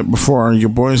mentioned it before. Your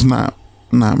boy's not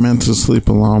meant to sleep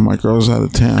alone. My girl's out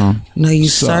of town. No, you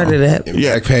started it.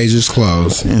 Yeah, Back page is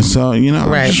closed. and so I'm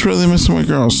Right. just really missing my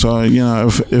girl. So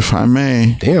if I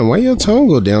may, Damn, why your tone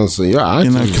go down so your eyes?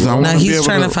 because I want Now to be he's able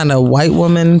trying to to. find a white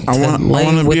woman to I want lay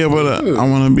to with. be able to. I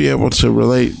want to be able to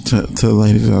relate to the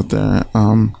ladies out there.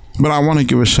 But I want to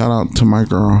give a shout out to my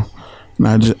girl, and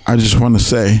I just want to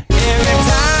say. Every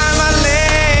time I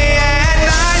lay at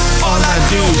night, all I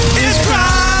do is cry.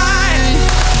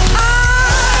 I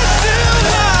do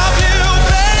love you,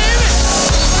 baby.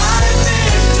 I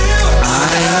miss you.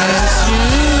 I miss you.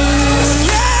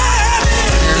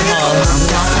 Yeah. I'm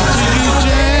talking to you,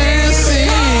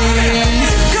 Jesse.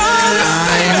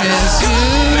 I miss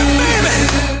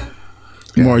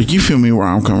you. More, you feel me where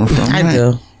I'm coming from? I right?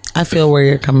 do. I feel where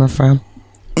you're coming from.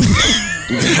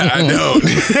 I know.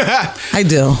 I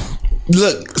do.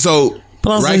 Look, so But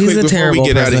also, right he's quick a before terrible we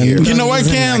get out of person. here. You know what, He's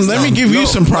in Cam? next Let me time. give you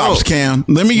some props, Cam.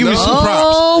 Let me give you some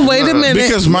props. Oh, wait a minute.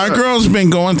 Because my girl's been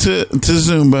going to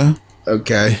Zumba.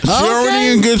 Okay. She already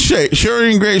in good shape. She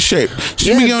already in great shape. She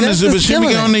Yeah, be going to Jess Zumba. is She be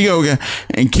killing going it. to yoga.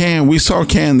 And Cam, we saw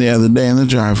Cam the other day in the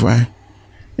driveway.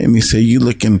 And he said, "You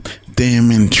looking damn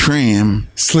and trim,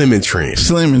 Slim and trim.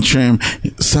 slim and trim.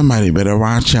 Somebody better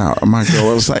watch out." And my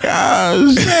girl was like,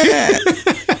 "Oh shit."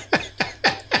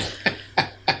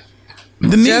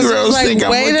 The Just Negroes was like, think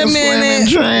I'm wait a looking slim and minute.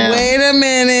 trim. Wait a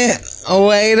minute.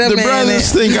 Wait a The minute.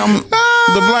 brothers think I'm.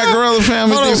 The Black Gorilla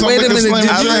family Hold thinks on, I'm wait a looking minute.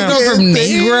 slim Did you and go trim. from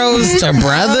Negroes to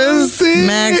brothers?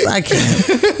 Max, I can't.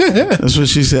 That's what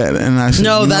she said, and I said,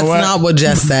 No, "You know that's what? not what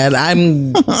Jess said.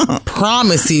 I'm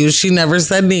promise you, she never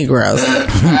said Negroes.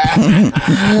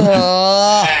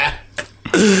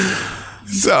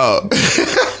 So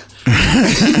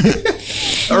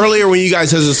earlier when you guys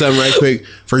said something right quick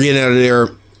for getting out of there,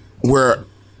 where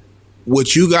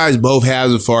what you guys both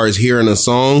have as far as hearing a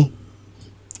song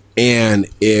and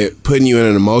it putting you in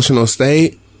an emotional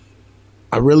state,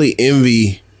 I really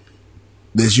envy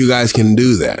that you guys can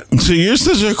do that. So you're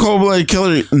such a cold-blooded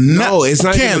killer. No, it's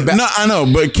not Ken, even about- no, I know,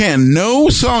 but Ken, no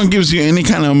song gives you any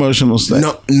kind of emotional state.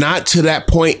 No, not to that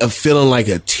point of feeling like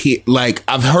a tear. Like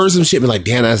I've heard some shit, be like,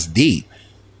 damn, that's deep.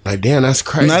 Like, damn, that's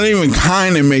crazy. Not even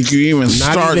kind of make you even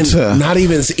Not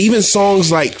even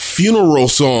songs like funeral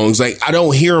songs. Like I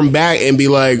don't hear them back and be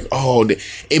like, oh,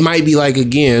 it might be like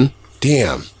again,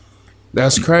 damn,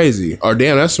 that's crazy, or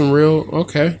damn, that's some real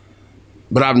okay.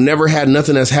 But I've never had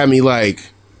nothing that's had me like,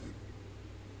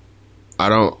 I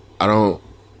don't.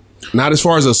 Not as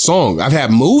far as a song. I've had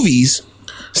movies,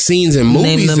 scenes in movies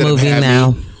Name the that movie have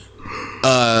now.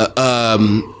 had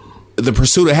me. The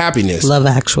Pursuit of Happiness. Love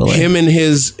Actually. Him and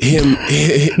his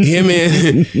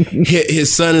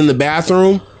son in the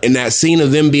bathroom, and that scene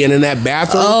of them being in that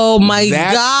bathroom. Oh my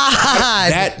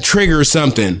God. That triggers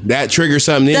something. That triggers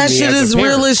something. In That me shit as a is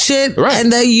parent. real as shit, Right.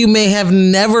 and that you may have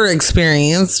never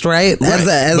experienced, right?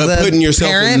 Right. But putting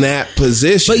yourself parent, in that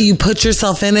position. but you put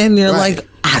yourself in it, and you're Right. like,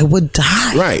 I would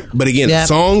die. Right. But again, Yeah. a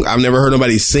song, I've never heard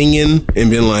nobody singing and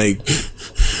been like,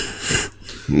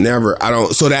 never. I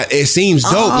don't. So that it seems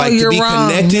dope. Oh, Like to you're be wrong.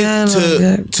 connected Yeah, no,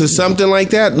 good. to something like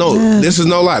that. No, this is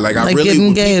no lie. Like I Like really,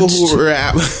 getting people who engaged. were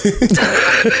at,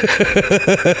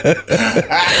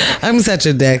 I'm such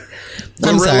a dick. in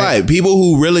I'm real sorry. life, people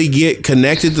who really get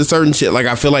connected to certain shit. Like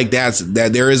I feel like that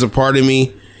there is a part of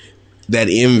me that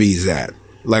envies that.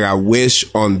 Like I wish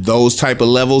on those type of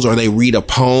levels, or they read a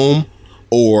poem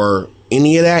or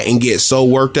any of that and get so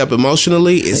worked up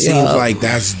emotionally. It seems like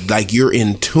that's like you're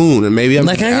in tune, and maybe I'm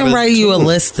Like I out can of write you a tune.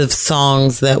 list of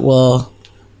songs that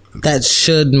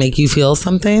should make you feel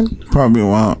something. Probably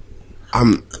won't.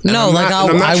 I'm No, like,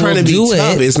 I'm not I trying will to be do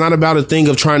tough. it. It's not about a thing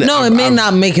of trying to. No, it may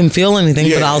not make him feel anything,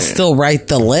 but I'll Yeah. still write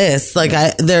the list. Like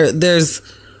there's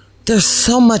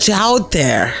so much out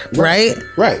there, right?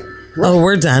 Right. Oh,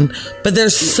 we're done. But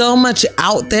there's so much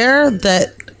out there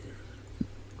that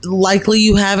likely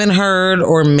you haven't heard,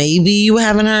 or maybe you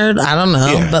haven't heard. I don't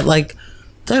know. Yeah. But like,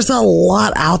 there's a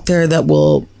lot out there that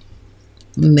will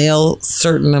nail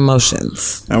certain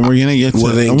emotions. And we're gonna get to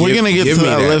Well, then we're give- gonna get give to me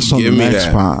that that. list on Give the me next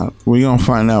that. pod. We're gonna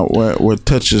find out what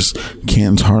touches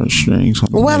Ken's heartstrings. On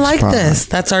the Well, I next like pod. this.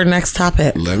 That's our next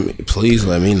topic. Please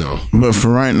let me know. But for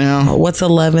right now, What's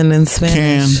 11 in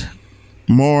Spanish? Ken,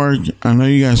 Morg, I know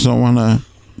you guys don't want to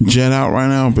jet out right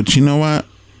now, but you know what?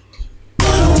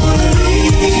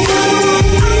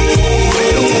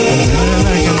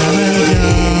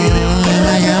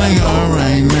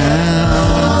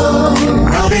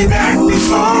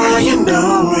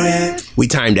 We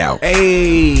timed out.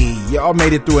 Hey, y'all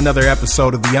made it through another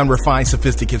episode of the Unrefined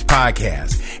Sophisticates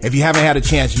podcast. If you haven't had a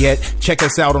chance yet, check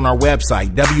us out on our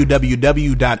website,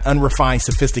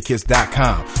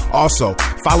 www.unrefinedsophisticates.com. Also,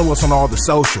 follow us on all the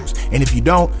socials. And if you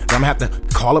don't, then I'm going to have to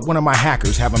call up one of my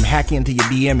hackers, have them hack into your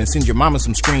DM and send your mama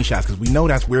some screenshots, because we know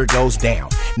that's where it goes down.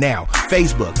 Now,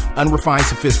 Facebook, Unrefined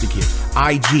Sophisticates.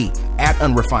 IG, at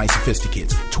Unrefined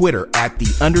Sophisticates. Twitter, at the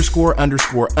 ___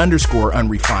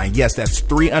 unrefined. Yes, that's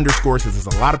 3 underscores, because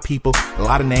there's a lot of people, a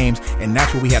lot of names, and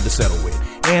that's what we had to settle with.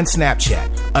 And Snapchat,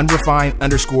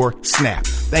 unrefined_snap.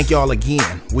 Thank y'all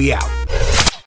again. We out.